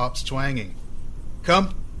through the harps twanging.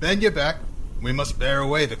 Come, bend your back. We must bear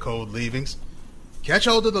away the cold leavings. Catch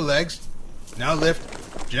hold of the legs. Now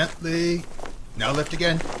lift, gently. Now lift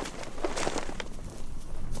again.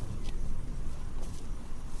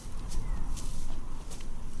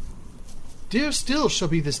 Dear still shall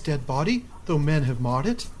be this dead body, though men have marred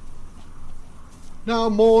it. Now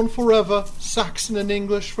mourn forever, Saxon and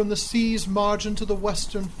English, from the sea's margin to the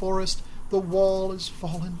western forest, the wall is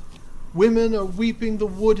fallen. Women are weeping, the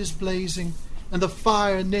wood is blazing, and the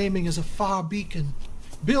fire naming as a far beacon.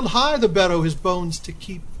 Build high the barrow his bones to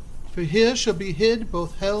keep, for here shall be hid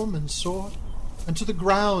both helm and sword, and to the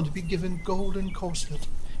ground be given golden corselet,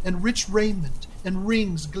 and rich raiment, and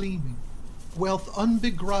rings gleaming, wealth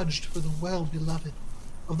unbegrudged for the well-beloved,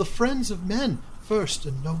 of the friends of men first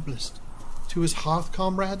and noblest. To his hearth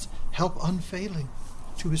comrades, help unfailing.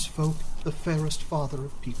 To his folk, the fairest father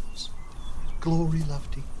of peoples. Glory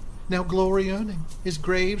loved he, now glory earning. His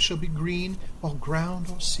grave shall be green, while ground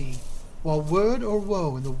or sea, while word or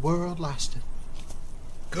woe in the world lasted.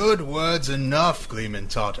 Good words enough, Gleeman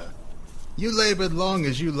Totter. You labored long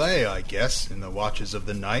as you lay, I guess, in the watches of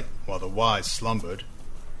the night, while the wise slumbered.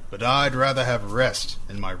 But I'd rather have rest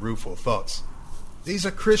in my rueful thoughts. These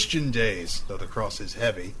are Christian days, though the cross is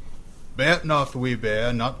heavy. Beartnoth we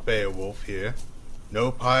bear, not Beowulf here.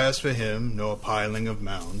 No pyres for him, nor piling of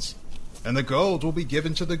mounds. And the gold will be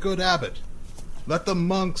given to the good abbot. Let the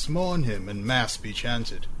monks mourn him, and mass be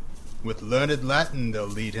chanted. With learned Latin they'll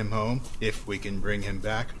lead him home, if we can bring him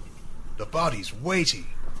back. The body's weighty.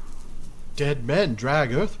 Dead men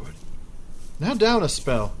drag earthward. Now down a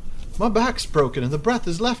spell. My back's broken, and the breath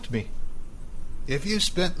has left me. If you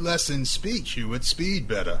spent less in speech, you would speed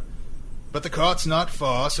better. But the cart's not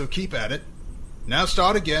far, so keep at it. Now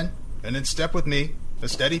start again, and in step with me. A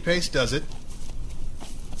steady pace does it.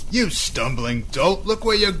 You stumbling dolt, look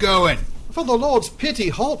where you're going! For the Lord's pity,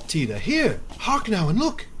 halt, Tida. Here, hark now and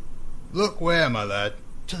look. Look where, my lad?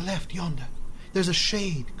 To the left yonder. There's a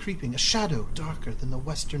shade creeping, a shadow darker than the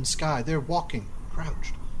western sky. They're walking,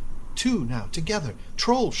 crouched. Two now, together,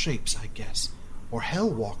 troll shapes, I guess, or hell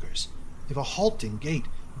walkers. They've a halting gait,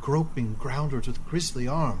 groping groundward with grisly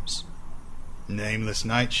arms. Nameless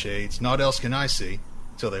nightshades, naught else can I see,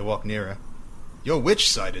 till they walk nearer. You're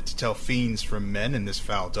witch-sighted to tell fiends from men in this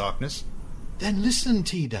foul darkness. Then listen,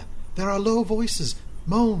 Tida. There are low voices,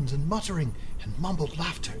 moans and muttering, and mumbled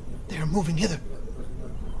laughter. They are moving hither.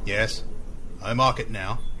 Yes, I mark it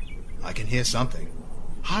now. I can hear something.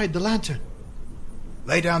 Hide the lantern.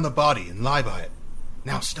 Lay down the body and lie by it.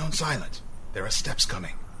 Now stone silent. There are steps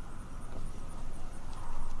coming.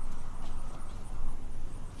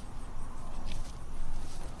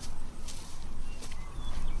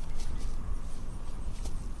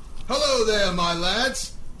 Hello there, my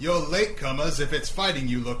lads. You're latecomers if it's fighting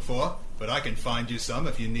you look for, but I can find you some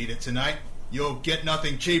if you need it tonight. You'll get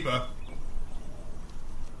nothing cheaper.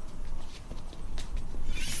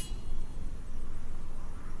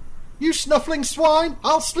 You snuffling swine!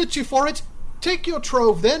 I'll slit you for it! Take your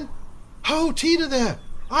trove, then! Ho, Tida there!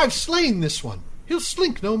 I've slain this one! He'll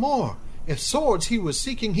slink no more! If swords he was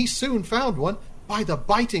seeking, he soon found one, by the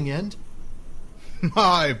biting end.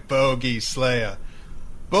 My bogey slayer!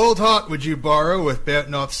 Bold heart would you borrow with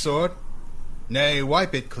Beartnoth's sword? Nay,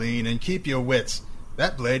 wipe it clean and keep your wits.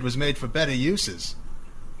 That blade was made for better uses.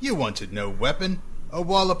 You wanted no weapon, a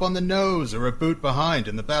wallop on the nose or a boot behind,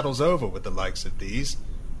 and the battle's over with the likes of these.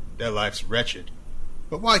 Their life's wretched.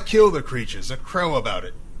 But why kill the creatures or crow about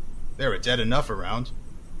it? There are dead enough around.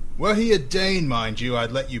 Were he a Dane, mind you,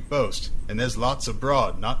 I'd let you boast, and there's lots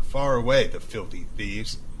abroad, not far away, the filthy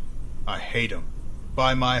thieves. I hate 'em.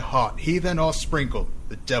 By my heart, heathen or sprinkled,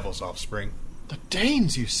 the devil's offspring. The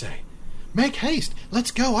Danes, you say? Make haste,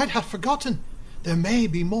 let's go, I'd have forgotten. There may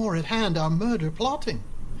be more at hand, our murder plotting.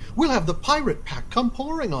 We'll have the pirate pack come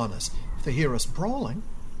pouring on us, if they hear us brawling.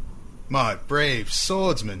 My brave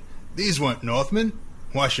swordsmen, these weren't Northmen.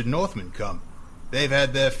 Why should Northmen come? They've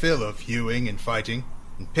had their fill of hewing and fighting,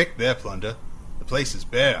 and picked their plunder. The place is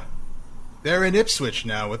bare. They're in Ipswich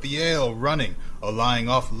now, with the ale running, or lying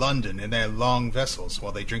off London in their long vessels,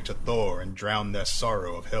 while they drink to Thor and drown their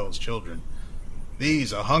sorrow of hell's children.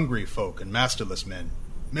 These are hungry folk and masterless men,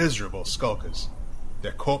 miserable skulkers.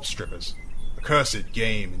 They're corpse strippers, accursed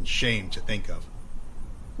game and shame to think of.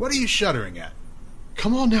 What are you shuddering at?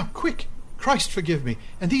 Come on now, quick! Christ forgive me,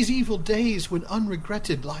 and these evil days when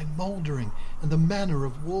unregretted lie mouldering, and the manner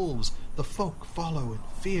of wolves the folk follow in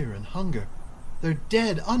fear and hunger. They're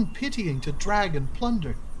dead, unpitying to drag and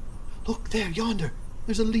plunder. Look there, yonder,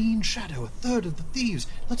 there's a lean shadow, a third of the thieves.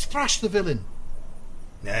 Let's thrash the villain.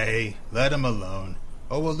 Nay, let him alone,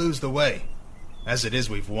 or we'll lose the way. As it is,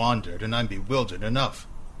 we've wandered, and I'm bewildered enough.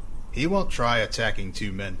 He won't try attacking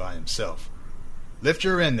two men by himself. Lift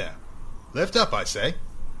your end there. Lift up, I say.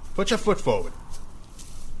 Put your foot forward.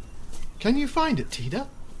 Can you find it, Tida?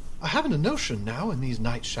 I haven't a notion now, in these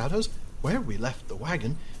night shadows, where we left the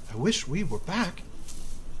wagon. I wish we were back.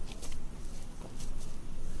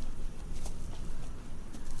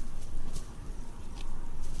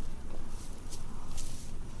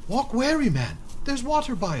 Walk wary, man. There's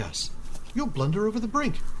water by us. You'll blunder over the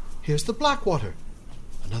brink. Here's the Blackwater.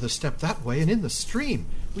 Another step that way, and in the stream.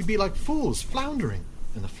 We'd be like fools floundering,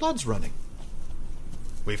 and the flood's running.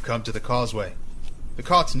 We've come to the causeway. The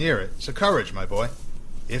cart's near it, so courage, my boy.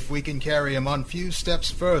 If we can carry him on few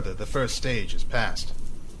steps further, the first stage is past.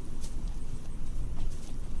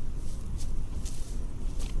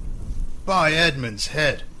 By Edmund's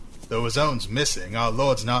head, Though his own's missing, our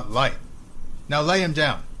lord's not light. Now lay him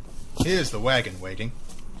down. Here's the wagon waiting.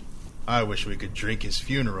 I wish we could drink his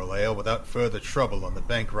funeral ale without further trouble on the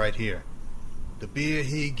bank right here. The beer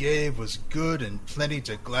he gave was good and plenty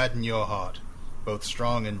to gladden your heart, both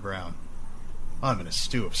strong and brown. I'm in a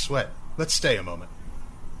stew of sweat. Let's stay a moment.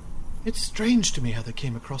 It's strange to me how they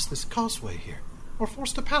came across this causeway here, or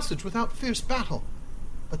forced a passage without fierce battle.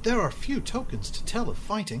 But there are few tokens to tell of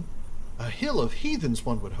fighting. A hill of heathens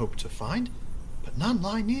one would hope to find, but none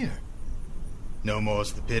lie near. No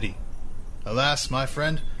more's the pity. Alas, my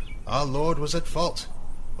friend, our lord was at fault.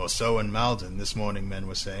 Or so in Malden this morning men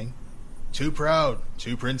were saying. Too proud,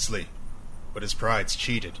 too princely. But his pride's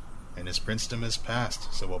cheated, and his princedom is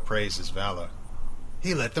past, so we'll praise his valor.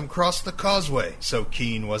 He let them cross the causeway, so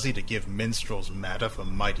keen was he to give minstrels matter for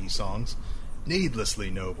mighty songs.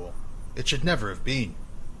 Needlessly noble. It should never have been.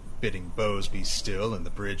 Bidding bows be still in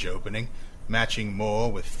the bridge opening, matching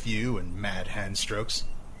more with few and mad hand-strokes.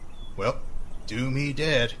 Well, doom he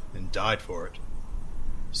dared, and died for it.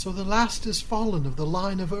 So the last is fallen of the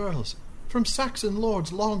line of earls, from Saxon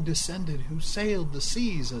lords long descended, who sailed the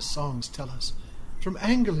seas, as songs tell us, from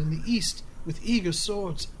Angle in the east, with eager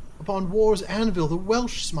swords, upon war's anvil the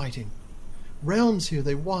Welsh smiting. Realms here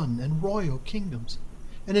they won, and royal kingdoms,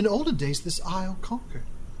 and in olden days this isle conquered.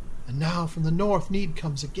 And now from the north need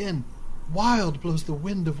comes again, wild blows the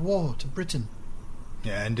wind of war to Britain.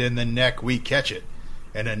 And in the neck we catch it,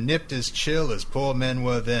 and a nipped as chill as poor men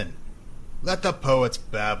were then. Let the poets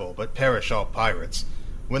babble, but perish all pirates.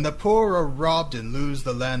 When the poor are robbed and lose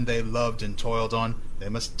the land they loved and toiled on, they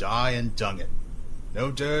must die and dung it. No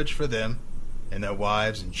dirge for them, and their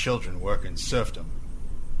wives and children work in serfdom.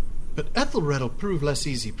 But Ethelred'll prove less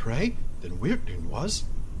easy prey than Weirtun was.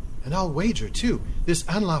 And I'll wager, too, this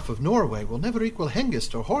Anlaf of Norway will never equal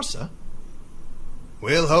Hengist or Horsa.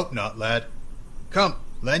 We'll hope not, lad. Come,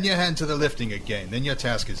 lend your hand to the lifting again, then your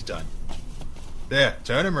task is done. There,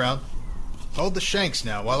 turn him round. Hold the shanks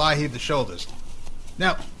now, while I heave the shoulders.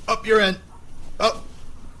 Now, up your end. Up.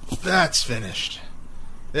 That's finished.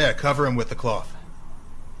 There, cover him with the cloth.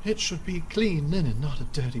 It should be clean linen, not a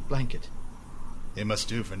dirty blanket. It must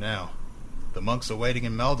do for now. The monks are waiting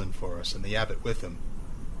in Malden for us, and the abbot with them.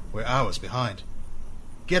 We're hours behind.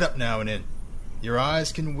 Get up now and in. Your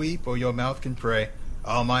eyes can weep or your mouth can pray.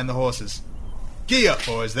 I'll mind the horses. Gee up,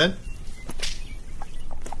 boys, then.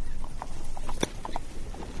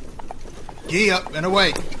 Gee up and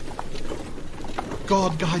away.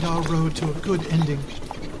 God guide our road to a good ending.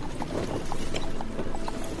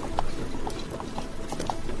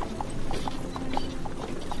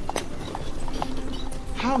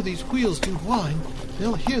 How these wheels do whine.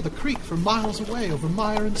 They'll hear the creak for miles away over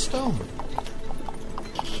mire and stone.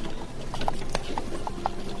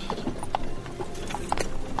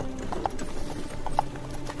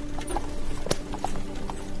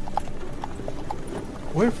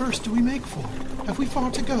 Where first do we make for? Have we far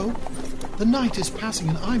to go? The night is passing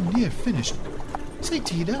and I'm near finished. Say,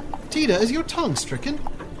 Tida, is your tongue stricken?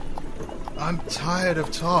 I'm tired of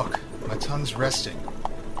talk. My tongue's resting.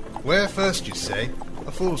 Where first, you say?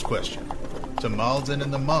 A fool's question. To Malden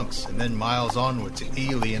and the monks, and then miles onward to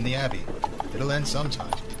Ely and the abbey. It'll end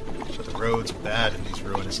sometime. But the road's bad in these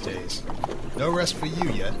ruinous days. No rest for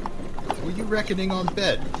you yet. Were you reckoning on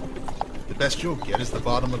bed? The best you'll get is the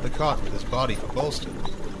bottom of the cot with his body for bolster.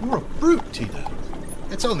 You're a brute, Tida.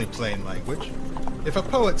 It's only plain language. If a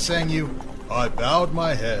poet sang you, I bowed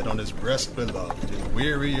my head on his breast beloved, and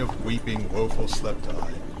weary of weeping woeful slept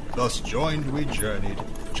I. Thus joined we journeyed,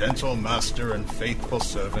 gentle master and faithful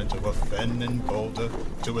servant of a fen and boulder,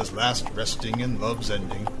 to his last resting in love's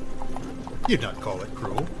ending. You'd not call it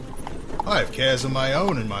cruel. I have cares of my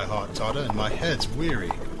own in my heart, Tata, and my head's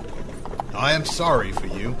weary. I am sorry for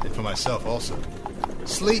you, and for myself also.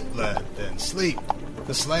 Sleep, lad, then, sleep.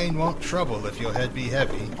 The slain won't trouble if your head be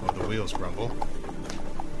heavy, or the wheels grumble.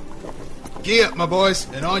 Gee up, my boys,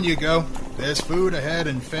 and on you go. There's food ahead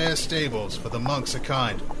and fair stables, for the monks are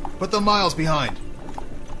kind. Put them miles behind.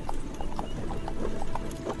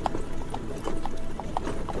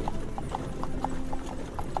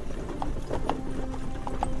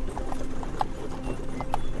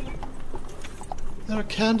 There are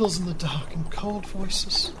candles in the dark and cold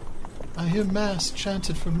voices. I hear mass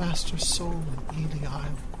chanted for Master's soul in Ely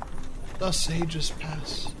Isle. Thus ages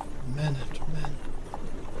pass, men after men.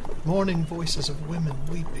 Mourning voices of women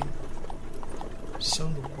weeping. So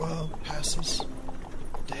the world passes.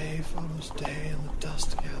 Day follows day and the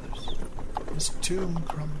dust gathers. His tomb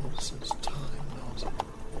crumbles as time gnaws it.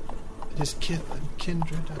 And his kith and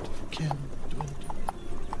kindred out of ken dwindle.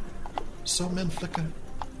 So men flicker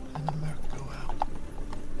and the murk go out.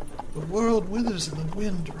 The world withers and the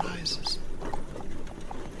wind rises.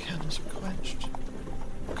 Candles are quenched.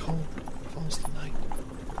 Cold falls the night.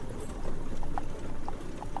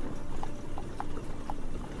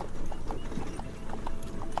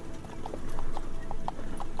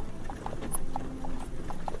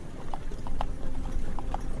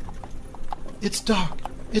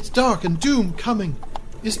 It's dark and doom coming.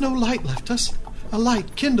 Is no light left us? A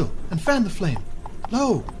light, kindle, and fan the flame.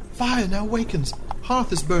 Lo, fire now wakens.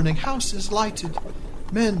 Hearth is burning, house is lighted.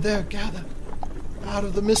 Men there gather. Out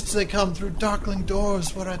of the mists they come through darkling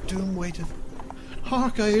doors where at doom waiteth.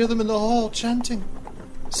 Hark, I hear them in the hall chanting.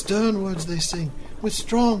 Stern words they sing, with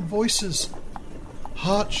strong voices.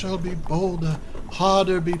 Heart shall be bolder,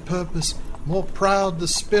 harder be purpose. More proud the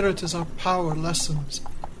spirit as our power lessens.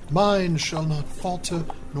 Mind shall not falter,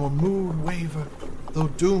 nor mood waver, though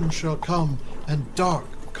doom shall come and dark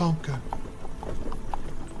conquer.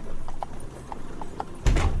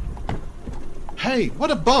 Hey,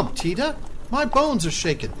 what a bump, Tita! My bones are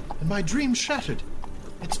shaken, and my dream shattered.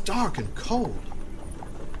 It's dark and cold.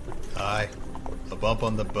 Aye, a bump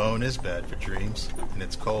on the bone is bad for dreams, and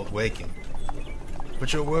it's cold waking.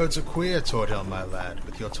 But your words are queer, Tordhelm, my lad,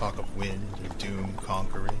 with your talk of wind and doom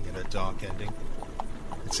conquering and a dark ending.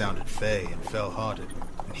 It sounded fey and fell-hearted,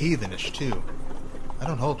 and heathenish too. I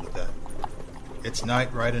don't hold with that. It's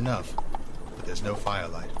night right enough, but there's no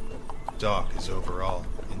firelight. Dark is over all,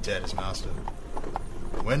 and dead is master.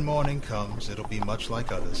 When morning comes, it'll be much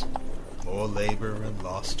like others. More labor and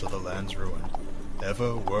loss till the land's ruined.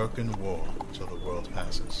 Ever work and war till the world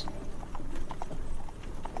passes.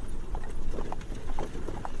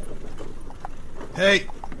 Hey!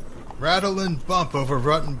 Rattle and bump over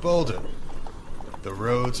rut and boulder. The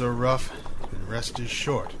roads are rough, and rest is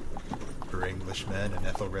short for Englishmen in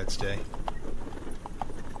Ethelred's day.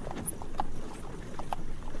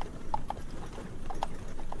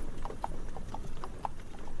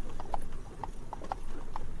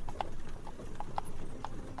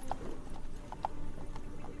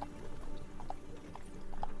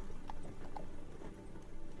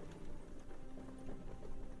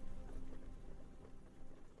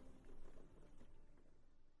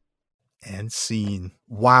 And scene.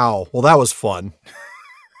 Wow. Well, that was fun.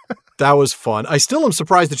 That was fun. I still am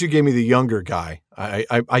surprised that you gave me the younger guy.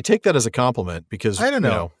 I take that as a compliment because I don't know.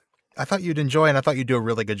 You know, I thought you'd enjoy, and I thought you'd do a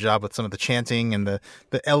really good job with some of the chanting and the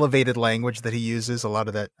elevated language that he uses. A lot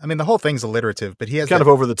of that. I mean, the whole thing's alliterative, but he has kind of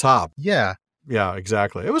over the top. Yeah. Yeah,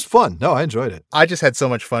 exactly. It was fun. No, I enjoyed it. I just had so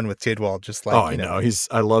much fun with Tidwald. Just like, I know.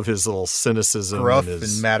 I love his little cynicism. Gruff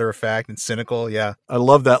and matter of fact and cynical. Yeah. I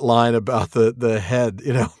love that line about the head,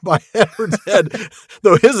 my Edward's head,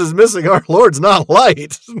 though his is missing, our Lord's not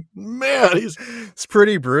light. Man, it's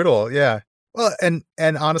pretty brutal. Yeah. Well, and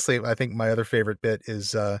honestly, I think my other favorite bit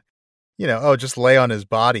is, just lay on his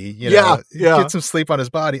body, get some sleep on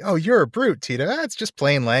his body. Oh, you're a brute, Tita. That's just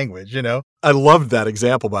plain language, I loved that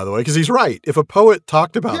example, by the way, because he's right. If a poet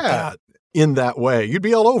talked about that in that way, you'd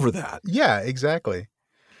be all over that. Yeah, exactly.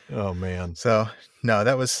 Oh, man. So, no,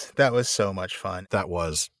 that was so much fun. That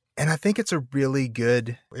was. And I think it's a really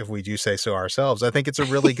good, if we do say so ourselves, I think it's a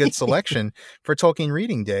really good selection for Tolkien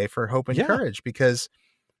Reading Day for Hope and Courage, because,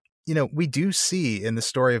 we do see in the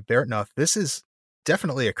story of Barad-dûr, this is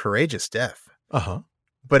definitely a courageous death. Uh-huh.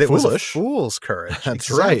 But it was a fool's courage. That's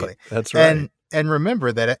exactly. Right. That's right. And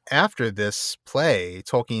remember that after this play,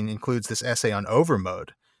 Tolkien includes this essay on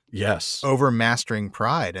overmode. Yes. Over mastering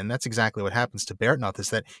pride. And that's exactly what happens to Barad-dûr,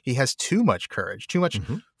 is that he has too much courage, too much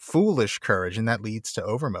foolish courage, and that leads to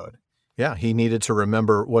overmode. Yeah, he needed to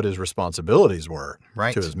remember what his responsibilities were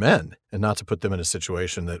to his men and not to put them in a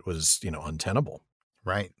situation that was, untenable.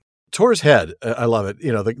 Right. Tor's Head, I love it.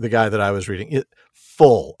 The guy that I was reading,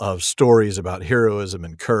 full of stories about heroism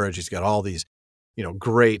and courage. He's got all these,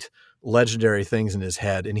 great legendary things in his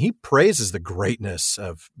head. And he praises the greatness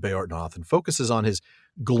of Barad-dûr and focuses on his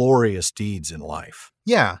glorious deeds in life.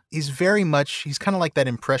 Yeah, he's kind of like that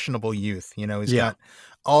impressionable youth. He's got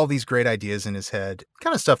all these great ideas in his head,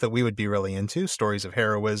 kind of stuff that we would be really into, stories of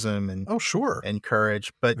heroism and and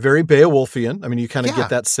courage, but very Beowulfian. I mean, you kind of get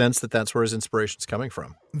that sense that that's where his inspiration's coming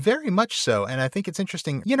from. Very much so. And I think it's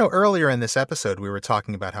interesting, earlier in this episode, we were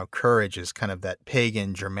talking about how courage is kind of that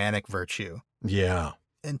pagan Germanic virtue. Yeah.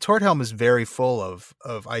 And Tordhelm is very full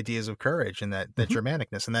of ideas of courage and that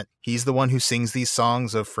Germanicness, and that he's the one who sings these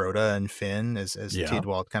songs of Froda and Finn, as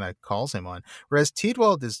Tidwald kind of calls him on. Whereas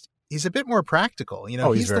Tidwald he's a bit more practical. He's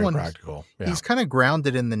the very one practical. Yeah. He's kind of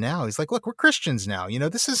grounded in the now. He's like, look, we're Christians now.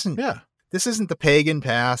 This isn't the pagan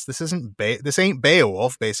past. This ain't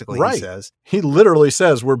Beowulf, basically, right. He says. He literally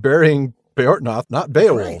says we're burying Barad-dûr, not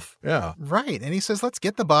Beowulf. Right. Yeah. Right. And he says, let's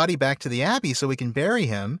get the body back to the abbey so we can bury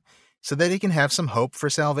him. so that he can have some hope for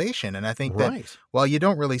salvation. And I think that Right. while you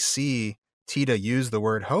don't really see Tita use the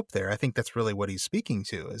word hope there, I think that's really what he's speaking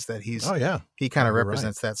to, is that Oh, yeah. he kind of You're right.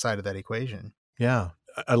 represents that side of that equation. Yeah.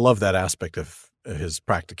 I love that aspect of his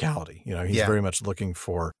practicality. He's Yeah. very much looking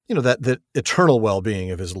for, that eternal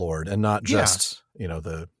well-being of his Lord, and not Yeah. just,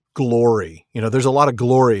 the glory. There's a lot of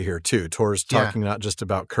glory here too. Tor's Yeah. talking not just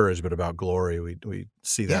about courage, but about glory. We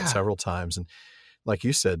see that Yeah. several times. And like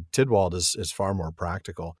you said, Tidwald is far more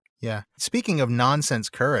practical. Yeah. Speaking of nonsense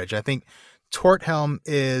courage, I think Torthelm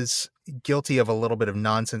is guilty of a little bit of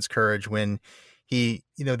nonsense courage when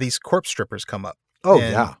these corpse strippers come up. Oh,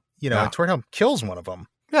 and, yeah. Yeah. And Torthelm kills one of them.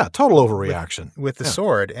 Yeah. Total overreaction. With the Yeah.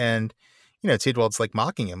 sword. And, Tidwald's like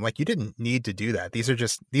mocking him. Like, you didn't need to do that.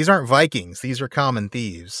 These aren't Vikings. These are common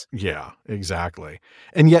thieves. Yeah, exactly.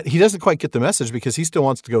 And yet he doesn't quite get the message, because he still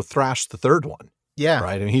wants to go thrash the third one. Yeah.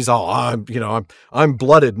 Right. And he's all, I'm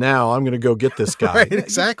blooded now. I'm going to go get this guy. Right,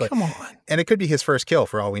 exactly. Come on. And it could be his first kill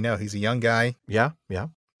for all we know. He's a young guy. Yeah. Yeah.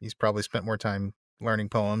 He's probably spent more time learning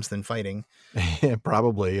poems than fighting.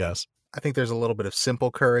 Probably, yes. I think there's a little bit of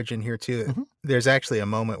simple courage in here too. Mhm. There's actually a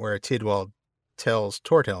moment where Tidwald tells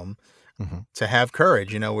Torthelm Mhm. to have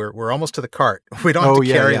courage. We're almost to the cart. We don't have to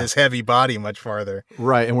carry this heavy body much farther.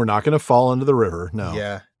 Right. And we're not going to fall into the river. No.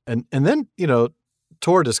 Yeah. And then,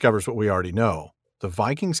 Tor discovers what we already know. The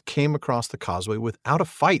Vikings came across the causeway without a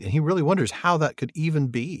fight, and he really wonders how that could even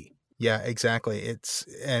be. Yeah, exactly.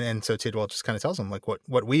 And so Tidwald just kind of tells him like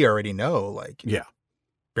what we already know. Like, Yeah.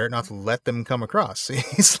 Barad-dûr let them come across.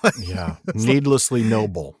 He's like, Yeah. Needlessly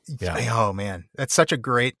noble. Yeah. Oh man, that's such a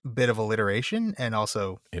great bit of alliteration, and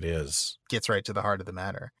also It is. gets right to the heart of the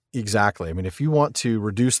matter. Exactly. I mean, if you want to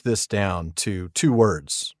reduce this down to two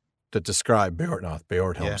words that describe Beorhtnoth,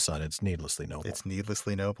 Beorhthelm's son, it's needlessly noble. It's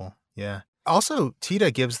needlessly noble. Yeah. Also, Tita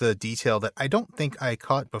gives the detail that I don't think I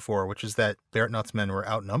caught before, which is that Beorhtnoth's men were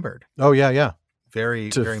outnumbered. Oh, yeah, yeah. Very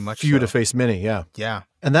much few so. to face many, yeah. Yeah.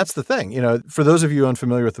 And that's the thing. For those of you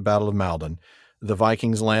unfamiliar with the Battle of Maldon, the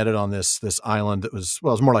Vikings landed on this island that was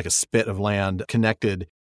more like a spit of land connected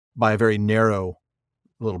by a very narrow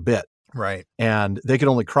little bit. Right. And they could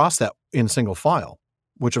only cross that in single file,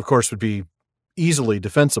 which of course would be easily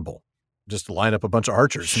defensible. Just line up a bunch of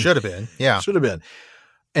archers. Should have been. Yeah. Should have been.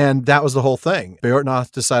 And that was the whole thing.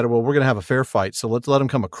 Beorhtnoth decided, well, we're going to have a fair fight, so let's let them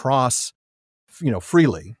come across,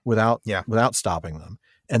 freely without stopping them,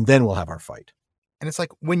 and then we'll have our fight. And it's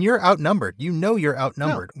like, when you're outnumbered, you're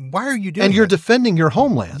outnumbered. Yeah. Why are you doing And you're it? defending your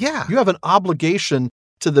homeland. Yeah. You have an obligation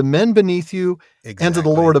to the men beneath you and to the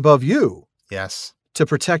Lord above you. Yes. To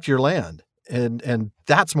protect your land. And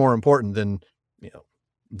that's more important than,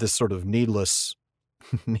 this sort of needless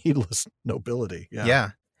nobility. Yeah. Yeah.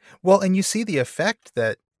 Well, and you see the effect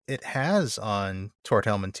that it has on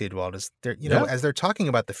Torthelm and Tidwald as they're, as they're talking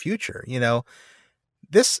about the future,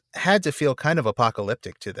 this had to feel kind of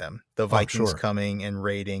apocalyptic to them. The Vikings coming and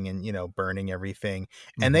raiding and, burning everything.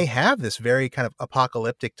 Mm-hmm. And they have this very kind of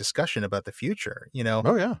apocalyptic discussion about the future,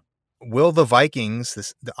 Oh, yeah. Will the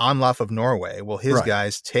Vikings, the Onlaf of Norway, will his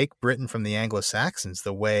guys take Britain from the Anglo-Saxons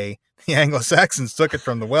the way the Anglo-Saxons took it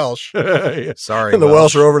from the Welsh? Yeah. Sorry, and the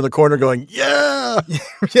Welsh are over in the corner going, yeah.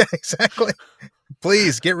 Yeah, exactly.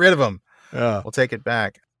 Please get rid of them. Yeah. We'll take it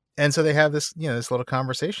back. And so they have this, this little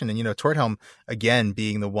conversation. And, Torthelm, again,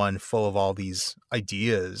 being the one full of all these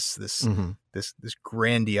ideas, this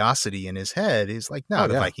grandiosity in his head, is like, no,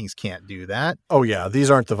 the Vikings can't do that. Oh, yeah. These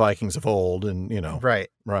aren't the Vikings of old. And, Right.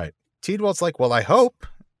 Right. Tidwald's like, well, I hope.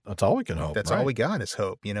 That's all we can hope. That's all we got is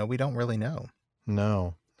hope. We don't really know.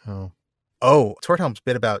 No. Oh, Torthelm's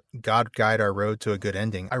bit about God guide our road to a good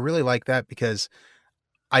ending. I really like that because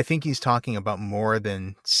I think he's talking about more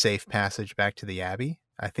than safe passage back to the Abbey.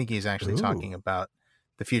 I think he's actually talking about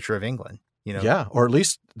the future of England. Yeah, or at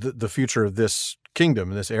least the future of this kingdom,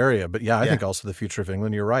 in this area. But I think also the future of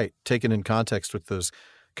England. You're right. Taken in context with those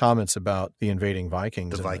comments about the invading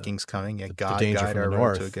Vikings. The Vikings coming. Yeah, God the guide our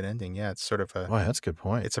road to a good ending. Yeah, it's sort of a... Wow, that's a good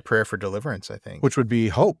point. It's a prayer for deliverance, I think. Which would be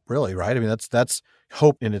hope, really, right? I mean, that's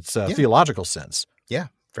hope in its theological sense. Yeah,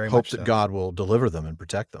 very hope much so. Hope that God will deliver them and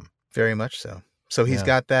protect them. Very much so. So he's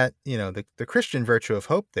got that, the Christian virtue of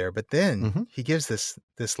hope there. But then he gives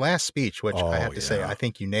this last speech, which I have to say, I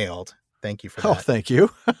think you nailed. Thank you for that. Oh, thank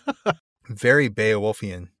you. Very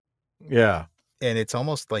Beowulfian. Yeah. And it's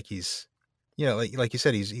almost like he's, like you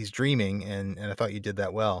said, he's dreaming, and I thought you did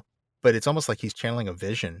that well. But it's almost like he's channeling a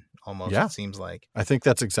vision, almost, it seems like. I think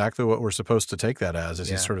that's exactly what we're supposed to take that as, is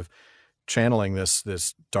he's sort of channeling this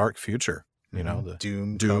dark future, the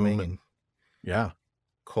doom coming. And yeah.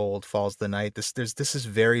 Cold falls the night. This is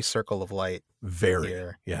very Circle of Light. Very,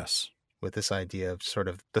 here, yes. With this idea of sort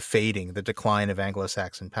of the fading, the decline of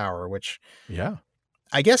Anglo-Saxon power, which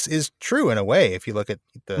I guess is true in a way if you look at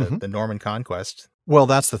Mhm. the Norman conquest. Well,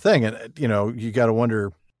 that's the thing. And, you got to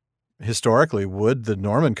wonder, historically, would the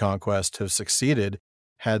Norman conquest have succeeded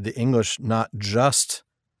had the English not just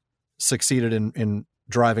succeeded in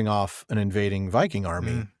driving off an invading Viking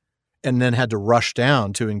army and then had to rush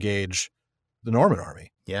down to engage the Norman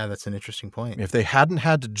army? Yeah, that's an interesting point. If they hadn't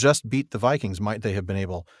had to just beat the Vikings, might they have been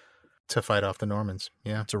able To fight off the Normans.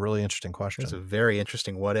 Yeah. It's a really interesting question. It's a very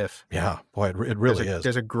interesting what if. Yeah, boy, it really is.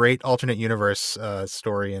 There's a great alternate universe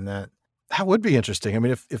story in that. That would be interesting. I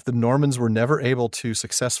mean, if the Normans were never able to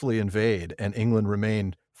successfully invade and England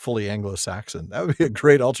remained fully Anglo-Saxon, that would be a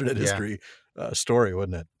great alternate history story,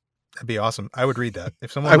 wouldn't it? That'd be awesome. I would read that.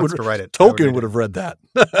 If someone wants to write it. Tolkien would have read that.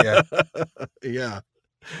 Yeah. Yeah,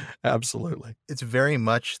 absolutely. It's very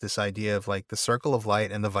much this idea of like the circle of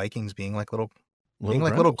light and the Vikings being like little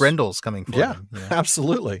Grendels. Grendels coming for them. Yeah,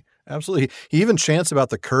 absolutely. Absolutely. He even chants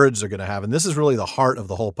about the courage they're going to have. And this is really the heart of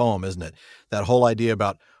the whole poem, isn't it? That whole idea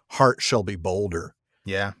about heart shall be bolder.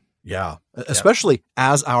 Yeah. Yeah. Especially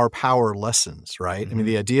as our power lessens, right? I mean,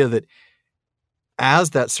 the idea that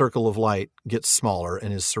as that circle of light gets smaller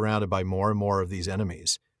and is surrounded by more and more of these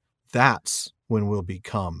enemies, that's when we'll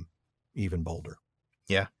become even bolder.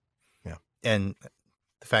 Yeah. Yeah. And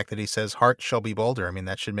the fact that he says heart shall be bolder, I mean,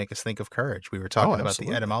 that should make us think of courage. We were talking about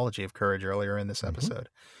the etymology of courage earlier in this episode.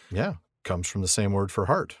 Yeah. Comes from the same word for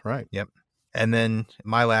heart, right? Yep. And then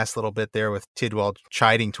my last little bit there with Tidwell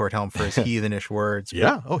chiding toward Helm for his heathenish words.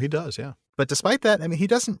 Yeah. Oh, he does. Yeah. But despite that, I mean, he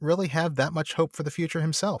doesn't really have that much hope for the future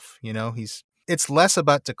himself. It's less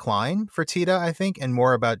about decline for Tita, I think, and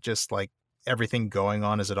more about just like everything going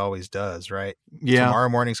on as it always does, right? Yeah. Tomorrow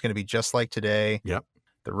morning's going to be just like today. Yep.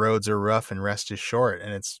 The roads are rough and rest is short.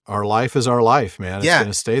 And it's our life is our life, man. It's going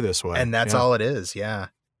to stay this way. And that's all it is. Yeah.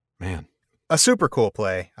 Man. A super cool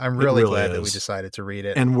play. I'm really glad that we decided to read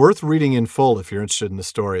it. And worth reading in full if you're interested in the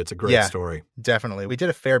story. It's a great story. Definitely. We did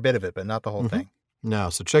a fair bit of it, but not the whole thing.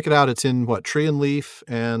 No. So check it out. It's in Tree and Leaf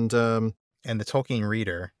and the Tolkien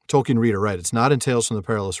Reader. Tolkien Reader, right. It's not in Tales from the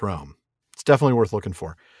Perilous Realm. It's definitely worth looking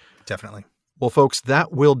for. Definitely. Well, folks,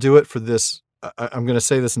 that will do it for this. I'm going to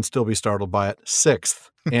say this and still be startled by it. 6th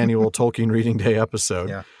annual Tolkien Reading Day episode.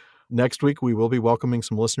 Yeah. Next week, we will be welcoming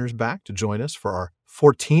some listeners back to join us for our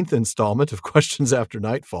 14th installment of Questions After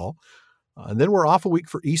Nightfall. And then we're off a week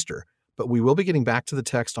for Easter, but we will be getting back to the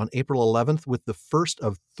text on April 11th with the first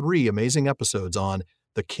of 3 amazing episodes on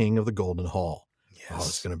the King of the Golden Hall. Yes. Oh,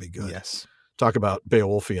 it's going to be good. Yes. Talk about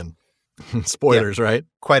Beowulfian spoilers, right?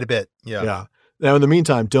 Quite a bit. Yeah. Yeah. Now, in the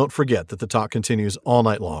meantime, don't forget that the talk continues all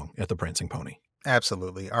night long at the Prancing Pony.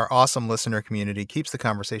 Absolutely. Our awesome listener community keeps the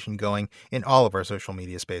conversation going in all of our social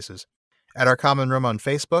media spaces. At our common room on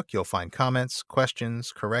Facebook, you'll find comments,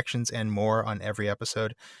 questions, corrections, and more on every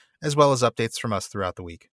episode, as well as updates from us throughout the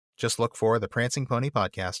week. Just look for the Prancing Pony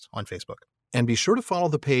Podcast on Facebook. And be sure to follow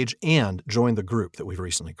the page and join the group that we've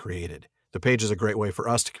recently created. The page is a great way for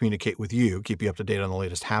us to communicate with you, keep you up to date on the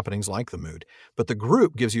latest happenings like the mood. But the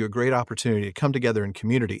group gives you a great opportunity to come together in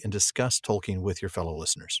community and discuss Tolkien with your fellow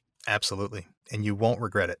listeners. Absolutely. And you won't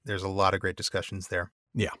regret it. There's a lot of great discussions there.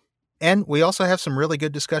 Yeah. And we also have some really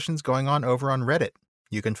good discussions going on over on Reddit.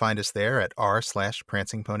 You can find us there at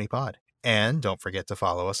r/prancingponypod. And don't forget to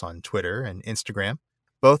follow us on Twitter and Instagram,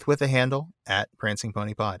 both with the handle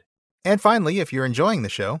 @prancingponypod. And finally, if you're enjoying the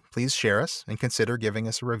show, please share us and consider giving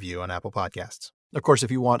us a review on Apple Podcasts. Of course, if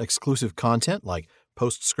you want exclusive content like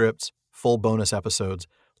postscripts, full bonus episodes,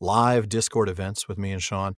 live Discord events with me and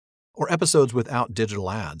Shawn, or episodes without digital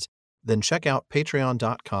ads, then check out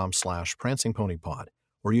patreon.com/prancingponypod,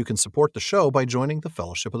 where you can support the show by joining the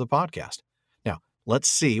Fellowship of the Podcast. Now, let's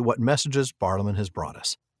see what messages Bartleman has brought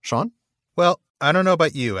us. Shawn? Well, I don't know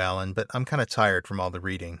about you, Alan, but I'm kind of tired from all the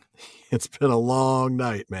reading. It's been a long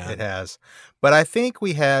night, man. It has. But I think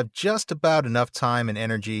we have just about enough time and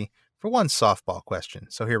energy for one softball question.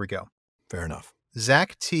 So here we go. Fair enough.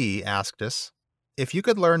 Zach T. asked us, if you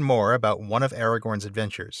could learn more about one of Aragorn's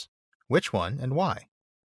adventures, which one and why?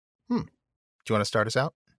 Do you want to start us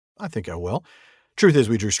out? I think I will. Truth is,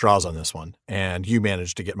 we drew straws on this one, and you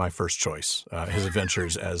managed to get my first choice, his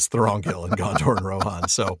adventures as Thorongil and Gondor and Rohan.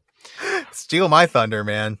 So, steal my thunder,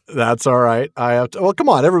 man. That's all right. I have to. Well, come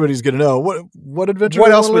on, everybody's going to know what adventure.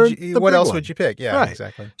 What else would you pick? Yeah, right.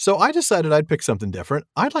 Exactly. So I decided I'd pick something different.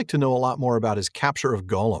 I'd like to know a lot more about his capture of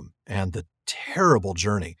Gollum and the terrible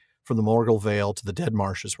journey from the Morgul Vale to the Dead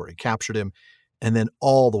Marshes where he captured him, and then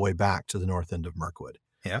all the way back to the north end of Mirkwood.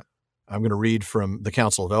 Yeah. I'm going to read from the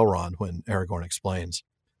Council of Elrond when Aragorn explains,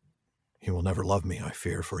 "He will never love me, I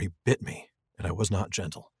fear, for he bit me, and I was not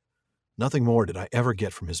gentle. Nothing more did I ever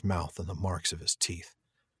get from his mouth than the marks of his teeth.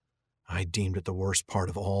 I deemed it the worst part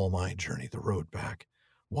of all my journey, the road back,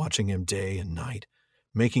 watching him day and night,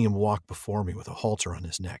 making him walk before me with a halter on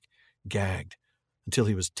his neck, gagged, until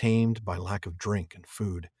he was tamed by lack of drink and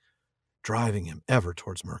food, driving him ever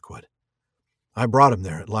towards Mirkwood. I brought him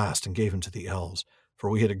there at last and gave him to the elves, for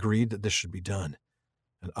we had agreed that this should be done,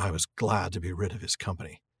 and I was glad to be rid of his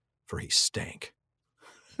company, for he stank.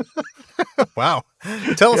 Wow.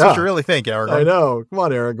 Tell us what you really think, Aragorn. I know. Come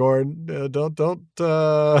on, Aragorn.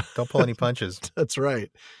 Don't pull any punches. That's right.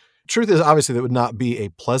 Truth is, obviously, that would not be a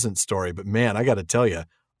pleasant story, but man, I got to tell you,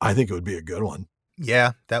 I think it would be a good one.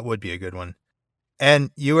 Yeah, that would be a good one. And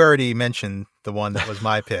you already mentioned the one that was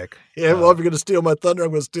my pick. Yeah, well, if you're going to steal my thunder, I'm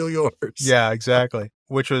going to steal yours. Yeah, exactly.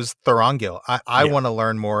 Which was Thorongil. I want to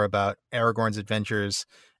learn more about Aragorn's adventures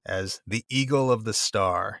as the Eagle of the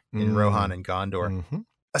Star in Rohan and Gondor. Mm-hmm.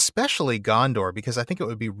 Especially Gondor, because I think it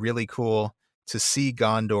would be really cool to see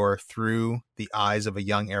Gondor through the eyes of a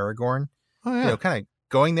young Aragorn. Oh, yeah. Kind of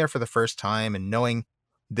going there for the first time and knowing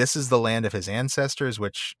this is the land of his ancestors,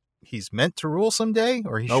 which he's meant to rule someday,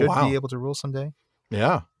 or he should be able to rule someday.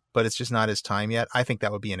 Yeah. But it's just not his time yet. I think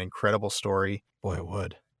that would be an incredible story. Boy, it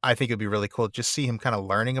would. I think it'd be really cool to just see him kind of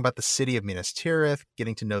learning about the city of Minas Tirith,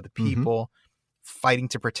 getting to know the people, fighting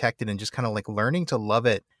to protect it, and just kind of like learning to love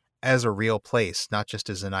it as a real place, not just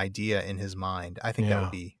as an idea in his mind. I think that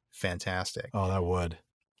would be fantastic. Oh, that would.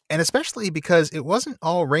 And especially because it wasn't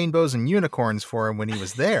all rainbows and unicorns for him when he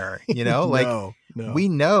was there, No. We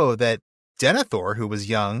know that Denethor, who was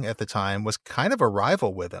young at the time, was kind of a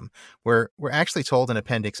rival with him. We're actually told in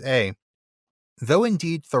Appendix A, though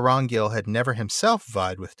indeed Thorongil had never himself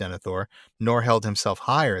vied with Denethor, nor held himself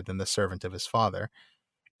higher than the servant of his father,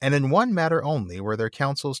 and in one matter only were their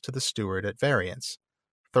counsels to the steward at variance.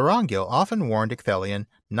 Thorongil often warned Ecthelion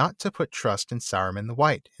not to put trust in Saruman the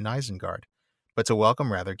White in Isengard, but to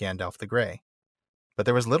welcome rather Gandalf the Grey. But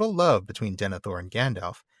there was little love between Denethor and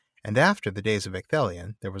Gandalf, and after the days of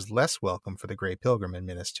Ecthelion, there was less welcome for the Grey Pilgrim in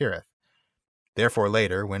Minas Tirith. Therefore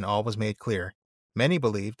later, when all was made clear, many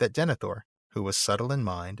believed that Denethor, who was subtle in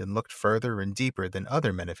mind and looked further and deeper than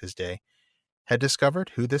other men of his day, had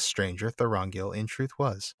discovered who this stranger Thorongil in truth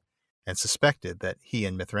was, and suspected that he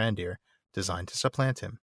and Mithrandir designed to supplant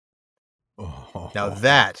him. Now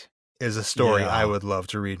that is a story I would love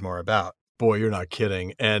to read more about. Boy, you're not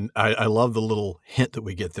kidding. And I love the little hint that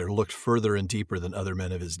we get there. Looked further and deeper than other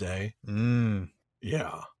men of his day.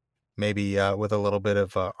 Yeah. Maybe with a little bit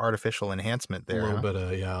of artificial enhancement there. A little bit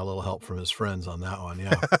of, a little help from his friends on that one.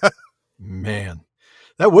 Yeah. Man,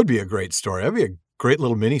 that would be a great story. That'd be a great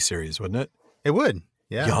little mini-series, wouldn't it? It would.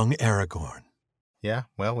 Yeah. Young Aragorn. Yeah.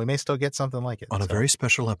 Well, we may still get something like it. On a very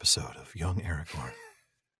special episode of Young Aragorn.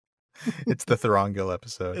 It's the Thorongil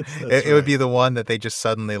episode. It would be the one that they just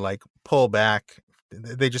suddenly like pull back.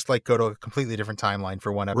 They just like go to a completely different timeline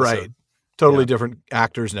for one episode. Right. Totally different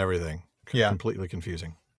actors and everything. Yeah. Completely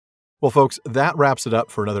confusing. Well, folks, that wraps it up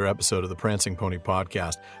for another episode of the Prancing Pony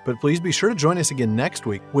Podcast. But please be sure to join us again next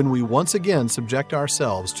week when we once again subject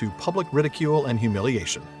ourselves to public ridicule and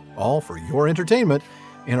humiliation, all for your entertainment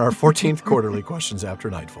in our 14th quarterly Questions After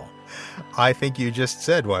Nightfall. I think you just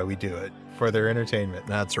said why we do it. For their entertainment.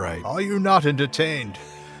 That's right. Are you not entertained?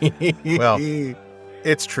 Well,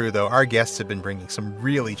 it's true, though. Our guests have been bringing some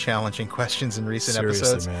really challenging questions in recent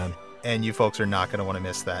episodes. Man. And you folks are not going to want to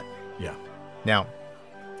miss that. Yeah. Now,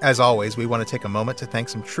 as always, we want to take a moment to thank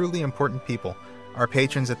some truly important people, our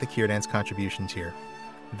patrons at the Círdan's contribution tier.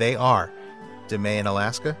 They are DeMay in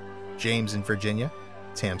Alaska, James in Virginia,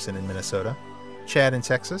 Tamsin in Minnesota, Chad in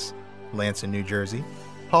Texas, Lance in New Jersey,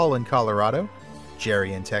 Paul in Colorado,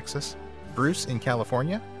 Jerry in Texas, Bruce in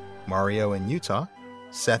California, Mario in Utah,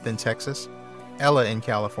 Seth in Texas, Ella in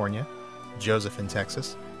California, Joseph in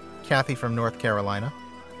Texas, Kathy from North Carolina,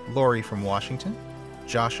 Lori from Washington,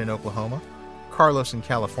 Josh in Oklahoma, Carlos in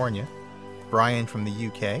California, Brian from the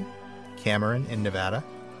UK, Cameron in Nevada,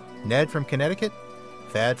 Ned from Connecticut,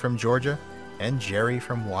 Thad from Georgia, and Jerry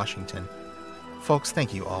from Washington. Folks,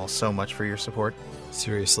 thank you all so much for your support.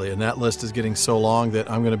 Seriously, and that list is getting so long that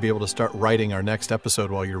I'm going to be able to start writing our next episode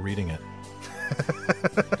while you're reading it.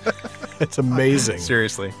 It's amazing.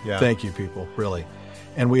 Seriously, yeah. Thank you, people, really.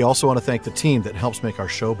 And we also want to thank the team that helps make our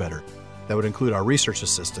show better. That would include our research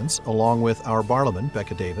assistants, along with our Barlowman,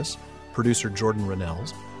 Becca Davis, producer Jordan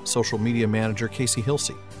Rannells, social media manager Casey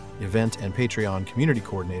Hilsey, event and Patreon community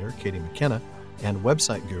coordinator Katie McKenna, and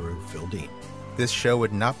website guru Phil Dean. This show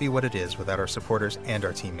would not be what it is without our supporters and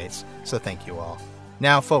our teammates, so thank you all.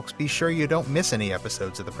 Now, folks, be sure you don't miss any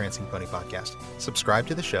episodes of the Prancing Pony Podcast. Subscribe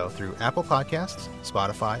to the show through Apple Podcasts,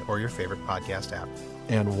 Spotify, or your favorite podcast app.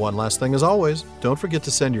 And one last thing as always, don't forget to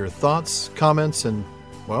send your thoughts, comments, and,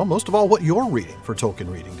 well, most of all, what you're reading for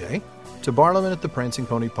Tolkien Reading Day to Barlowman at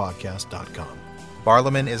theprancingponypodcast.com.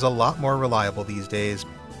 Barliman is a lot more reliable these days,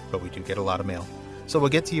 but we do get a lot of mail. So we'll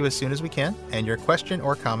get to you as soon as we can, and your question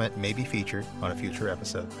or comment may be featured on a future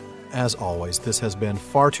episode. As always, this has been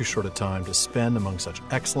far too short a time to spend among such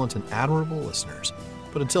excellent and admirable listeners.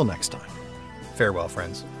 But until next time. Farewell,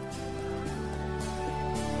 friends.